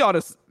mean, to be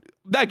honest,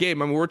 that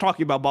game, I mean, we're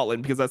talking about bot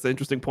lane because that's an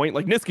interesting point.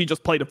 Like, Niski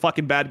just played a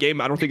fucking bad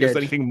game. I don't think there's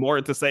anything more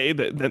to say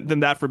than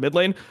that for mid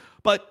lane.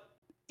 But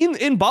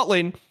in bot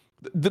lane,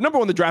 the number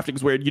one, the drafting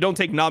is weird. You don't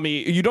take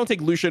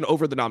Lucian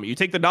over the Nami. You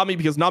take the Nami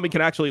because Nami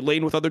can actually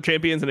lane with other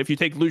champions. And if you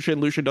take Lucian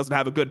doesn't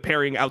have a good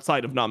pairing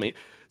outside of Nami.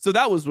 So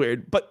that was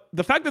weird. But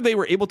the fact that they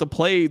were able to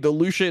play the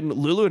Lucian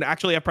Lulu and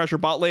actually have pressure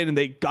bot lane and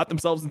they got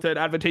themselves into an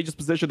advantageous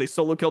position, they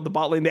solo killed the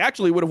bot lane. They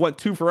actually would have went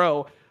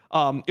 2-0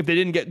 if they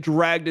didn't get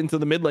dragged into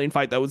the mid lane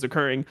fight that was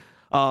occurring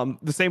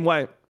the same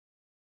way.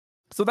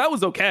 So that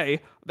was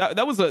okay.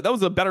 That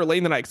was a better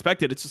lane than I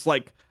expected. It's just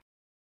like,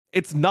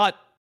 it's not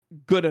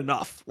good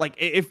enough. Like,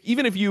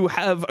 even if you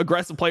have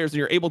aggressive players and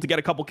you're able to get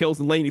a couple kills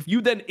in lane, if you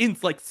then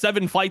int like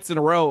 7 fights in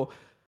a row,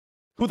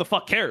 who the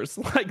fuck cares?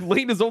 Like,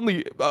 lane is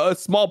only a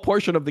small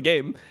portion of the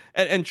game.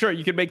 And sure,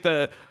 you can make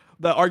the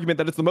argument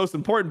that it's the most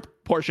important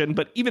portion,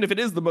 but even if it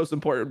is the most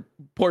important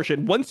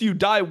portion, once you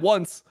die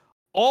once,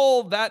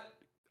 all that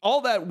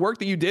work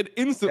that you did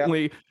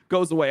instantly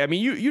goes away. I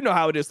mean, you know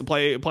how it is to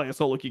play a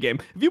solo queue game.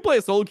 If you play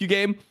a solo queue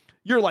game,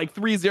 you're like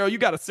 3-0, you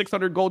got a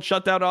 600 gold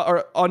shutdown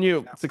on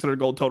you, 600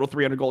 gold total,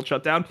 300 gold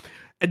shutdown,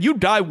 and you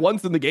die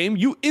once in the game,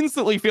 you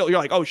instantly feel, you're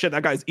like, oh shit,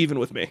 that guy's even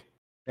with me.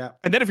 Yeah.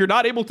 And then if you're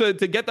not able to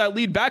get that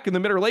lead back in the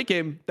mid or late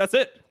game, that's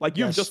it. Like,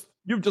 you've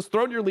just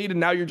thrown your lead and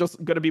now you're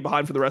just going to be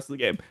behind for the rest of the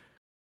game.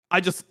 I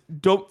just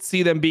don't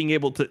see them being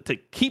able to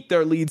keep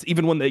their leads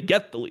even when they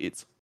get the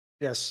leads.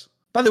 Yes.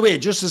 By the way,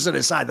 just as an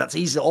aside, that's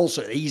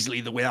easily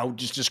the way I would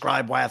just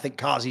describe why I think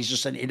Kazi's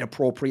just an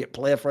inappropriate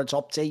player for a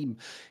top team.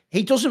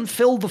 He doesn't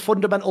fill the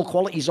fundamental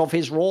qualities of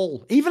his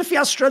role, even if he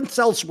has strengths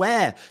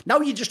elsewhere. Now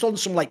you're just on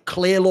some like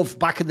Clear Love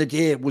back in the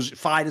day was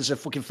fine as a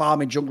fucking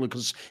farming jungler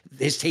because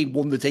his team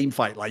won the team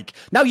fight. Like,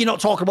 now you're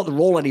not talking about the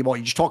role anymore.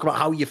 You just talk about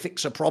how you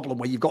fix a problem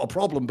where you've got a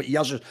problem, but he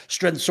has a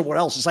strength somewhere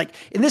else. It's like,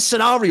 in this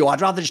scenario,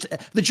 I'd rather just...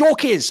 The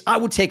joke is, I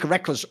would take a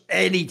Rekkles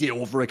any day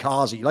over a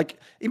Kazi.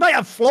 Like, he might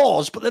have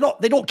flaws, but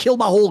they don't kill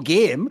my whole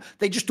game.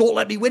 They just don't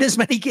let me win as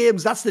many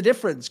games. That's the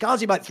difference.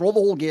 Kazi might throw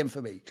the whole game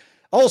for me.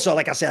 Also,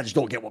 like I said, I just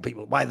don't get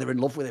why they're in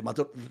love with him.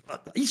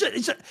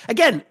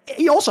 Again,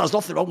 he also has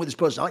nothing wrong with his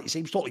personality. He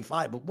seems totally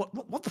fine. But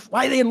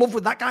why are they in love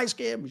with that guy's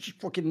game? He's just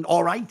fucking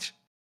all right.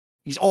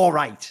 He's all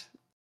right.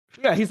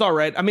 Yeah, he's all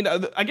right. I mean,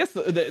 I guess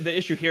the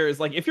issue here is,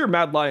 like, if you're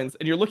Mad Lions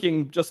and you're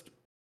looking just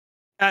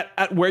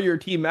at where your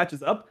team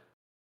matches up,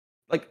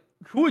 like,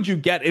 who would you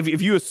get if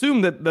you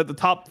assume that the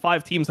top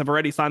 5 teams have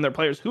already signed their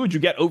players? Who would you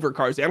get over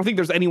Carzzy? I don't think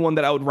there's anyone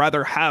that I would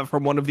rather have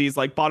from one of these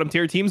like bottom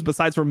tier teams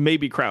besides from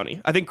maybe Crownie.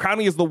 I think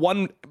Crownie is the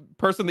one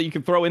person that you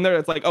can throw in there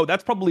that's like, oh,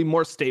 that's probably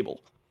more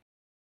stable.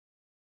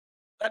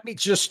 Let me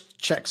just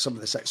check some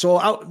of this. So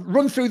I'll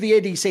run through the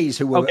ADCs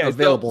who were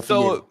available for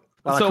you.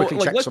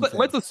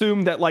 Let's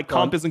assume that like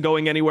Comp isn't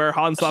going anywhere.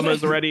 Hansama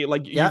is already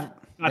like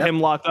got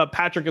him locked up.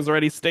 Patrick is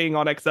already staying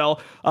on XL.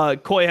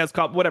 Koi has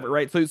Comp, whatever,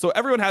 right? So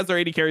everyone has their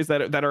AD carries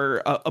that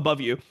are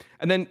above you.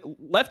 And then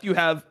left you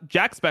have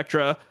Jack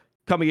Spectra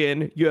coming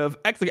in. You have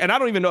X, and I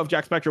don't even know if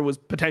Jack Spectra was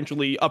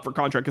potentially up for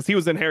contract because he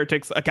was in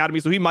Heretics Academy,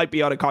 so he might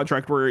be on a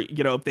contract where,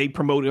 you know, if they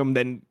promote him,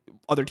 then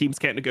other teams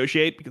can't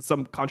negotiate because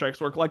some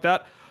contracts work like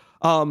that.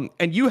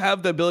 And you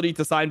have the ability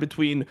to sign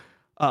between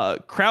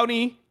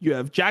Crownie, you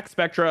have Jack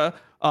Spectra,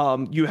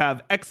 you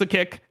have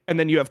Exakick, and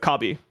then you have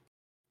Kabi.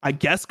 I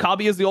guess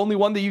Kabi is the only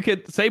one that you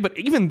could say, but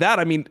even that,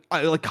 I mean,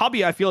 like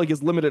Kabi, I feel like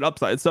is limited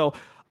upside. So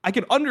I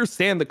can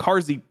understand the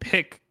Carzzy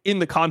pick in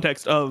the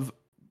context of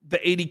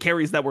the 80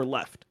 carries that were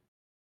left.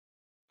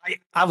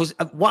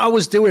 What I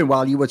was doing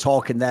while you were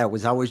talking there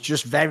was I was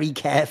just very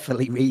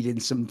carefully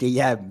reading some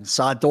DMs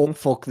so I don't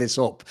fuck this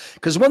up.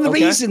 Because one of the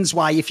reasons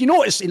why, if you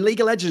notice in League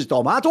of Legends,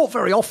 Dom, I don't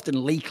very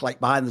often leak like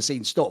behind the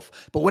scenes stuff.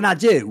 But when I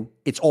do,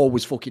 it's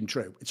always fucking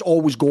true. It's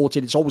always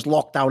goated. It's always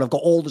locked down. I've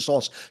got all the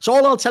source. So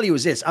all I'll tell you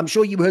is this. I'm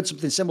sure you heard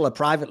something similar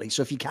privately.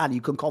 So if you can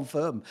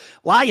confirm.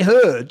 Well, I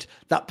heard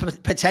that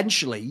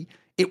potentially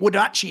it would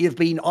actually have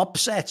been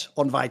upset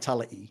on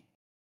Vitality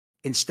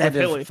instead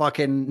of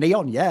fucking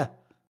Neon. Yeah.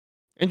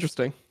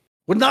 Interesting.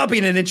 Wouldn't that have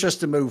been an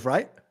interesting move,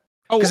 right?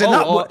 On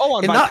Vitality. Not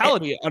on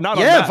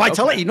that.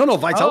 Vitality. Okay. No,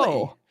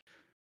 Vitality.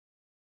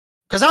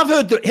 Because I've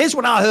heard that, here's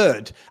what I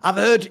heard. I've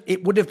heard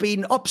it would have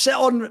been upset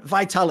on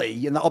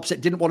Vitality, and that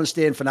upset didn't want to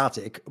stay in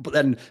Fnatic, but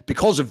then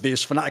because of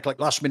this, Fnatic like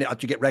last minute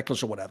had to get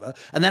Rekkles or whatever.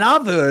 And then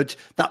I've heard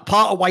that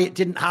part of why it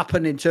didn't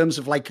happen in terms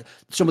of like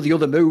some of the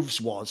other moves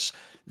was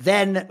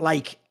then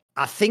like,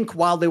 I think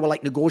while they were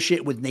like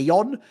negotiating with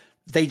Neon,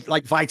 they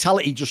like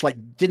Vitality just like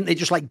didn't they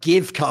just like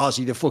give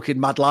Carzzy the fucking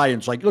Mad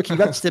Lions like, look, he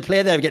wants to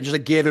play there again, just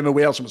like gave him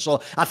away or something.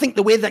 So I think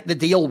the way that the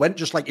deal went,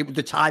 just like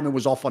the timing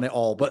was off on it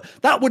all. But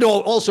that would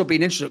also be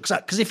interesting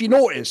because if you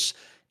notice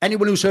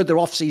anyone who's heard their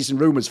off-season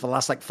rumors for the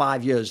last like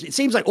 5 years, it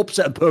seems like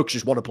Upset and Perks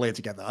just want to play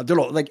together. I don't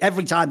know, like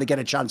every time they get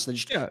a chance, they're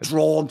just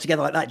drawn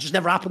together like that. It just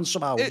never happens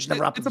somehow. It just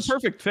never happens. It's a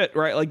perfect fit,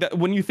 right? Like that,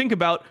 when you think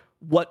about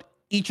what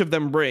each of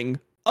them bring,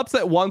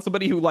 Upset wants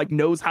somebody who like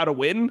knows how to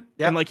win,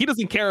 and like he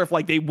doesn't care if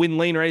like they win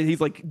lane or anything.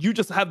 He's like, you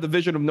just have the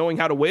vision of knowing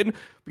how to win,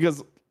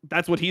 because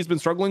that's what he's been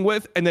struggling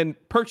with. And then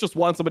Perks just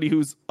wants somebody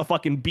who's a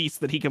fucking beast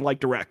that he can like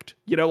direct,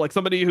 you know, like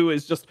somebody who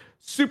is just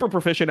super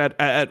proficient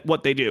at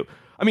what they do.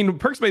 I mean,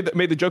 Perks made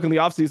the joke in the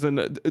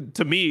offseason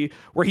to me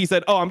where he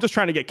said, "Oh, I'm just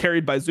trying to get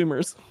carried by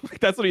Zoomers." Like,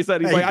 that's what he said.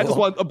 He's like, "I just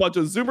want a bunch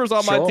of Zoomers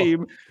on my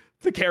team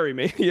to carry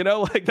me," you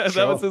know, like that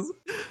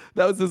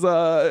was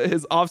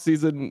his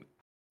offseason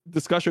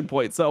discussion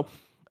point. So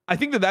I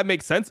think that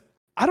makes sense.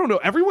 I don't know.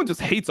 Everyone just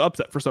hates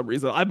Upset for some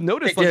reason. I've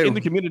noticed like in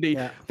the community,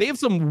 they have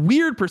some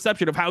weird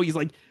perception of how he's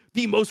like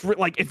the most,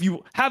 like if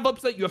you have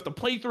Upset, you have to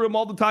play through him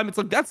all the time. It's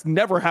like, that's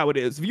never how it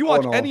is. If you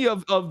watch any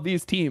of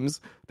these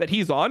teams that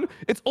he's on,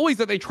 it's always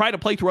that they try to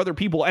play through other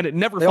people and it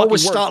never they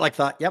always works. Start like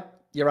that.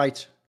 Yep. You're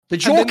right. The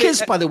joke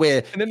is, by the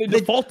way, and then they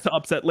default to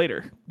Upset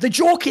later. The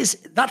joke is,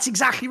 that's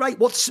exactly right.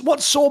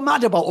 What's so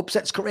mad about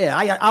Upset's career?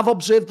 I've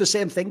observed the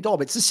same thing,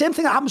 Dom. It's the same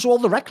thing that happens to all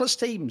the Rekkles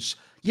teams.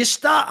 You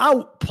start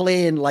out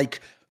playing like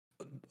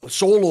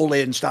solo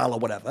lane style or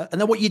whatever, and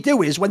then what you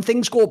do is when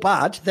things go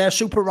bad, they're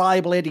super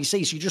reliable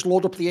ADC, so you just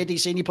load up the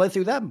ADC and you play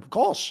through them. Of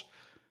course.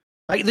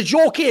 Like the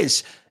joke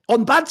is,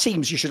 on bad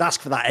teams, you should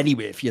ask for that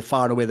anyway if you're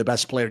far and away the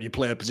best player and you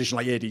play a position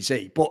like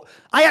ADC. But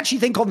I actually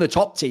think on the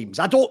top teams,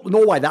 I don't know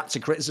why that's a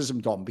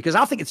criticism, Dom, because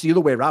I think it's the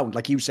other way around,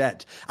 like you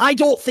said. I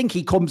don't think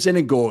he comes in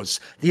and goes,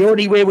 the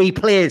only way we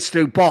play is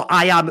through bot.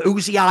 I am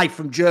Uzi I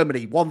from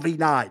Germany,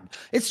 1v9.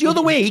 It's the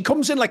other way. He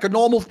comes in like a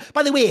normal...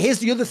 By the way, here's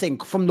the other thing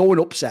from knowing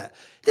Upset.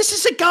 This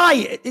is a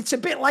guy, it's a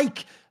bit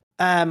like...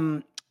 let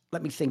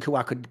me think who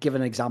I could give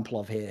an example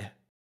of here.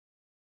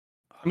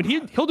 I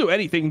mean, he'll do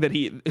anything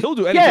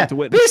to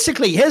win.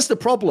 Basically, here's the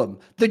problem.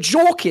 The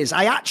joke is,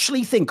 I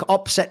actually think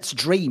Upset's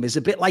dream is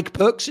a bit like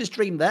Perks'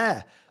 dream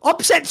there.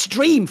 Upset's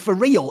dream, for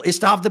real, is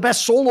to have the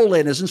best solo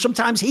laners, and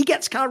sometimes he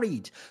gets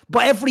carried.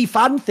 But every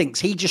fan thinks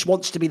he just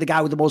wants to be the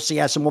guy with the most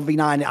CS and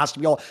 1v9. It has to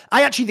be all.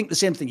 I actually think the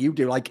same thing you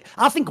do. Like,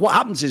 I think what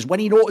happens is when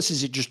he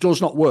notices it just does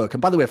not work,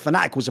 and by the way,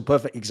 Fnatic was a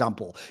perfect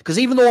example, because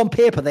even though on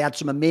paper they had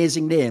some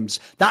amazing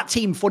names, that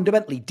team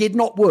fundamentally did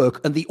not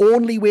work, and the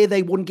only way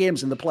they won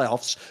games in the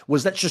playoffs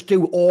was let's just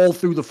do all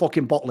through the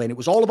fucking bot lane. It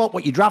was all about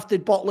what you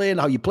drafted bot lane,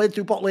 how you played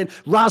through bot lane.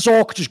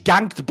 Razork just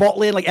ganked bot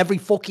lane like every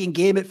fucking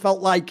game, it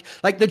felt like.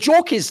 Like, the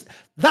joke is,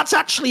 that's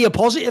actually a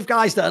positive,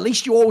 guys, that at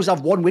least you always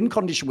have one win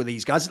condition with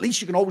these guys. At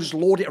least you can always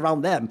load it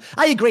around them.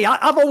 I agree.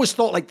 I've always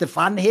thought like the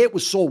fan hate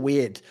was so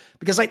weird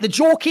because like the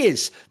joke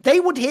is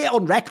they would hate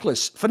on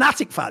Rekkles,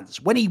 Fnatic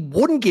fans, when he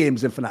won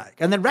games in Fnatic.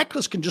 And then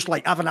Rekkles can just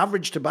like have an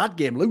average to bad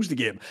game, lose the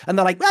game. And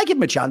they're like, well, give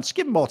him a chance,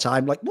 give him more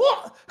time. Like,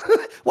 what?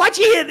 Why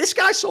do you hate this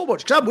guy so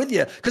much? Because I'm with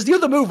you. Because the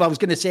other move I was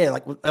going to say,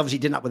 like, obviously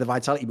didn't happen with the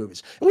Vitality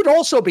moves. It would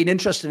also have been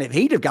interesting if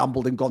he'd have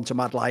gambled and gone to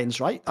Mad Lions,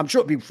 right? I'm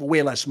sure it'd be for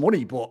way less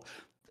money, but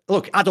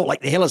look, I don't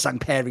like the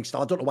Hillersang pairing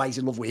style. I don't know why he's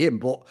in love with him,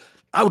 but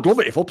I would love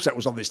it if Upset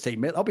was on this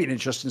team, mate. That'd be an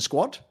interesting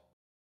squad.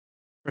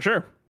 For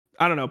sure.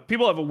 I don't know.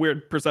 People have a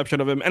weird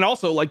perception of him. And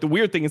also, like, the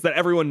weird thing is that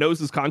everyone knows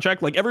his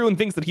contract. Like, everyone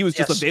thinks that he was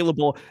just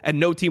available and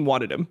no team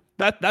wanted him.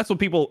 That's what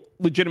people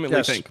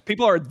legitimately think.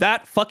 People are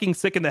that fucking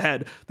sick in the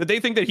head that they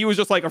think that he was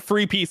just like a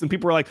free piece, and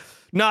people are like,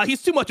 nah,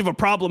 he's too much of a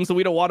problem, so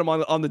we don't want him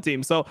on the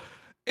team. So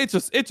it's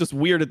just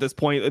weird at this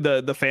point,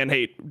 the fan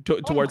hate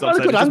towards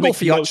Upset. A good angle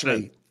for you,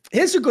 actually.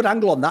 Here's a good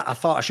angle on that I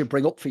thought I should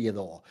bring up for you,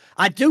 though.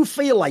 I do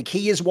feel like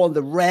he is one of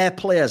the rare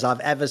players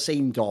I've ever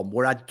seen, Dom,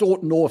 where I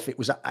don't know if it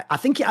was... I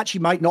think it actually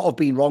might not have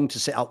been wrong to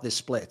sit out this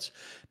split.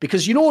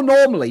 Because, you know,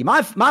 normally,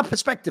 my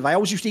perspective, I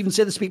always used to even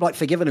say this to people like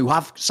Forgiven who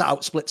have sat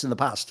out splits in the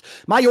past.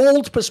 My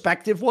old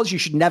perspective was you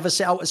should never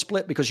sit out a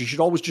split because you should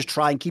always just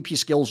try and keep your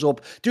skills up,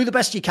 do the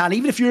best you can.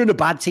 Even if you're in a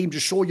bad team,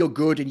 just show you're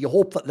good and you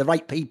hope that the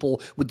right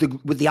people with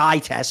the eye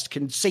test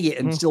can see it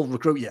and still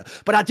recruit you.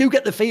 But I do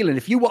get the feeling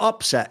if you were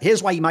Upset,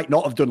 here's why you might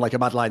not have done like a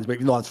Mad Lions, but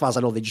even though as far as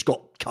I know, they just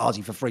got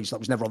Kazi for free, so that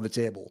was never on the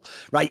table,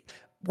 right?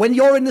 When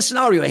you're in the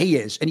scenario he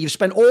is, and you've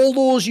spent all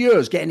those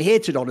years getting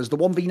hated on as the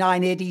 1v9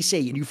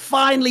 ADC, and you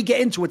finally get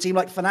into a team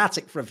like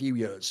Fnatic for a few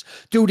years,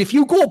 dude, if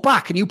you go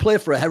back and you play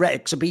for a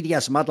Heretics, a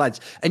BDS, a Mad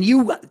Lions, and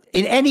you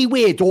in any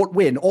way don't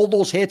win, all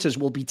those haters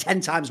will be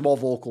 10 times more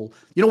vocal.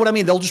 You know what I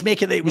mean? They'll just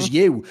make it that it was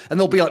you, and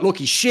they'll be like, look,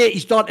 he's shit,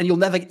 he's done, and you'll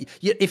never...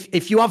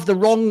 If you have the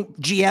wrong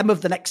GM of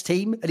the next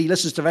team, and he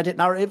listens to Reddit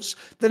narratives,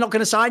 they're not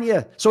going to sign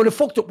you. So in a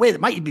fucked up way, it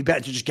might be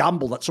better to just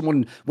gamble that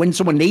when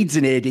someone needs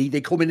an AD,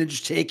 they come in and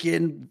just take you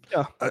in...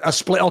 A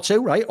split or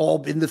two, right?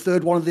 Or in the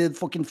third one of the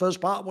fucking first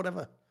part,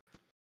 whatever.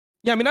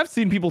 Yeah, I mean, I've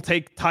seen people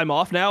take time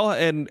off now,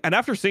 and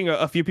after seeing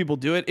a few people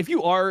do it, if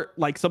you are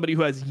like somebody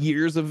who has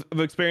years of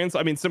experience,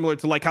 I mean, similar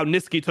to like how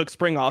Niski took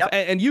spring off,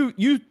 and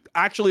you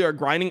actually are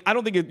grinding, I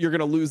don't think you're going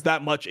to lose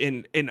that much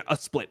in a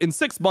split. In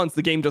 6 months,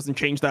 the game doesn't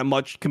change that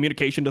much.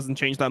 Communication doesn't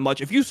change that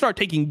much. If you start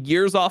taking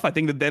years off, I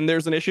think that then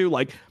there's an issue.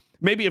 Like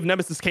maybe if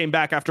Nemesis came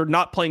back after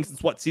not playing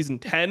since season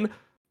 10,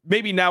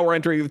 maybe now we're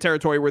entering the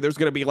territory where there's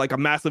going to be like a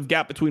massive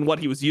gap between what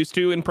he was used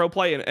to in pro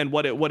play and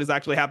what is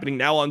actually happening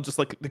now on just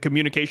like the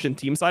communication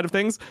team side of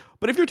things.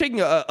 But if you're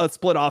taking a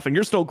split off and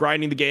you're still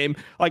grinding the game,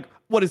 like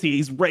what is he?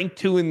 He's ranked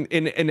 2 in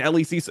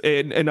LEC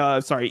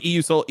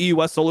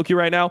EUS solo queue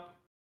right now.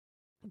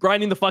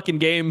 Grinding the fucking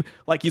game,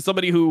 like he's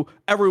somebody who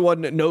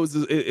everyone knows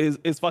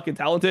is fucking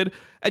talented,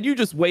 and you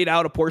just wait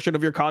out a portion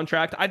of your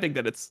contract. I think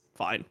that it's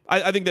fine.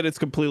 I think that it's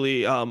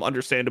completely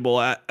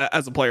understandable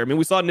as a player. I mean,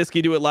 we saw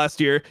Niski do it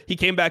last year. He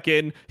came back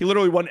in. He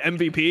literally won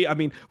MVP. I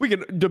mean, we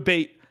can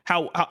debate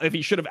how if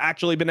he should have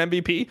actually been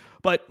MVP,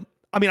 but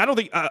I mean,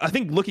 I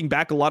think looking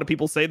back, a lot of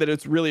people say that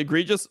it's really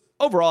egregious.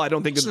 Overall, I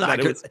don't think that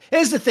it was.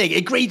 Here's the thing,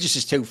 egregious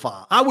is too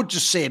far. I would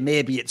just say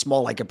maybe it's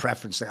more like a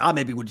preference thing. I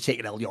maybe would have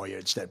taken Elyoya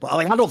instead, but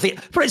I don't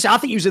think. For instance, I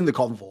think he was in the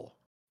convo.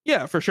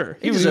 Yeah, for sure.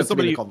 He was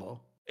somebody in the convo.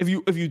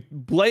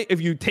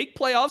 If you take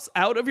playoffs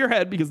out of your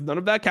head because none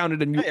of that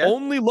counted, and you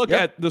only look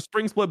at the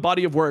spring split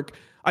body of work.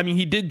 I mean,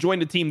 he did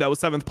join a team that was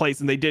 7th place,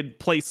 and they did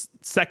place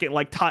second.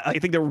 Like I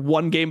think they were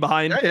 1 game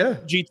behind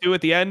G2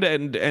 at the end,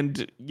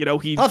 and you know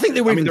I think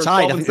they were even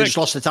tied. I think they just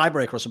lost the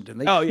tiebreaker or something.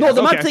 Didn't they? Oh yeah. No,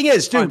 the mad thing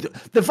is, dude,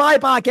 the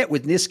vibe I get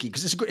with Niski,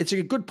 because it's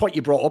a good point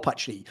you brought up.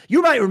 Actually,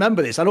 you might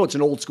remember this. I know it's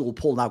an old school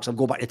poll now because I'm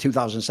going back to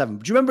 2007.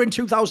 But do you remember in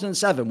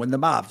 2007 when the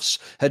Mavs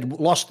had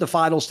lost the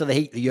finals to the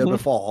Heat the year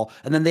before,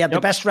 and then they had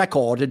the best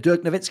record, and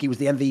Dirk Nowitzki was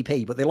the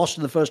MVP, but they lost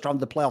in the first round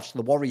of the playoffs to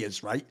the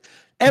Warriors, right?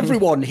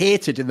 Everyone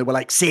hated, and they were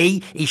like,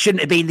 see, he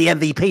shouldn't have been the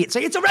MVP.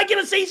 It's a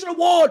regular season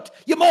award,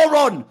 you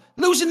moron.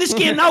 Losing this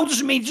game now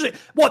doesn't mean,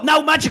 what,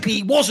 now magically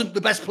he wasn't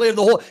the best player of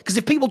the whole. Because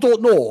if people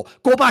don't know,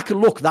 go back and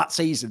look that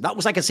season. That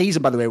was like a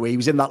season, by the way, where he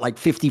was in that like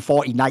 50,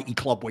 40, 90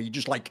 club where you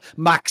just like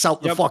max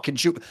out the fucking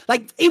shoot.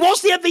 Like, he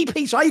was the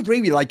MVP, so I agree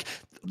with you. Like,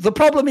 the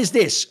problem is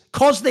this,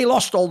 because they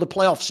lost all the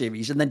playoff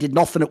series and then did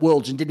nothing at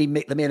Worlds and didn't even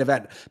make the main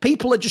event,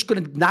 people are just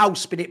going to now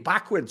spin it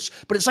backwards.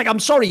 But it's like, I'm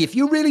sorry, if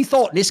you really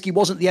thought Niski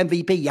wasn't the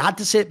MVP, you had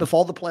to say it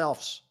before the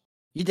playoffs.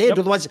 You did.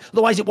 Otherwise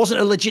it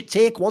wasn't a legit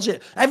take, was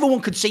it? Everyone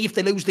could see if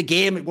they lose the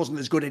game, it wasn't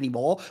as good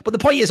anymore. But the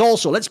point is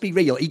also, let's be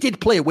real, he did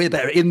play way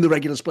better in the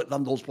regular split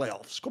than those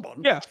playoffs. Come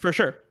on. Yeah, for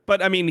sure.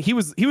 But I mean, he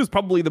was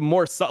probably the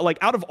more like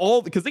out of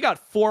all, because they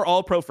got 4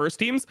 all-pro first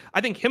teams. I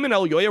think him and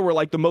Elyoya were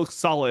like the most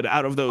solid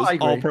out of those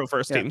all-pro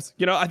first teams.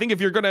 You know, I think if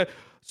you're gonna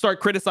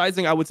start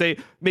criticizing, I would say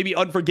maybe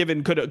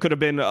Unforgiven could have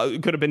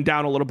been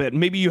down a little bit.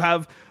 Maybe you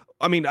have.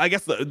 I mean, I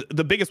guess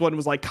the biggest one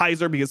was like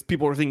Kaiser, because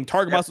people were thinking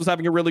Targamas was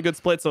having a really good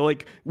split. So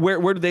like, where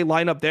do they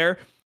line up there?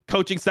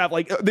 Coaching staff,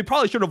 like they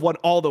probably should have won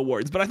all the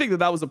awards, but I think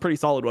that was a pretty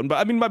solid one. But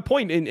I mean, my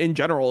point in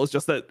general is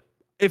just that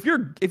if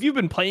you've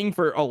been playing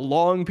for a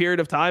long period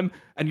of time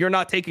and you're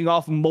not taking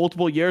off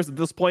multiple years at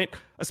this point,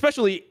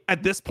 especially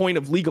at this point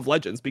of League of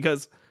Legends,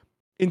 because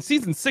in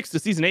season 6 to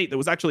season 8, there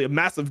was actually a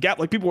massive gap.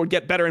 Like people would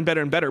get better and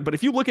better and better. But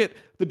if you look at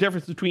the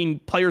difference between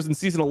players in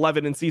season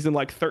 11 and season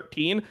like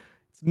 13, it's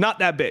not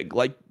that big.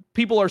 Like,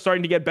 people are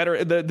starting to get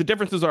better. The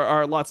differences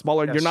are a lot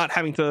smaller. Yes. You're not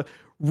having to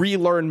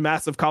relearn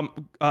massive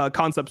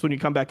concepts when you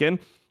come back in.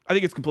 I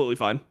think it's completely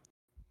fine.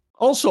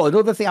 Also,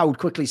 another thing I would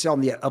quickly say on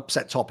the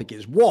upset topic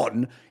is,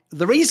 one,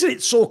 the reason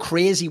it's so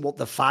crazy what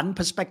the fan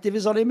perspective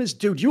is on him is,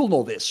 dude, you'll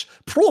know this.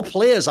 Pro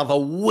players have a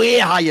way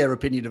higher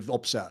opinion of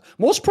Upset.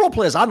 Most pro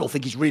players, I don't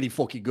think he's really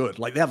fucking good.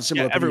 Like, they have a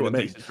similar opinion everyone to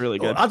me. Thinks he's really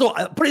good. I don't,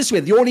 put it this way,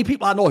 the only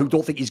people I know who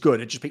don't think he's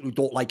good are just people who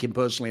don't like him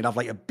personally and have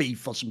like a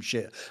beef or some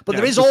shit. But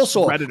there is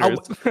also,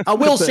 I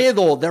will say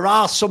though, there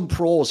are some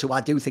pros who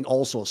I do think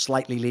also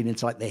slightly lean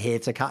into like the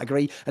hater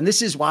category. And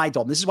this is why,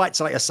 Dom, this is why it's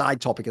like a side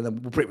topic, and then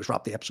we'll pretty much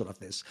wrap the episode off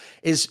this,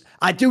 is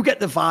I do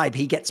get the vibe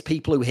he gets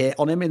people who hate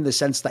on him in the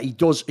sense that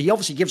he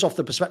obviously gives off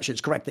the perception,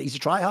 it's correct, that he's a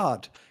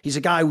try-hard. He's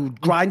a guy who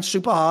grinds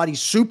super hard. He's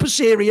super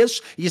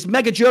serious. He's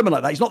mega German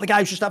like that. He's not the guy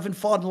who's just having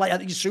fun. Like, I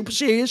think he's super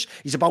serious.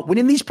 He's about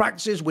winning these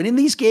practices, winning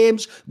these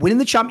games, winning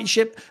the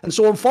championship. And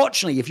so,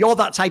 unfortunately, if you're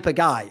that type of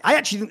guy, I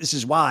actually think this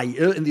is why,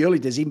 in the early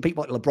days, even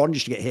people like LeBron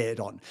used to get hated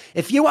on.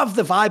 If you have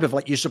the vibe of,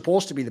 like, you're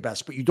supposed to be the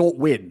best, but you don't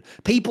win,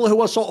 people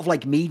who are sort of,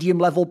 like,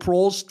 medium-level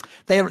pros,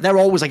 they're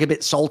always, like, a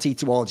bit salty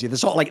towards you. They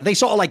sort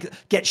of, like,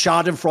 get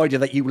schadenfreude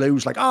that you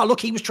lose. Like, oh, look,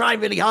 he was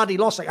trying really hard. He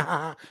lost.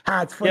 Like,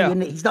 it's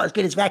funny, he's not as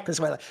good as Rekkles.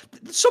 Well,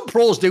 some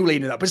pros do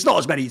lean it up, but it's not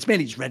as many. It's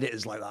mainly just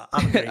Redditors like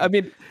that. I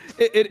mean,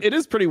 it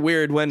is pretty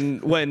weird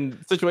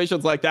when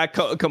situations like that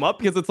come up,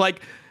 because it's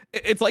like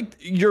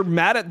you're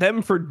mad at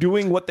them for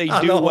doing what they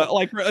do.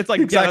 Like, it's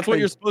like, exactly. Yeah, that's what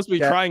you're supposed to be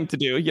trying to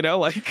do. You know,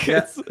 like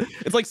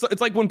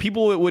it's like when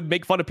people would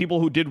make fun of people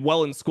who did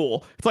well in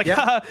school. It's like,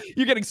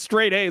 you're getting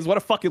straight A's. What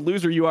a fucking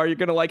loser you are. You're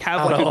gonna like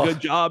have like a good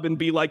job and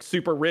be like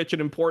super rich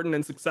and important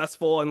and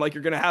successful, and like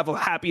you're gonna have a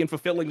happy and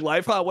fulfilling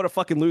life. What a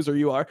fucking loser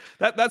you are.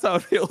 That's how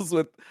it feels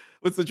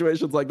with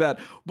situations like that.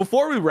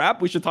 Before we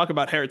wrap, we should talk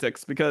about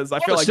heretics, because I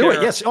feel like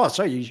yes. Oh,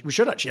 sorry, we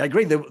should actually. I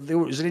agree. There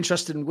was an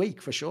interesting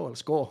week for sure.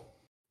 Let's go.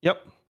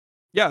 Yep.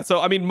 Yeah,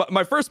 so I mean,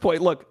 my first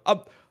point, look,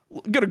 I'm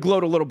going to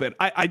gloat a little bit.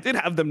 I did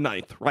have them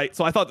 9th, right?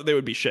 So I thought that they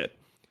would be shit.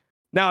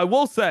 Now, I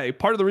will say,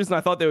 part of the reason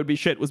I thought they would be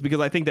shit was because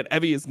I think that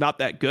Evie is not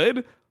that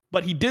good,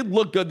 but he did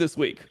look good this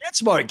week. It's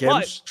smart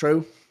games,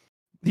 true.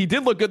 He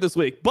did look good this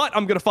week, but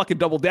I'm going to fucking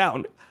double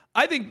down.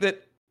 I think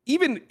that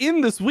even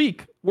in this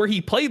week where he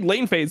played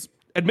lane phase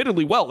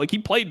admittedly well, like he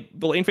played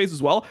the lane phase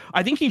as well,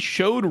 I think he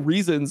showed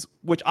reasons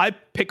which I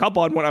pick up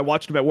on when I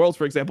watched him at Worlds,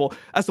 for example,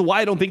 as to why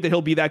I don't think that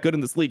he'll be that good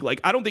in this league.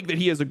 Like, I don't think that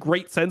he has a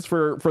great sense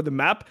for the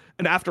map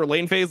and after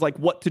lane phase, like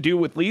what to do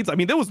with leads. I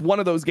mean, there was one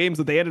of those games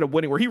that they ended up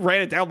winning where he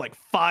ran it down like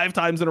 5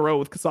 times in a row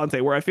with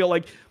Cassante, where I feel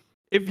like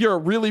if you're a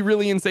really,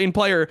 really insane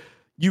player,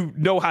 you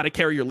know how to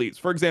carry your leads.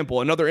 For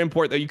example, another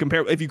import that you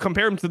compare, if you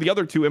compare him to the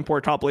other 2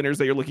 import top laners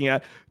that you're looking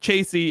at,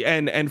 Chasey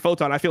and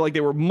Photon, I feel like they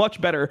were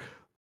much better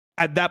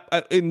at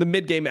that in the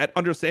mid game at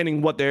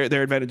understanding what their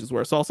advantages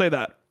were. So I'll say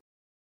that.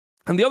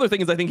 And the other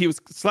thing is, I think he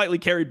was slightly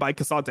carried by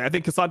Cassante. I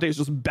think Cassante is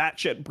just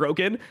batshit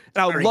broken. And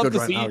I would love to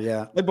see,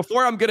 like,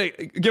 before I'm going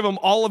to give him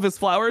all of his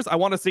flowers, I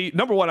want to see,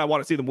 number one, I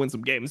want to see them win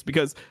some games,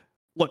 because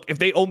look, if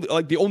they only,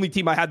 like, the only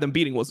team I had them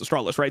beating was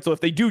Astralis, right? So if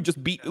they do just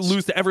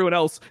lose to everyone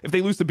else, if they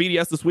lose to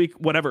BDS this week,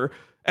 whatever,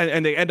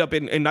 and they end up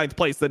in 9th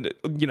place, then,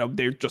 you know,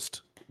 they're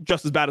just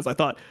as bad as I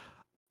thought.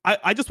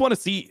 I just want to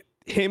see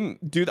him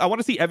do, I want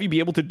to see Evie be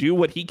able to do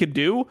what he could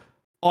do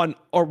on,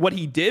 or what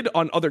he did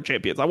on other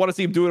champions. I want to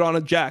see him do it on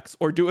a Jax,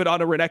 or do it on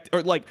a Renekton,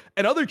 or like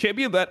another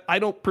champion that I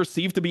don't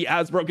perceive to be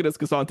as broken as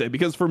Cassante,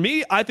 because for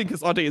me, I think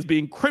Cassante is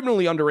being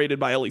criminally underrated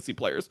by LEC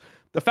players.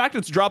 The fact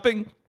it's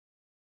dropping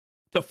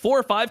to 4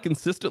 or 5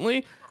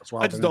 consistently,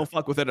 wild, I just don't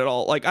fuck with it at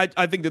all. Like,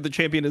 I think that the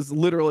champion is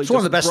literally one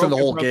of the best in the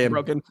whole game.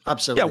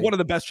 Absolutely. Yeah, one of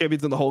the best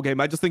champions in the whole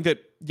game. I just think that,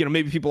 you know,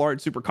 maybe people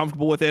aren't super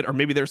comfortable with it, or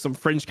maybe there's some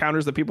fringe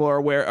counters that people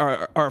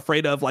are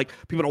afraid of. Like,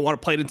 people don't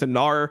want to play it into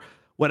Gnar,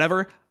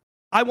 whatever.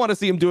 I want to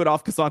see him do it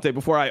off Cassante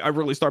before I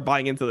really start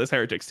buying into this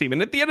Heretics team.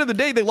 And at the end of the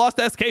day, they lost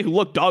to SK, who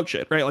looked dog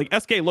shit, right? Like,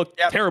 SK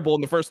looked terrible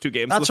in the first 2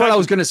 games. That's what I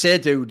was going to say,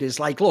 dude, is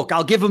like, look,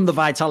 I'll give him the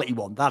Vitality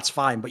one. That's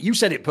fine. But you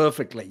said it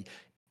perfectly.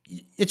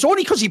 It's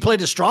only because he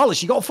played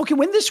Astralis. You got to fucking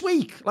win this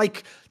week.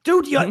 Like,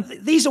 dude,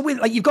 these are win.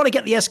 Like, you've got to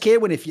get the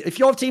SK win. If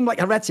your team like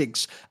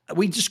Heretics,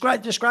 we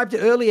described it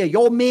earlier.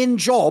 Your main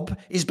job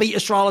is beat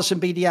Astralis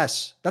and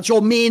BDS. That's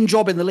your main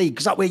job in the league,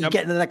 because that way you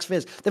get into the next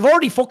phase. They've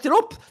already fucked it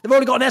up. They've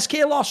already got an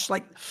SK loss.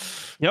 Like,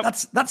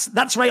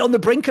 that's right on the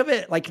brink of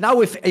it. Like,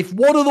 now, if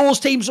one of those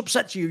teams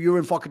upsets you, you're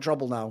in fucking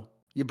trouble now.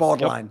 You're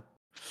borderline.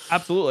 Yep.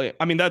 Absolutely.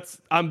 I mean,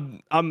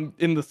 I'm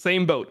in the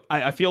same boat.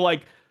 I feel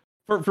like.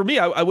 For me,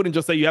 I wouldn't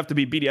just say you have to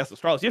beat BDS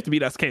Astralis. You have to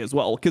beat SK as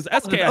well. Because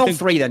SK, all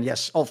three then,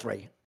 yes. All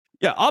 3.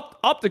 Yeah,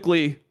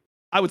 optically,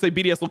 I would say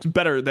BDS looks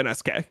better than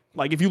SK.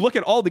 Like, if you look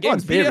at all the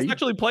games, BDS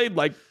actually played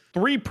like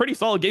 3 pretty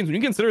solid games. When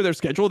you consider their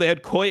schedule, they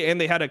had Koi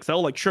and they had XL.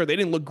 Like, sure, they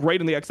didn't look great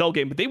in the XL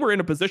game, but they were in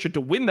a position to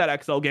win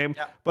that XL game.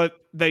 Yeah.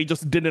 But they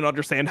just didn't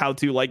understand how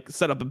to, like,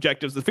 set up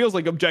objectives. It feels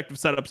like objective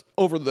setups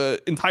over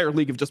the entire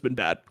league have just been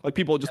bad. Like,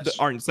 people just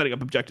aren't setting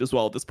up objectives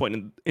well at this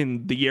point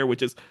in the year,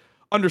 which is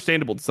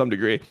understandable to some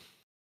degree.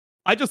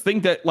 I just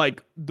think that,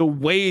 like, the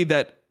way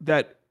that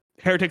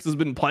Heretics has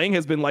been playing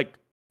has been, like,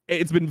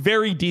 it's been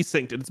very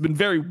desynced. It's been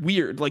very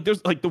weird. Like,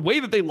 there's, like, the way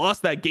that they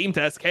lost that game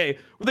to SK, where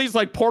they just,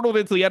 like, portaled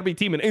into the enemy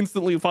team and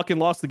instantly fucking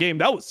lost the game.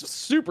 That was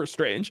super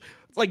strange.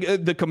 It's like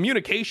the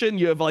communication.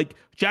 You have, like,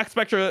 Jack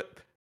Spectra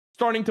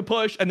starting to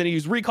push, and then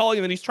he's recalling,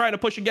 and then he's trying to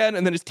push again,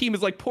 and then his team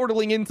is, like,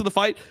 portaling into the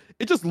fight.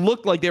 It just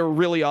looked like they were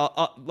really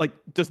like,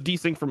 just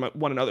desynced from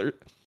one another.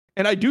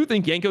 And I do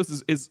think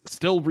Jankos is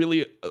still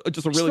really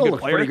just a really good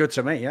player. Pretty good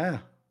to me, yeah.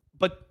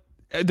 But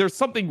there's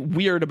something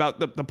weird about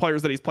the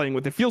players that he's playing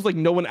with. It feels like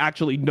no one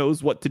actually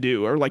knows what to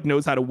do, or like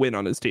knows how to win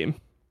on his team.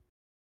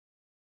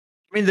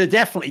 I mean, they're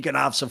definitely going to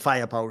have some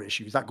firepower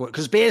issues. That good,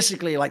 because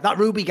basically, like, that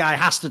Ruby guy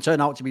has to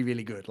turn out to be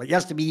really good. Like, he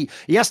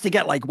has to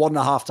get like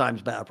 1.5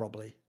 times better,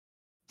 probably.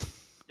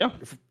 Yeah.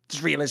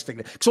 Just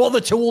realistically. So all the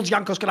tools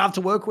Jankos can have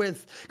to work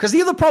with. Because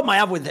the other problem I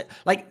have with it,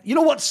 like, you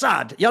know what's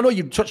sad? Yeah, I know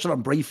you touched on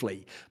it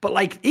briefly, but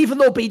like, even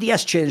though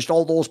BDS changed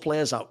all those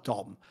players out,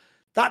 Tom,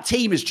 that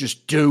team is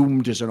just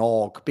doomed as an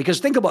org. Because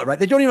think about it, right?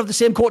 They don't even have the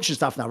same coaching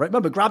staff now, right?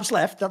 Remember, Grab's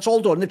left. That's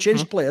all done. They've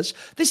changed players.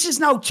 This is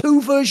now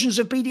 2 versions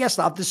of BDS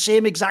that have the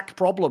same exact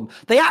problem.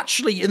 They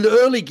actually, in the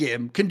early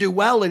game, can do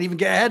well and even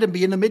get ahead and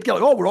be in the mid game.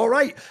 Like, oh, we're all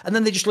right. And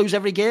then they just lose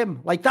every game.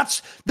 Like,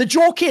 that's the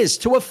joke is,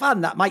 to a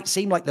fan, that might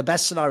seem like the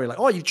best scenario. Like,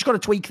 oh, you've just got to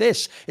tweak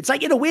this. It's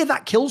like, in a way,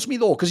 that kills me,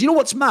 though. Because you know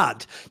what's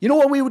mad? You know,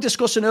 when we were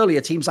discussing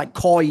earlier, teams like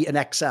Koi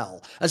and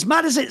XL, as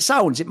mad as it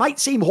sounds, it might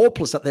seem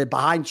hopeless that they're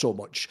behind so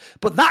much.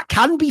 But that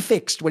can be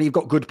fixed when you've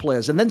got good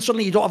players, and then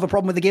suddenly you don't have a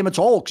problem with the game at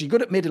all because you're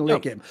good at mid and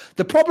late game.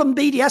 The problem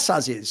BDS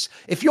has is,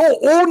 if you're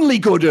only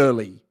good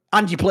early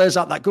and your players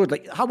aren't that good,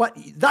 like, how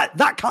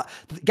that can't,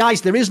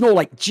 guys, there is no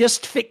like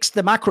just fix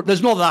the macro.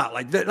 There's no that,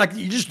 like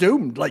you're just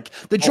doomed. Like,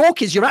 the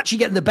joke is you're actually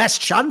getting the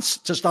best chance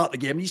to start the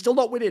game and you're still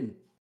not winning.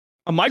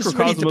 A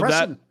microcosm of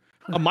that.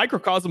 A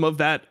microcosm of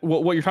that,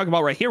 what you're talking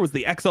about right here, was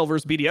the XL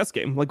versus BDS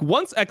game. Like,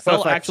 once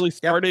XL actually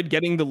started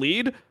getting the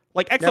lead,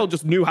 like, XL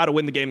just knew how to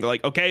win the game. They're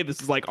like, okay,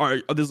 this is like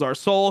our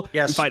soul.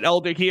 Yes. We fight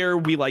Eldic here.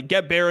 We like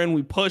get Baron.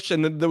 We push,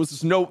 and then there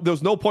was no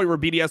point where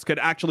BDS could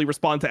actually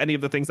respond to any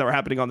of the things that were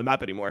happening on the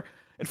map anymore.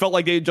 It felt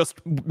like they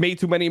just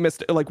made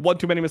one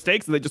too many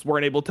mistakes, and they just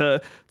weren't able to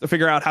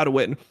figure out how to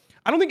win.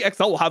 I don't think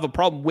XL will have a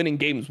problem winning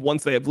games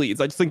once they have leads.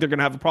 I just think they're going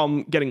to have a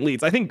problem getting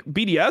leads. I think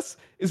BDS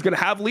is going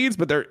to have leads,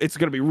 but it's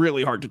going to be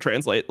really hard to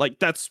translate. Like,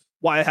 that's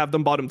why I have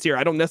them bottom tier.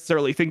 I don't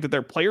necessarily think that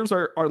their players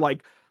are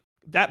like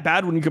that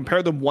bad when you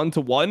compare them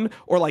 1-to-1,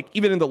 or like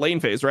even in the lane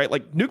phase, right?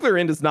 Like Nuclear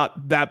End is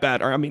not that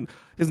bad. Or I mean,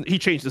 he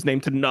changed his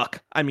name to Nuck.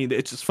 I mean,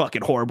 it's just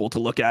fucking horrible to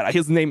look at.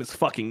 His name is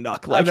fucking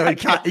Nuck. Like, I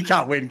know, he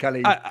can't win, can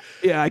he?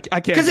 I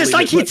can't. Because it's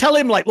like you tell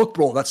him, like, look,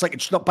 bro, that's like,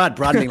 it's not bad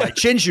branding. Like,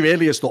 change your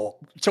alias though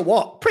to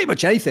what? Pretty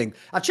much anything.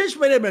 I've changed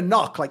my name and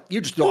Knock. Like,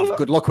 you just don't have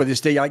good luck with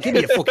this, do you? Like, give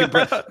me a fucking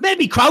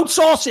maybe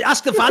crowdsource it.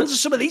 Ask the fans if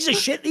some of these are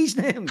shit, these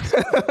names.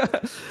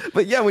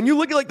 But yeah, when you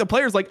look at like the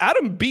players, like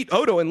Adam beat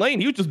Odo in lane.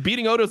 He was just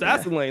beating Odo's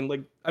ass in lane.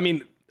 Like, I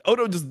mean,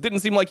 Odo just didn't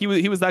seem like he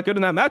was that good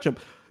in that matchup.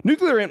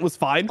 Nuclear Ant was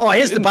fine. Oh,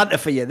 here's the banter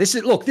for you. This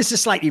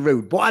is slightly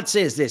rude. What I'd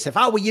say is this: if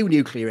I were you,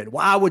 Nuclear Ant,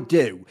 what I would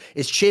do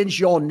is change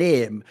your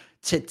name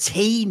to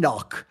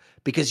T-Knock,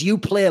 because you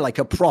play like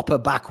a proper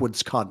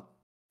backwards cunt.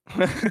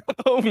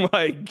 Oh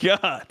my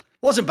god.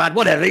 Wasn't bad,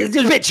 whatever. It was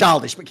a bit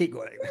childish, but keep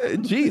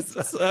going.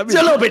 Jesus. I mean, it's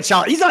a little bit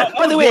childish. He's not,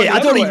 by the way, I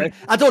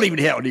don't even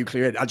hate on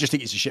Nuclear Ant. I just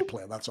think he's a shit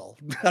player, that's all.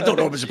 I don't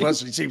know him as a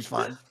person. He seems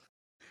fine.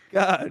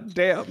 God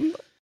damn.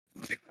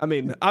 I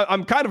mean,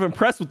 I'm kind of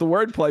impressed with the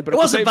wordplay, but it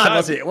wasn't bad,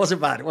 was it? It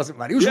wasn't bad. It was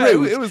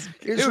rude. It was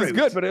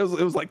good, but it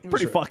was like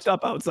pretty fucked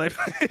up outside.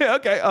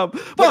 Okay.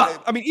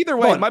 But I mean, either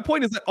way, my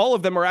point is that all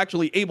of them are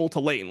actually able to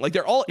lane. Like,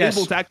 they're all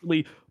able to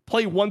actually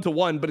play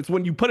 1-to-1, but it's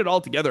when you put it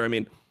all together, I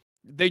mean,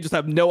 they just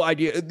have no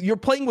idea. You're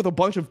playing with a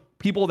bunch of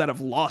people that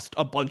have lost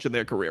a bunch in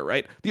their career,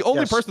 right? The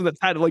only person that's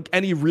had like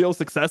any real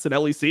success in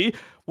LEC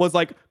was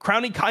like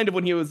Crowny, kind of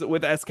when he was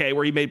with SK,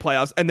 where he made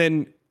playoffs, and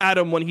then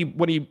Adam when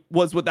he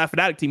was with that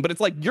Fnatic team. But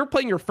it's like you're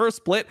playing your first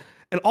split,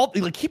 and all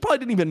like he probably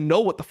didn't even know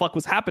what the fuck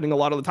was happening a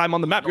lot of the time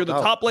on the map. You're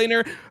the top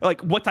laner.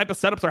 Like, what type of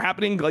setups are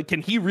happening? Like,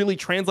 can he really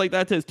translate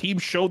that to his team?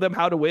 Show them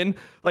how to win?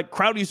 Like,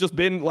 Crowdy's just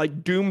been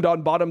like doomed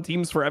on bottom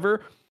teams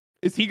forever.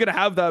 Is he going to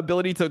have the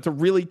ability to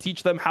really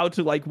teach them how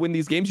to like win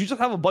these games? You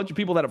just have a bunch of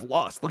people that have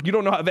lost. Like, you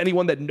don't have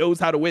anyone that knows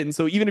how to win.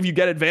 So even if you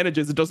get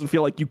advantages, it doesn't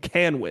feel like you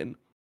can win.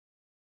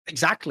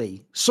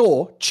 Exactly.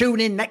 So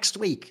tune in next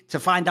week to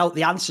find out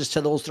the answers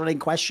to those thrilling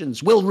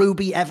questions. Will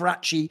Ruby ever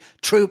actually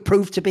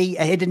prove to be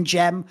a hidden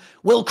gem?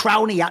 Will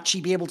Crowny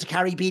actually be able to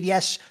carry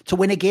BDS to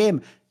win a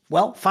game?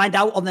 Well, find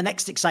out on the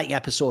next exciting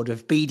episode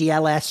of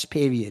BDLS,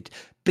 period.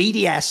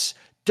 BDS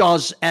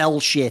does L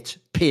shit,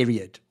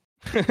 period.